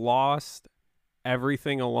has lost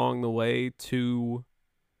everything along the way to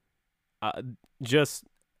just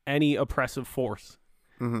any oppressive force.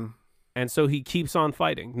 Mm-hmm. And so he keeps on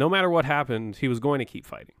fighting. No matter what happened, he was going to keep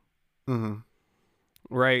fighting. Mm-hmm.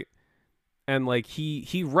 Right? And like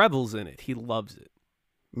he revels in it. He loves it.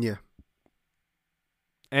 Yeah.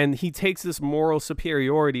 And he takes this moral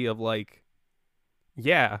superiority of like,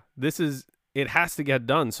 yeah, it has to get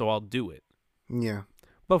done, so I'll do it. Yeah.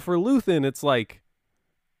 But for Luthen, it's like,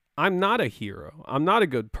 I'm not a hero. I'm not a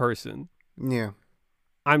good person. Yeah.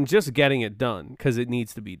 I'm just getting it done because it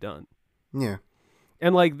needs to be done. Yeah.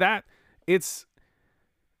 And like that, it's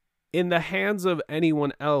in the hands of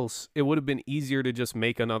anyone else, it would have been easier to just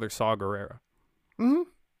make another Saw Gerrera. Mm-hmm.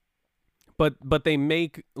 But they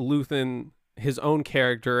make Luthen his own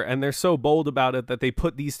character, and they're so bold about it that they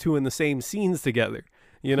put these two in the same scenes together,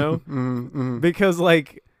 you know? Mm-hmm. Because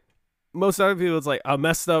like most other people, it's like a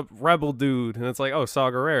messed up rebel dude, and it's like, oh,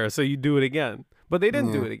 Saw Gerrera, so you do it again. But they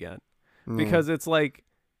didn't do it again because it's like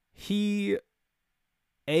he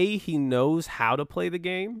knows how to play the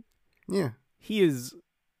game. Yeah. He is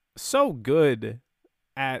so good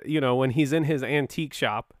at, when he's in his antique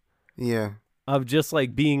shop. Yeah. Of just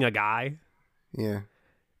like being a guy. Yeah.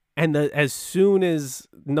 And as soon as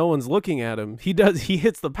no one's looking at him, he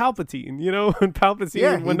hits the Palpatine, when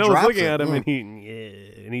Palpatine, when no one's looking at him,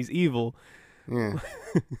 and he's evil. Yeah.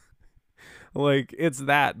 Like, it's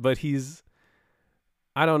that, but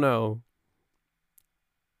I don't know.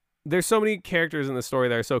 there's so many characters in the story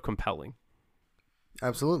that are so compelling.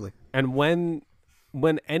 Absolutely. And when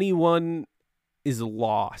anyone is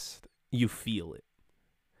lost, you feel it.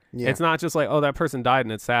 Yeah. It's not just like, oh, that person died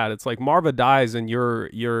and it's sad. It's like Marva dies and you're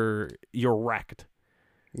wrecked.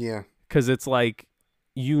 Yeah. Because it's like,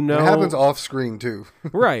 you It know, happens off screen too.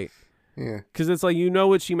 right? Yeah. Because it's like, you know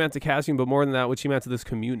what she meant to Cassian, but more than that, what she meant to this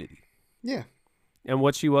community. Yeah. And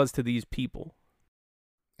what she was to these people.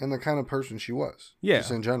 And the kind of person she was. Yeah.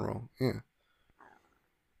 Just in general. Yeah.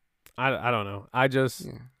 I don't know. I just,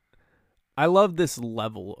 Yeah. I love this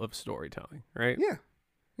level of storytelling, right? Yeah.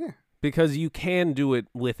 Yeah. Because you can do it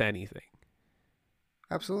with anything.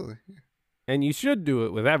 Absolutely. Yeah. And you should do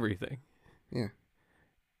it with everything. Yeah.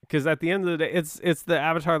 Because at the end of the day, it's the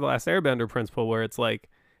Avatar The Last Airbender principle where it's like,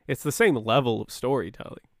 it's the same level of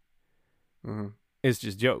storytelling. Mm-hmm. It's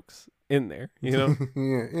just jokes in there, you know?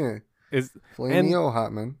 Yeah. Yeah. It's Flamio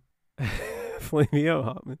Hotman. Flamio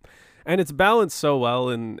Hotman. And it's balanced so well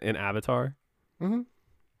in Avatar. Mm-hmm.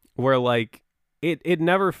 Where like it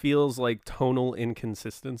never feels like tonal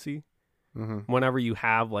inconsistency. Mm-hmm. Whenever you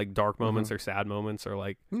have like dark moments or sad moments, or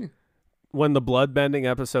like Yeah. when the bloodbending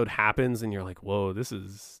episode happens and you're like, whoa, this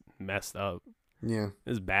is messed up. Yeah.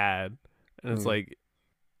 This is bad. And it's Yeah. like,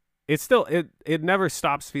 it's still, it never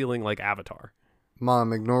stops feeling like Avatar.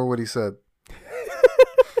 Mom, ignore what he said.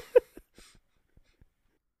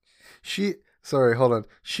 Sorry, hold on.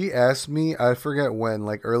 She asked me, I forget when,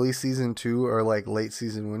 like early season 2 or like late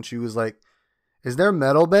season 1, she was like, is there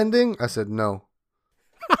metal bending? I said, no.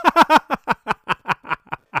 I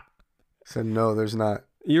said, no, there's not.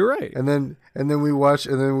 You're right. And then we watched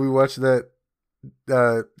that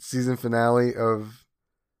season finale of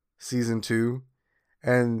season 2,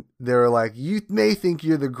 and they were like, you may think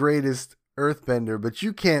you're the greatest earthbender, but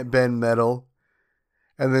you can't bend metal.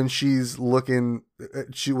 And then she's looking,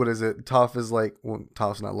 what is it? Toph is like, well,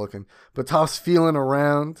 Toph's not looking, but Toph's feeling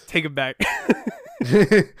around. Take it back.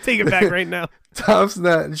 Take it back right now. Toph's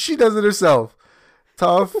not, she does it herself.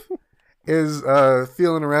 Toph is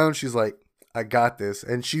feeling around. She's like, I got this.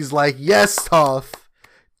 And she's like, yes, Toph,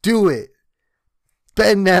 do it.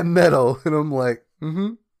 Bend that metal. And I'm like,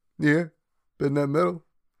 yeah, bend that metal.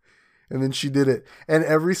 And then she did it. And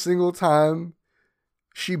every single time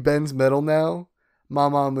she bends metal now, my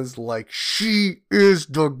mom is like, she is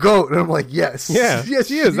the GOAT. And I'm like, yes. Yeah, yes,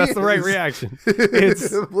 she is. That's the right reaction.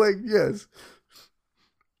 It's I'm like, yes.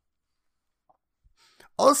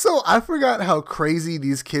 Also, I forgot how crazy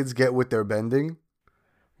these kids get with their bending.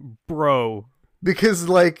 Bro. Because,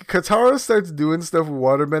 like, Katara starts doing stuff with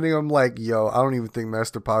waterbending. I'm like, yo, I don't even think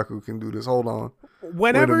Master Paku can do this. Hold on.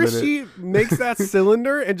 Whenever she makes that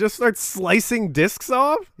cylinder and just starts slicing discs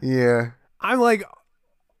off. Yeah. I'm like,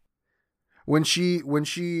 When she,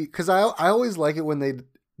 because I always like it when they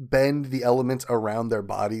bend the elements around their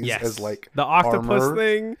bodies as like the octopus armor.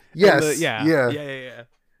 thing. Yes, Yeah.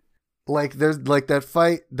 Like there's like that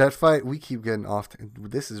fight. We keep getting off.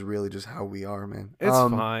 This is really just how we are, man. It's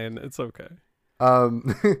fine. It's okay.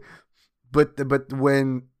 But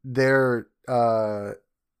when they're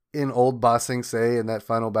in Old Ba Sing Se in that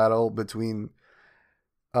final battle between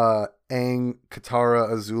Aang, Katara,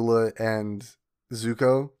 Azula, and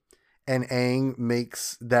Zuko. And Aang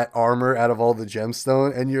makes that armor out of all the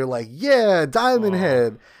gemstone, and you're like, yeah, Diamond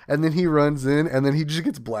Head. And then he runs in, and then he just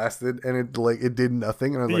gets blasted, and it did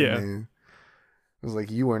nothing. And I was like, man, I was like,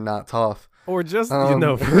 you are not tough. Or just, for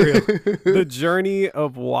real, the journey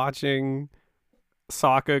of watching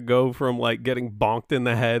Sokka go from like getting bonked in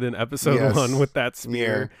the head in episode 1 with that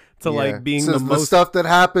spear to like being the most stuff that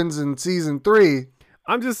happens in season 3.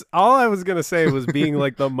 All I was gonna say was being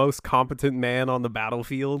like the most competent man on the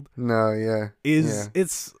battlefield. No, yeah.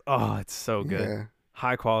 It's so good. Yeah.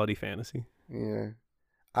 High quality fantasy. Yeah.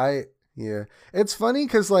 It's funny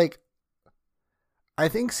because like I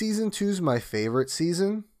think season 2 is my favorite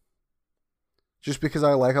season. Just because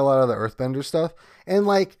I like a lot of the Earthbender stuff. And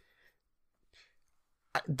like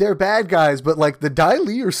they're bad guys, but like the Dai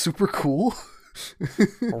Li are super cool.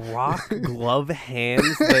 Rock glove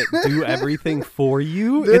hands that do everything for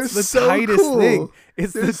you. They're it's the so tightest cool. thing.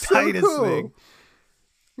 It's They're the so tightest cool. thing.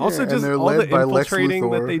 Yeah, Also, just they're all led the by Lex infiltrating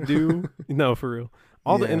that Luthor. they do. No, for real.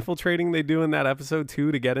 All the Yeah. infiltrating they do in that episode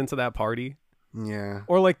too to get into that party. Yeah.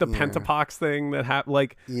 Or like the Pentapox thing that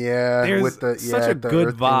like Yeah. there's With the such a the good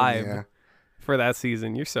Earth King, vibe for that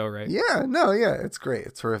season. You're so right. Yeah. No. Yeah. It's great.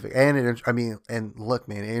 It's terrific. And and look,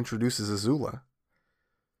 man, it introduces Azula.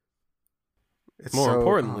 It's More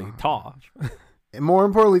importantly, Toph. More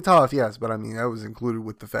importantly, Toph. Yes, but I mean that was included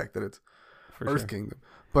with the fact that it's For Earth sure. Kingdom.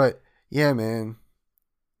 But yeah, man.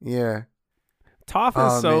 Yeah.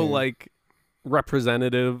 Like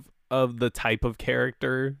representative of the type of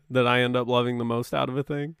character that I end up loving the most out of a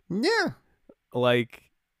thing. Yeah. Like,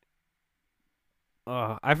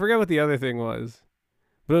 I forget what the other thing was,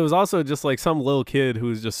 but it was also just like some little kid who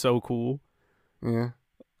was just so cool. Yeah.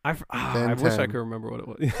 I wish I could remember what it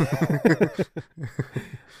was.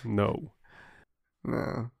 No.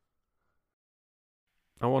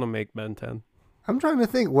 I want to make Ben 10. I'm trying to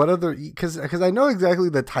think what other, because I know exactly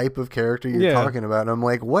the type of character you're talking about. And I'm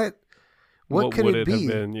like, what could would it be?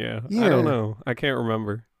 Have been? Yeah. I don't know. I can't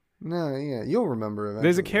remember. No, yeah, you'll remember eventually.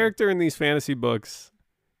 There's a character in these fantasy books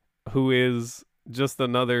who is just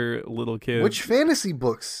another little kid. Which fantasy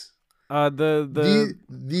books?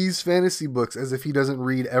 These fantasy books, as if he doesn't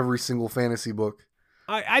read every single fantasy book.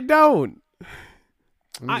 I don't.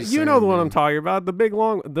 You know the one man. I'm talking about, the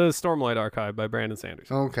Stormlight Archive by Brandon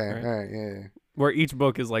Sanderson. Okay, right? all right, yeah. Where each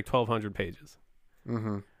book is like 1,200 pages.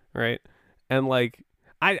 Mm-hmm. Right? And like,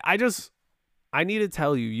 I need to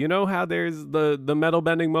tell you, you know how there's the metal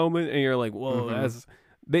bending moment and you're like, whoa,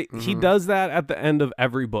 he does that at the end of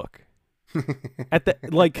every book.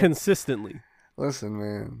 Like consistently. Listen,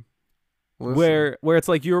 man. Where it's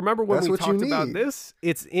like, you remember when we talked about this?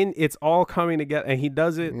 It's all coming together, and he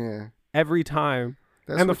does it every time.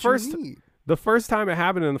 That's and the first time it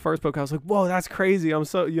happened in the first book, I was like, whoa, that's crazy. I'm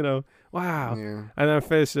so, wow. Yeah. And then I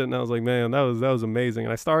finished it and I was like, man, that was amazing.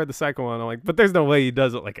 And I started the second one. I'm like, but there's no way he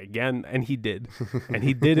does it like again. And he did. And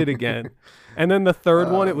he did it again. And then the third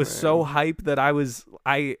one, it was so hype that I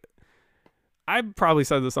probably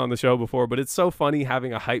said this on the show before, but it's so funny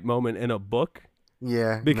having a hype moment in a book.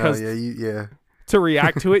 Yeah. Because to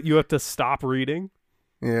react to it, you have to stop reading.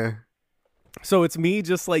 Yeah. So it's me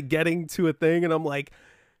just like getting to a thing and I'm like,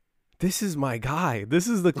 this is my guy. This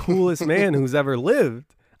is the coolest man who's ever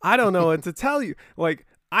lived. I don't know what to tell you. Like,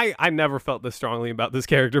 I never felt this strongly about this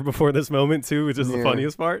character before this moment too, which is the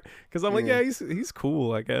funniest part. Because I'm like, he's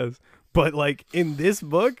cool, I guess. But like in this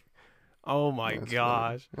book, oh my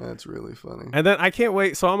gosh. Funny. That's really funny. And then I can't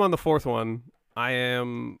wait. So I'm on the fourth one. I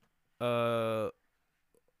am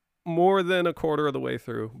more than a quarter of the way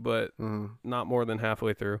through, but not more than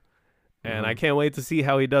halfway through. And I can't wait to see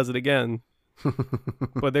how he does it again.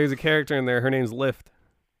 But there's a character in there. Her name's Lift.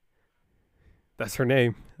 That's her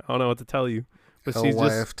name. I don't know what to tell you. But she's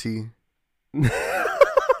LYFT.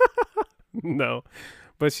 No.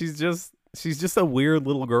 But she's just a weird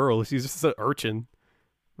little girl. She's just an urchin.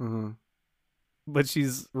 Mm-hmm. But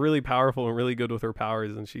she's really powerful and really good with her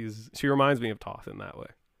powers, and she reminds me of Toth in that way.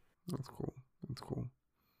 That's cool. That's cool.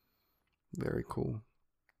 Very cool.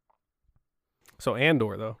 So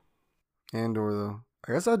Andor, though.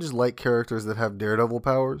 I guess I just like characters that have Daredevil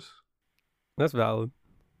powers. That's valid.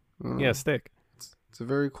 Yeah, Stick. It's a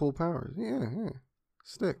very cool power. Yeah.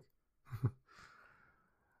 Stick.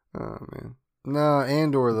 Oh, man. Nah,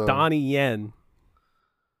 Andor, though. Donnie Yen.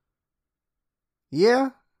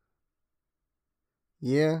 Yeah.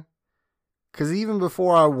 Because even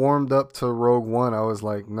before I warmed up to Rogue One, I was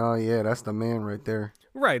like, nah, that's the man right there.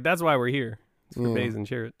 Right, that's why we're here. It's for Baze and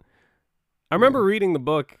Chirrut. I remember reading the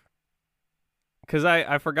book, because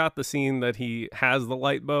I forgot the scene that he has the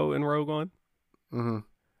light bow in Rogue One. Mm-hmm.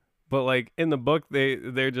 But like in the book,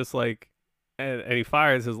 they're just like, and he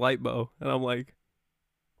fires his light bow, and I'm like,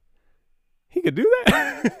 he could do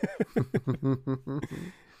that.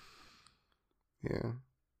 Yeah,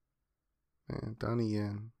 man, Donnie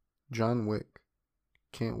Yen, John Wick,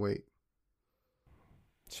 can't wait.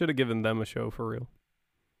 Should have given them a show for real.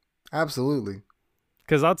 Absolutely,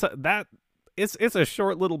 because I'll that. It's a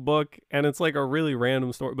short little book, and it's like a really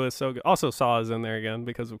random story, but it's so good. Also, Saw is in there again,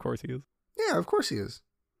 because of course he is. Yeah, of course he is.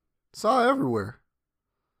 Saw everywhere.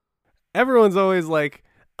 Everyone's always like,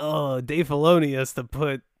 oh, Dave Filoni has to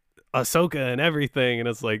put Ahsoka in everything, and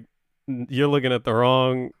it's like, you're looking at the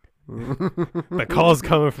wrong... The call's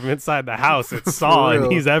coming from inside the house. It's Saw,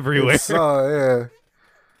 and he's everywhere. It's Saw, yeah.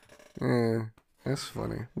 Yeah, that's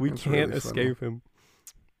funny. We can't escape him.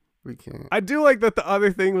 We can't. I do like that the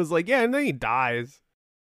other thing was like, and then he dies.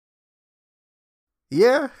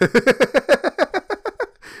 Yeah.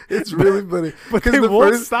 It's really funny. But they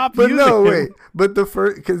won't stop using him. But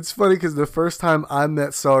it's funny because the first time I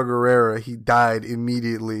met Saw Gerrera, he died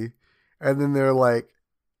immediately. And then they're like,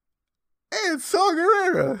 hey, it's Saw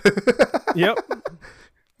Gerrera. Yep.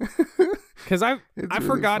 Because I really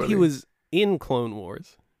forgot funny. He was in Clone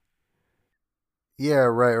Wars. Yeah,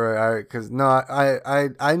 right. Because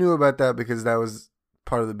I knew about that because that was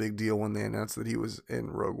part of the big deal when they announced that he was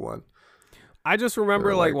in Rogue One. I just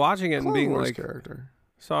remember like watching it and being Wars like, character.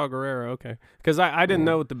 Saw Gerrera, okay. Because I didn't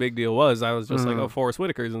know what the big deal was. I was just like, oh, Forrest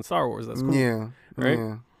Whitaker's in Star Wars. That's cool. Yeah. Right?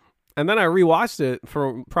 Yeah. And then I rewatched it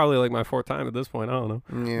for probably like my fourth time at this point. I don't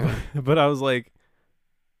know. Yeah. But I was like,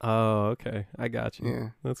 Oh, okay. I got you. Yeah.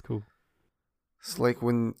 That's cool. It's like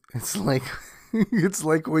when it's like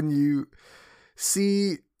when you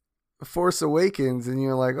see Force Awakens and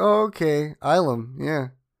you're like, oh, okay, Elam, yeah.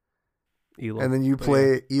 Elam. And then you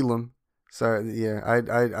play Elam. Sorry, yeah.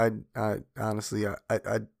 I honestly, I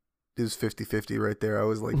it was 50-50 right there. I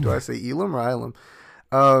was like, do I say Elam or Elam?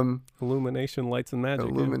 Illumination, lights, and magic.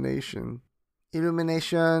 Illumination.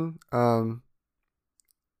 And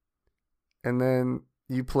then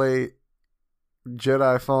you play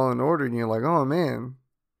Jedi Fallen Order and you're like, oh man,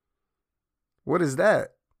 what is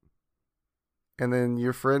that? And then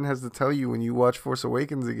your friend has to tell you when you watch Force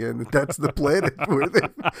Awakens again that that's the planet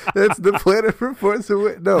that's the planet from Force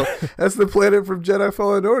Awakens. No, that's the planet from Jedi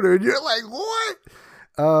Fallen Order, and you're like, what?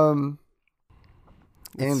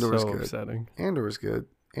 Andor's so good. Upsetting. Andor's good.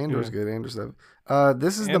 Andor's good. Andor's stuff.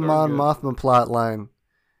 This is Andor's the Mon good. Mothma plot line.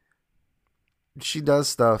 She does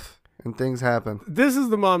stuff and things happen. This is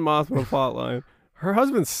the Mon Mothma plotline. Her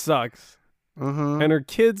husband sucks. Mm-hmm. And her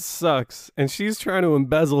kid sucks, and she's trying to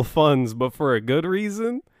embezzle funds, but for a good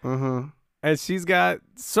reason. Mm-hmm. And she's got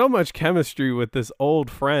so much chemistry with this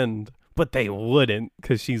old friend, but they wouldn't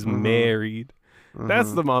because she's married. Mm-hmm.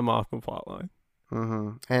 That's the Mon Mothma plotline.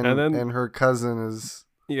 Mm-hmm. And then her cousin is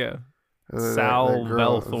Sal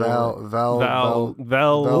Velthor.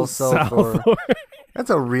 Val Salthor. That's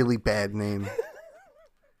a really bad name.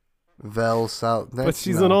 Val Sal. But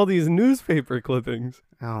she's in all these newspaper clippings.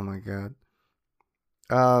 Oh my god.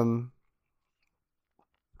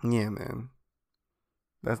 Yeah, man.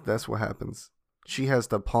 That's what happens. She has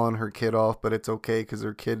to pawn her kid off, but it's okay because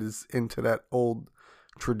her kid is into that old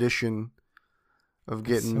tradition of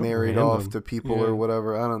getting married off to people or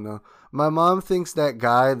whatever. I don't know. My mom thinks that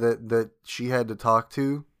guy that she had to talk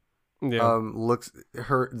to, looks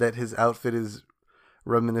that his outfit is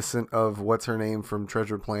reminiscent of what's her name from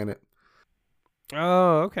Treasure Planet.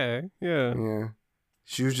 Oh, okay, yeah. Yeah.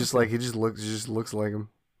 She was just like, he just looks like him,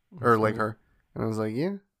 or like her, and I was like,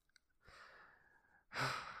 yeah.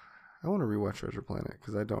 I want to rewatch Treasure Planet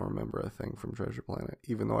because I don't remember a thing from Treasure Planet,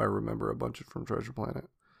 even though I remember a bunch from Treasure Planet.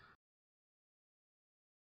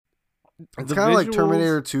 It's kind of like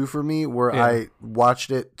Terminator 2 for me, where I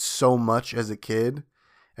watched it so much as a kid,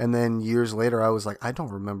 and then years later I was like, I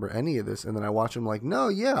don't remember any of this, and then I watch them like, no,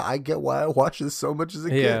 yeah, I get why I watched this so much as a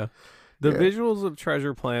kid. Yeah, the visuals of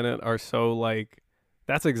Treasure Planet are so like.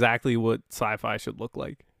 That's exactly what sci-fi should look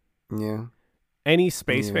like. Yeah. Any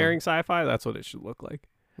spacefaring sci-fi, that's what it should look like.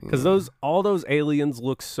 Because all those aliens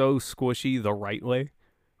look so squishy the right way.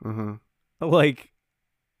 Mm-hmm. Like,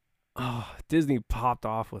 Disney popped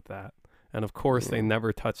off with that. And of course, they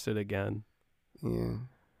never touched it again. Yeah.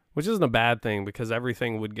 Which isn't a bad thing because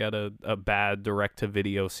everything would get a bad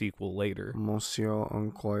direct-to-video sequel later. Monsieur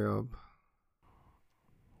Incroyable.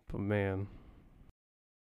 But man...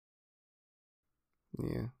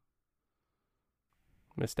 Yeah.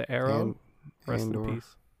 Mr. Arrow, rest in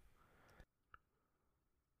peace.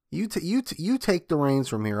 You take the reins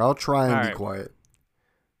from here. I'll try and be quiet.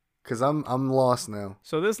 Cause I'm lost now.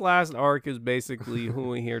 So this last arc is basically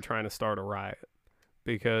who in here trying to start a riot.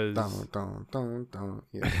 Because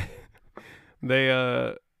yeah.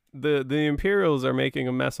 the Imperials are making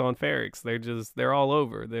a mess on Ferrix. They're all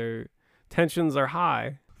over. Their tensions are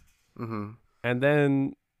high. Mm-hmm. And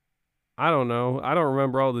then I don't know. I don't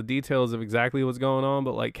remember all the details of exactly what's going on,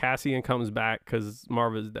 but like Cassian comes back because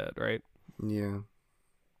Marva's dead, right? Yeah.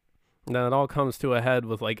 And then it all comes to a head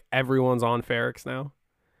with like everyone's on Ferrix now.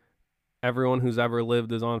 Everyone who's ever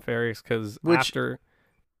lived is on Ferrix because after.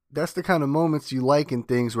 That's the kind of moments you like in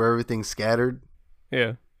things where everything's scattered.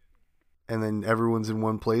 Yeah. And then everyone's in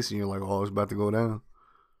one place and you're like, oh, it's about to go down.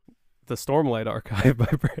 The Stormlight Archive by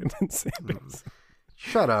Brandon Sanders.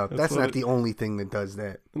 Shut up. That's not the only thing that does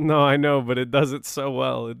that. No, I know, but it does it so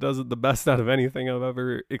well. It does it the best out of anything I've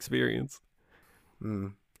ever experienced.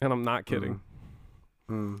 And I'm not kidding.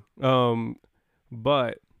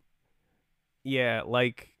 But yeah,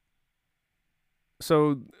 like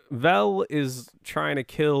so Vel is trying to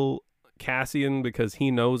kill Cassian because he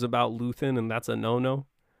knows about Luthen and that's a no-no.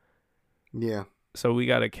 Yeah. So we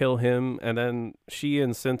got to kill him, and then she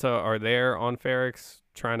and Cinta are there on Ferrix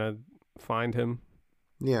trying to find him.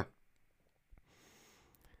 Yeah.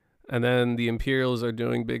 And then the Imperials are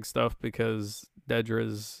doing big stuff because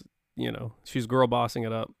Dedra's, she's girl bossing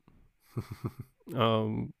it up.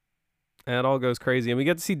 And it all goes crazy. And we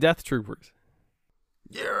get to see Death Troopers.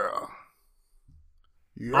 Yeah.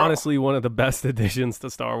 Honestly, one of the best additions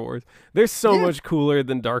to Star Wars. They're so much cooler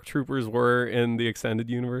than Dark Troopers were in the extended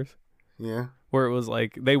universe. Yeah. Where it was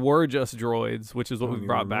like, they were just droids, which is what we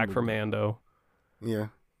brought back from Mando. Yeah.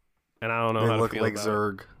 And I don't know how to feel like about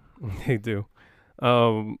Zurg. They do.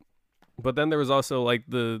 Um, but then there was also like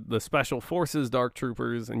the special forces Dark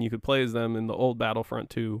Troopers, and you could play as them in the old Battlefront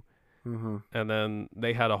 2. Mm-hmm. And then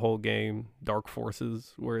they had a whole game, Dark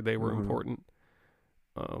Forces, where they were important.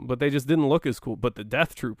 But they just didn't look as cool. But the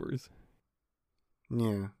Death Troopers,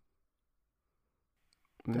 Yeah.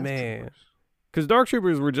 man, because Dark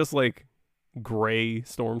Troopers were just like gray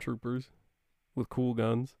stormtroopers with cool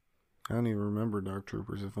guns. I don't even remember Dark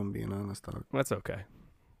Troopers, if I'm being honest, dog. That's okay.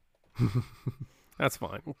 That's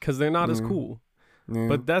fine, because they're not as cool. Yeah.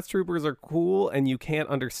 But Death Troopers are cool, and you can't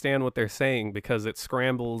understand what they're saying because it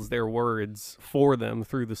scrambles their words for them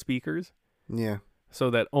through the speakers. Yeah. So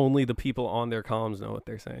that only the people on their comms know what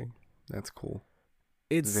they're saying. That's cool.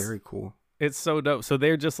 It's very cool. It's so dope. So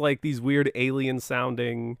they're just like these weird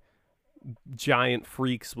alien-sounding giant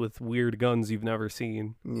freaks with weird guns you've never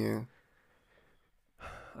seen. Yeah.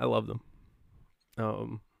 I love them.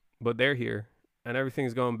 But they're here, and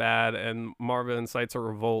everything's going bad, and Marva incites a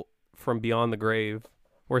revolt from beyond the grave,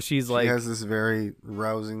 where she has this very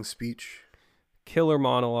rousing speech. Killer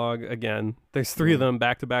monologue again. There's three of them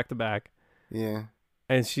back to back to back. Yeah.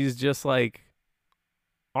 And she's just like,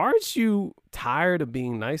 aren't you tired of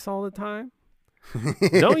being nice all the time?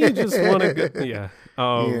 Don't you just want to go? Yeah.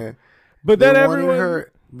 Yeah. But then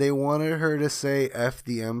they wanted her to say F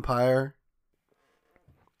the Empire.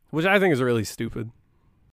 Which I think is really stupid.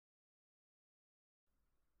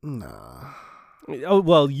 Nah. Oh,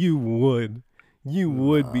 well, you would. You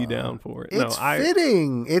would be down for it. It's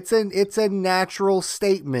fitting. It's a natural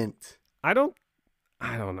statement. I don't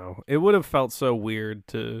know. It would have felt so weird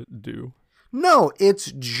to do. No,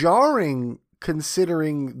 it's jarring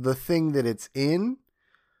considering the thing that it's in,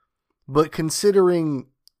 but considering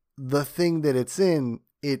the thing that it's in,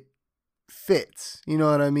 it fits. You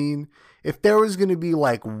know what I mean? If there was going to be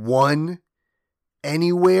like one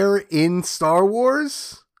anywhere in Star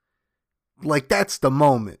Wars, like that's the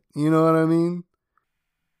moment. You know what I mean?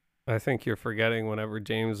 I think you're forgetting whenever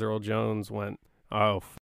James Earl Jones went, "Oh,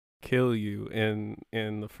 kill you" in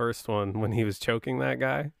the first one when he was choking that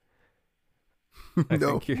guy. I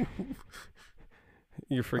think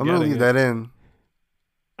you're forgetting. I'm gonna leave that in.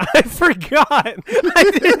 I forgot.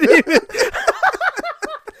 I didn't even.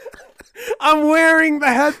 I'm wearing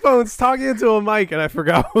the headphones, talking into a mic, and I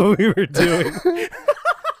forgot what we were doing.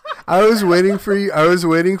 I was waiting for you. I was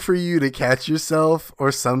waiting for you to catch yourself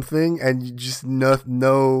or something, and you just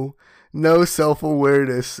no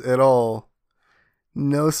self-awareness at all.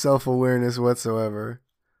 No self-awareness whatsoever.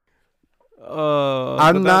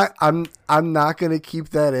 I'm not gonna keep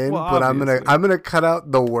that in, well, but obviously. I'm gonna cut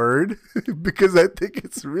out the word because I think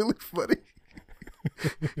it's really funny.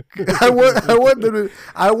 I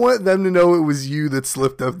want them to know it was you that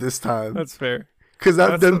slipped up this time. That's fair. Because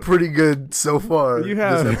I've done pretty good so far. You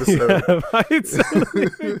have. This episode.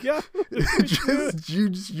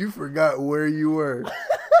 You forgot where you were.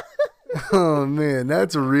 Oh man,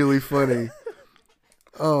 that's really funny.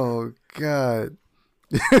 Oh God.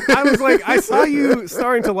 I was like, I saw you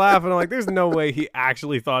starting to laugh, and I'm like, there's no way he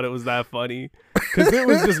actually thought it was that funny. Because it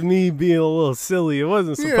was just me being a little silly. It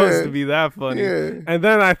wasn't supposed to be that funny. Yeah. And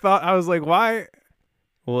then I was like, why?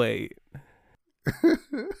 Wait.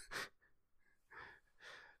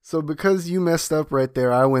 So because you messed up right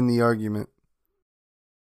there, I win the argument.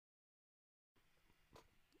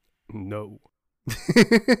 No.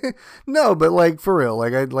 No, but like for real,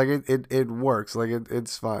 it works. Like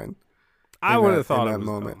it's fine. I would have thought in it that was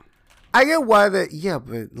moment. dumb. I get why that. Yeah,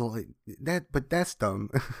 but like that. But that's dumb.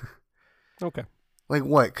 Okay. Like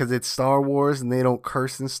what? Because it's Star Wars and they don't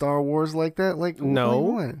curse in Star Wars like that. Like no,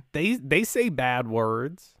 what? they say bad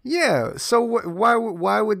words. Yeah. So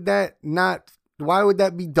why would that not? Why would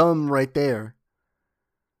that be dumb right there?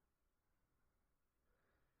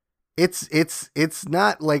 It's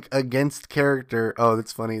not like against character. Oh,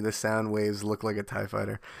 that's funny. The sound waves look like a TIE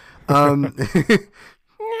fighter.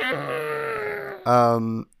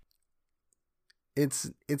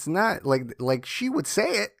 It's not like she would say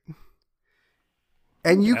it.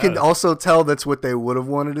 And you can also tell that's what they would have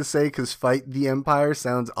wanted to say because fight the Empire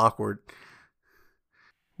sounds awkward.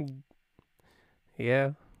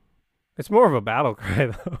 Yeah. It's more of a battle cry,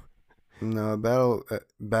 though. No,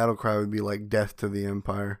 battle cry would be like death to the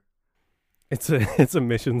Empire. It's a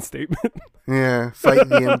mission statement. Yeah, fight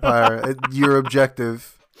the Empire. Your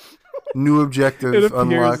objective. New objective it appears,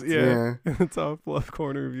 unlocked. Yeah. In the top left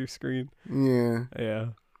corner of your screen. Yeah. Yeah.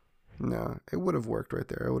 No, it would have worked right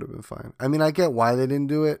there. It would have been fine. I mean, I get why they didn't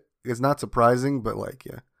do it. It's not surprising, but like,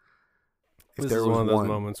 yeah. If this is one of those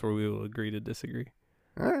moments where we will agree to disagree.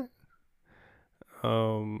 All right.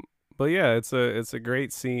 But yeah, it's a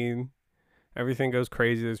great scene. Everything goes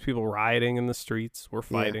crazy. There's people rioting in the streets. We're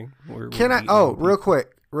fighting. We're Can I? beating Oh, on people.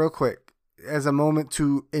 real quick, as a moment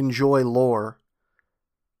to enjoy lore.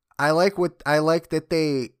 I like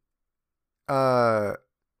that uh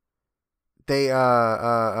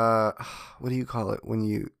what do you call it when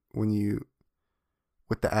you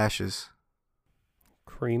with the ashes?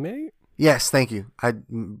 Cremate? Yes, thank you.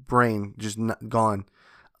 Brain just gone.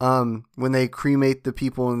 When they cremate the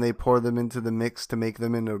people and they pour them into the mix to make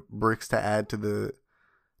them into bricks to add to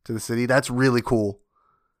the city. That's really cool.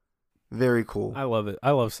 Very cool. I love it.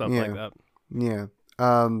 I love stuff like that. Yeah.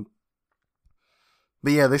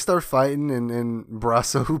 But yeah, they start fighting and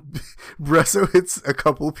Brasso hits a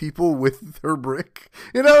couple people with her brick.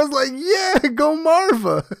 And I was like, yeah, go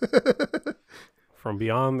Marva. From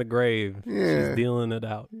beyond the grave. Yeah. She's dealing it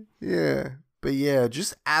out. Yeah. But yeah,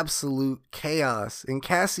 just absolute chaos. And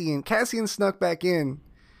Cassian snuck back in.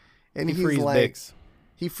 And He he's frees like, Bix.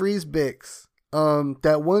 he frees Bix.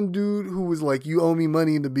 That one dude who was like, you owe me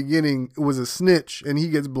money in the beginning was a snitch and he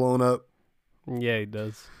gets blown up. Yeah, he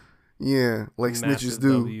does. Yeah, like Massive snitches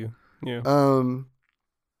do. W. Yeah.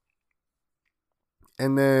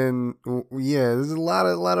 And then there's a lot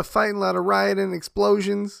of fighting, a lot of rioting,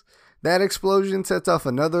 explosions. That explosion sets off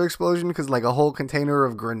another explosion because like a whole container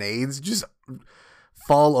of grenades just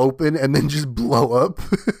fall open and then just blow up,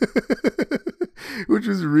 which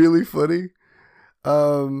was really funny.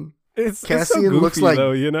 It's Cassian so goofy, looks like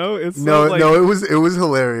though, you know. It's no, so, like, no, it was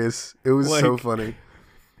hilarious. It was so like, funny.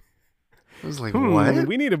 I was like, what?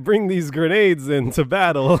 We need to bring these grenades into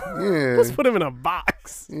battle. Yeah. Let's put them in a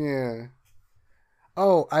box. Yeah.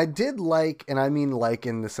 Oh, I did like, and I mean like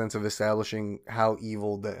in the sense of establishing how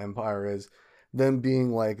evil the Empire is, them being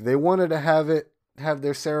like, they wanted to have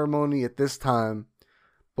their ceremony at this time,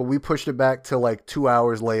 but we pushed it back to like 2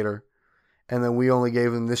 hours later, and then we only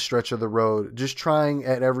gave them this stretch of the road, just trying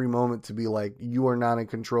at every moment to be like, you are not in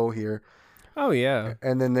control here. Oh, yeah.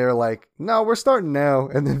 And then they're like, no, we're starting now.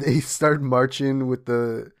 And then they start marching with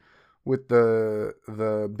the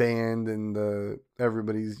band and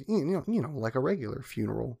everybody's, you know, like a regular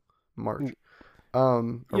funeral march.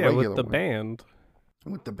 With the band.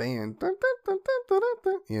 With the band. Dun, dun, dun, dun, dun, dun,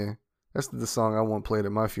 dun. Yeah. That's the song I want played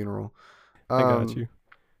at my funeral. I got you.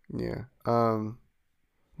 Yeah.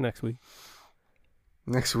 Next week.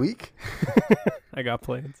 Next week? I got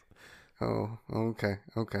plans. Oh, okay.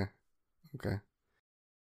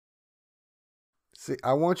 See,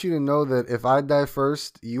 I want you to know that if I die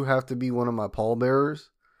first, you have to be one of my pallbearers.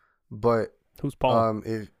 But who's Paul?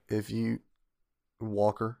 If you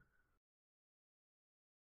Walker.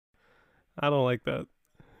 I don't like that.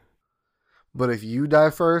 But if you die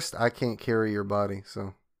first, I can't carry your body,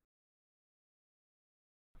 so.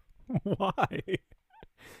 Why?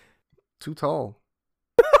 Too tall.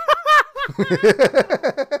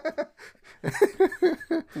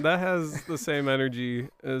 That has the same energy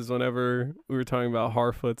as whenever we were talking about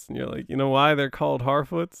Harfoots, and you're like, you know why they're called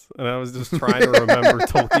Harfoots? And I was just trying to remember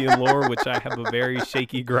Tolkien lore, which I have a very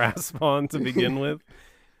shaky grasp on to begin with.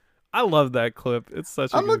 I love that clip. It's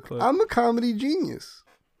such a good clip. I'm a comedy genius.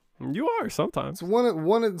 You are sometimes.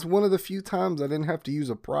 It's one of the few times I didn't have to use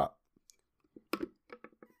a prop.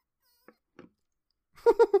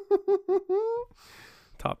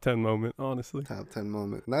 Top 10 moment, honestly. Top 10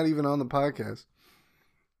 moment. Not even on the podcast.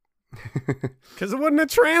 Because it wouldn't have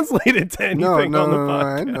translated to anything on the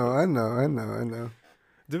podcast. I know.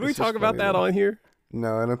 Did we talk about that on here?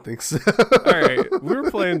 No, I don't think so. All right. We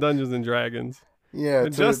were playing Dungeons and Dragons. Yeah,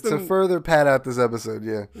 to further pad out this episode,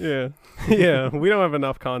 yeah. Yeah, we don't have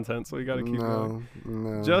enough content, so we got to keep going.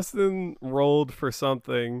 No. Justin rolled for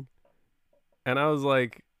something, and I was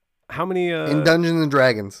like, how many... in Dungeons and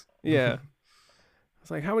Dragons. Yeah. I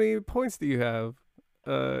was like, how many points do you have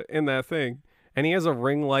in that thing? And he has a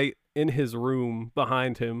ring light in his room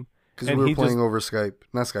behind him. Because we were playing over Skype.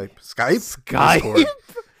 Not Skype. Skype? Skype?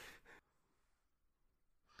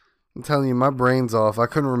 I'm telling you, my brain's off. I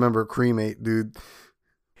couldn't remember cremate, dude.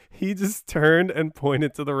 He just turned and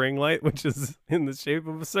pointed to the ring light, which is in the shape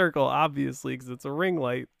of a circle, obviously, because it's a ring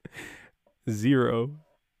light. 0.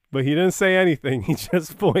 But he didn't say anything. He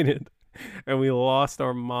just pointed. And we lost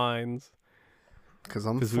our minds. Because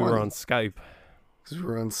we were on Skype.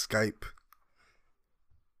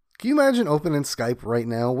 Can you imagine opening Skype right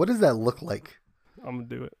now? What does that look like? I'm going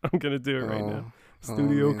to do it. I'm going to do it right now.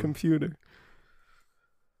 Studio computer.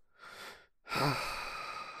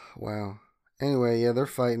 Wow. Anyway, yeah, they're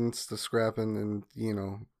fighting, it's the scrapping, and, you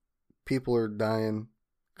know, people are dying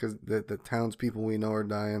because the townspeople we know are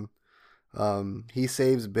dying. He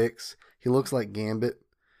saves Bix. He looks like Gambit.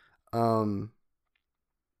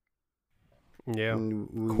 Yeah.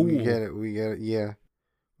 Cool. We get it. Yeah.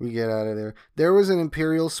 We get out of there. There was an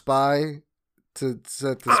Imperial spy to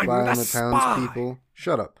set the spy on the townspeople.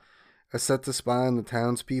 Shut up. I set the spy on the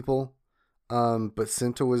townspeople. But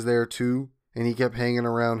Cinta was there too, and he kept hanging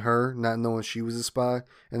around her, not knowing she was a spy.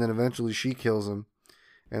 And then eventually she kills him.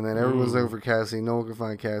 And then everyone's looking for Cassian. No one can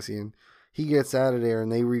find Cassian. He gets out of there,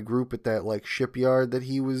 and they regroup at that like shipyard that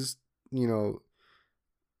he was, you know,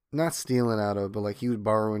 not stealing out of, but like he was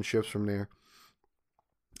borrowing ships from there.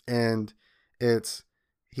 And he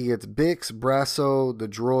gets Bix, Brasso, the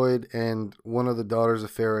droid, and one of the daughters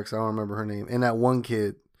of Ferrex. I don't remember her name. And that one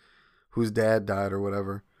kid whose dad died or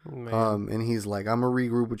whatever. And he's like, I'm going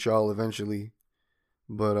to regroup with y'all eventually,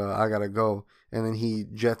 but I got to go. And then he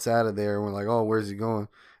jets out of there, and we're like, oh, where's he going?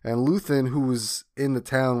 And Luthen, who was in the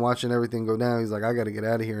town watching everything go down, he's like, I got to get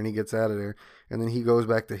out of here. And he gets out of there. And then he goes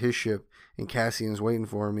back to his ship, and Cassian's waiting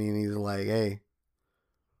for me, and he's like, hey,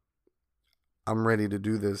 I'm ready to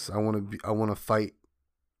do this. I want to fight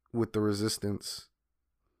with the Resistance.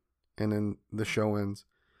 And then the show ends.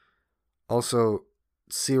 Also,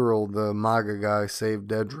 Cyril, the MAGA guy, saved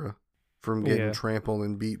Dedra from getting trampled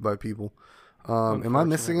and beat by people. Am I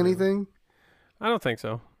missing anything? I don't think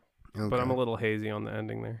so. Okay. But I'm a little hazy on the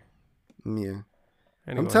ending there. Yeah.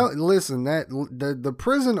 Anyway. Listen, that the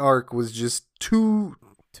prison arc was just too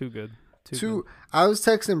good. Too. I was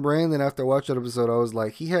texting Brandon after I watched that episode. I was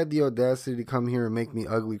like, he had the audacity to come here and make me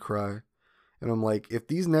ugly cry. And I'm like, if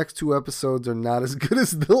these next 2 episodes are not as good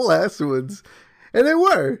as the last ones, and they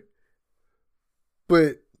were,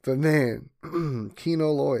 but man,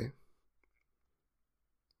 Kino Loy.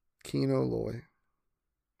 Yeah.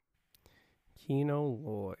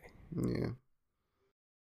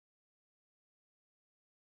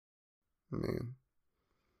 Man.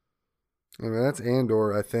 I mean, that's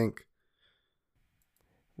Andor, I think.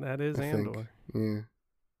 That is Andor. Yeah.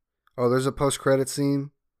 Oh, there's a post-credit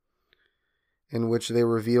scene in which they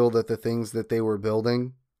reveal that the things that they were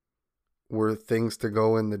building were things to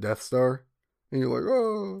go in the Death Star. And you're like,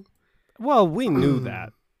 oh. Well, we knew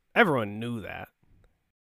that. Everyone knew that.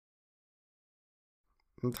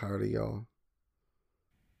 I'm tired of y'all.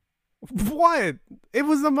 What? It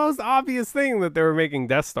was the most obvious thing that they were making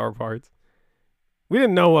Death Star parts. We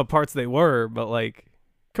didn't know what parts they were, but like,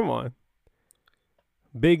 come on.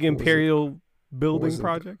 Big Imperial building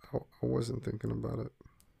project? I wasn't thinking about it.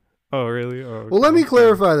 Oh, really? Oh, okay. Well, let me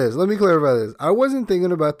clarify this. I wasn't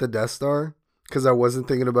thinking about the Death Star because I wasn't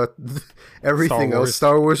thinking about everything else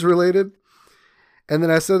Star Wars related. And then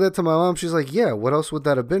I said that to my mom. She's like, yeah, what else would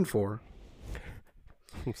that have been for?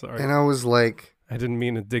 I'm sorry. And I was like... I didn't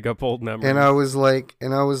mean to dig up old memories. And I was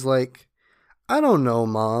like, I don't know,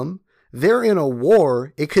 Mom. They're in a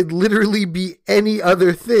war. It could literally be any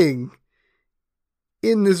other thing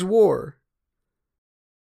in this war.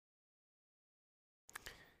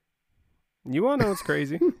 You want to know what's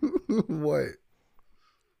crazy? What?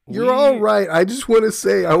 You're all right. I just want to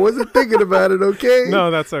say I wasn't thinking about it, okay?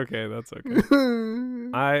 No, that's okay. That's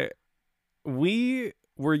okay. We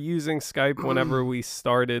were using Skype whenever we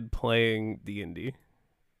started playing D&D.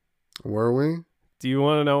 Were we? Do you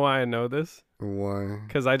want to know why I know this? Why?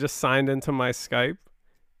 Because I just signed into my Skype,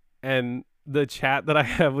 and the chat that I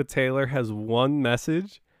have with Taylor has one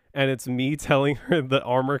message, and it's me telling her the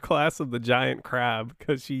armor class of the giant crab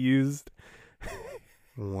because she used...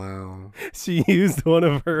 Wow. She used one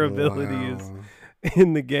of her abilities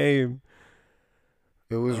in the game.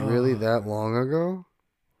 It was really that long ago?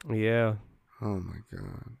 Yeah. Oh my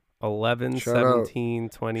God.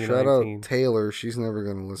 11/17/2019. Shout out Taylor. She's never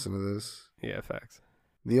going to listen to this. Yeah, facts.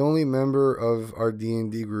 The only member of our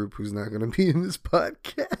D&D group who's not going to be in this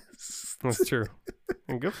podcast. That's true.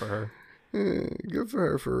 And good for her. Yeah, good for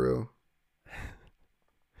her, for real.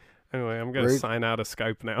 Anyway, I'm going to sign out of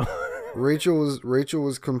Skype now. Rachel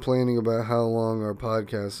was complaining about how long our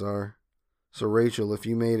podcasts are. So Rachel, if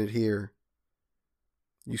you made it here,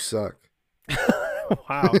 you suck.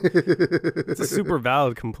 Wow. It's a super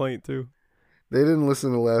valid complaint too. They didn't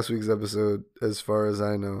listen to last week's episode as far as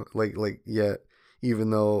I know. Like yet,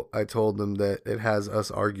 even though I told them that it has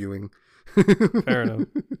us arguing. Fair enough.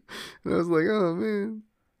 And I was like, oh man.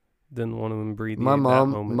 Didn't want to breathe my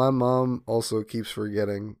mom also keeps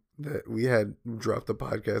forgetting that we had dropped the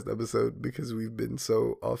podcast episode because we've been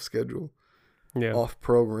so off schedule. Yeah. Off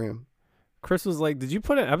program. Chris was like, did you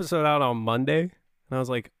put an episode out on Monday? And I was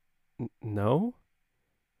like, no.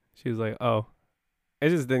 She was like, oh. It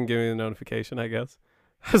just didn't give me the notification, I guess.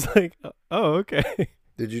 I was like, oh, okay.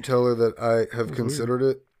 Did you tell her that I have considered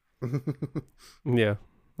it? Yeah,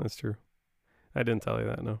 that's true. I didn't tell you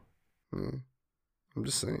that, no. I'm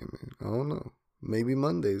just saying, man. I don't know. Maybe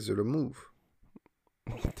Mondays are the move.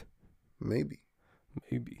 Maybe.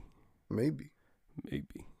 Maybe.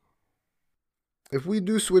 if we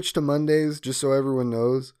do switch to Mondays, just so everyone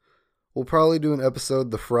knows, we'll probably do an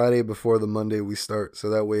episode the Friday before the Monday we start. So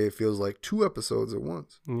that way it feels like 2 episodes at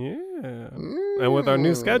once. Yeah. And with our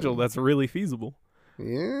new schedule, that's really feasible.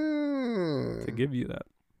 Yeah. To give you that.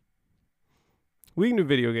 We can do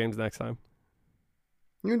video games next time.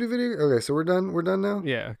 You gonna do video? Okay, so we're done. We're done now.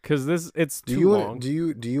 Yeah, because it's too long. Do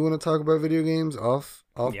you want to talk about video games off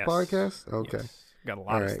Yes. podcast? Okay, Yes. Got a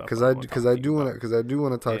lot of stuff. because I do want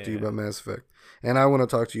to talk to you about Mass Effect, and I want to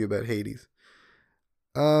talk to you about Hades.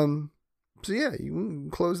 So yeah, you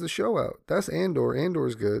can close the show out. That's Andor.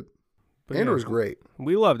 Andor's good. But Andor's yeah, great.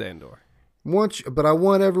 We loved Andor. But I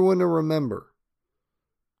want everyone to remember,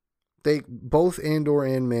 both Andor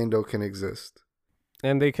and Mando can exist,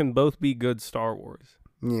 And they can both be good Star Wars.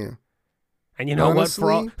 Yeah. And you know Honestly,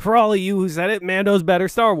 what? For all of you who said it, Mando's better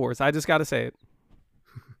Star Wars. I just got to say it.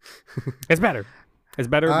 It's better. It's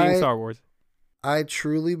better being Star Wars. I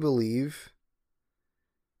truly believe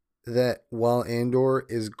that while Andor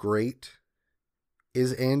is great,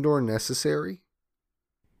 is Andor necessary?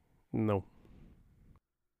 No.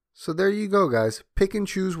 So there you go, guys. Pick and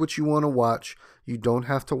choose what you want to watch. You don't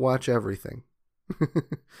have to watch everything.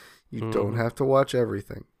 You don't have to watch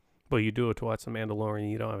everything. But you do it to watch The Mandalorian.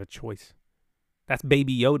 You don't have a choice. That's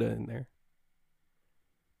Baby Yoda in there.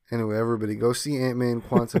 Anyway, everybody, go see Ant-Man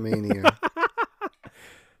Quantumania.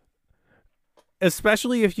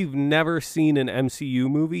 Especially if you've never seen an MCU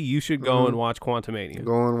movie, you should go and watch Quantumania.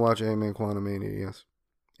 Go and watch Ant-Man Quantumania, yes.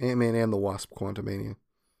 Ant-Man and the Wasp Quantumania.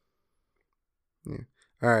 Yeah.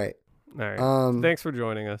 All right. Thanks for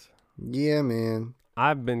joining us. Yeah, man.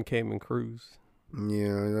 I've been Cayman Cruz.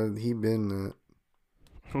 Yeah, he been that.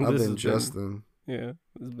 I've been Justin. This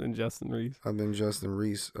has been Justin Reese. I've been Justin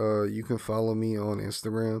Reese. You can follow me on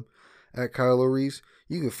Instagram at Kylo Reese.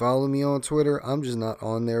 You can follow me on Twitter. I'm just not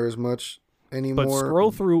on there as much anymore. But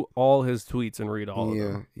scroll through all his tweets and read all of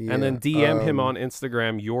them. Yeah. And then DM him on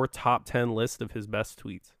Instagram your top 10 list of his best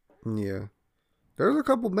tweets. Yeah. There's a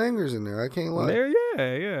couple bangers in there. I can't lie.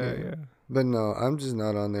 Yeah. But no, I'm just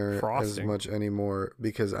not on there as much anymore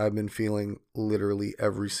because I've been feeling literally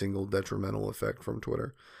every single detrimental effect from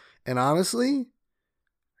Twitter. And honestly,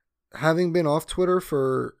 having been off Twitter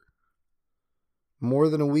for more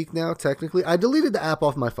than a week now, technically, I deleted the app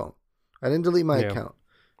off my phone. I didn't delete my account.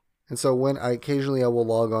 And so when I will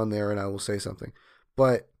log on there and I will say something.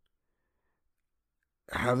 But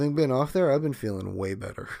having been off there, I've been feeling way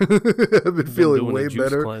better. I've been feeling way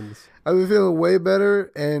better. I've been feeling way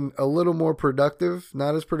better and a little more productive.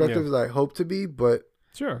 Not as productive as I hope to be, but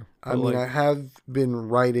sure. I mean, I have been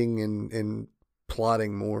writing and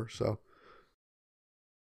plotting more. So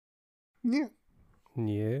yeah.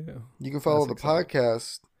 You can follow the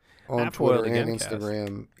podcast on Twitter and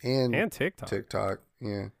Instagram and TikTok.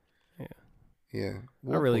 Yeah.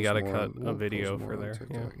 I really got to cut a video for there.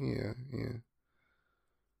 Yeah.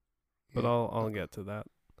 But I'll get to that.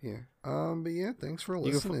 Yeah. But yeah, thanks for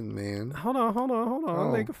listening, man. Hold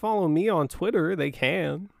on. They can follow me on Twitter. They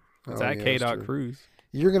can. It's at k.cruz.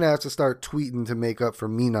 You're going to have to start tweeting to make up for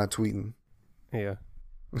me not tweeting. Yeah.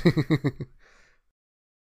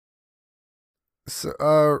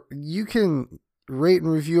 So, you can rate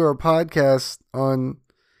and review our podcast on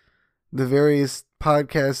the various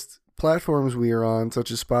podcast platforms we are on,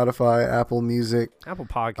 such as Spotify, Apple Music. Apple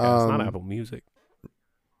Podcasts, not Apple Music.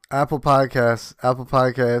 Apple Podcasts.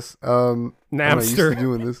 Napster. I'm used to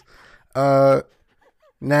doing this.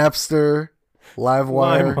 Napster,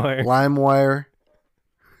 LimeWire.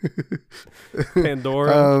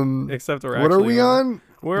 Pandora. Except we're what are we on?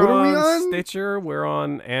 We're on Stitcher. We're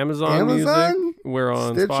on Amazon Music. We're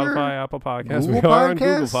on Stitcher, Spotify, Apple Podcasts. We are on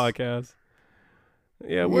Google Podcasts.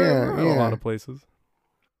 Yeah, we're on a lot of places.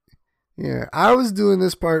 Yeah, I was doing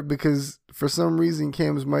this part because for some reason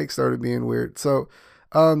Cam's mic started being weird. So,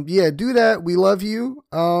 do that. We love you.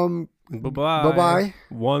 Bye-bye. Bye-bye.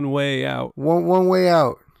 One way out. One way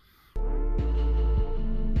out.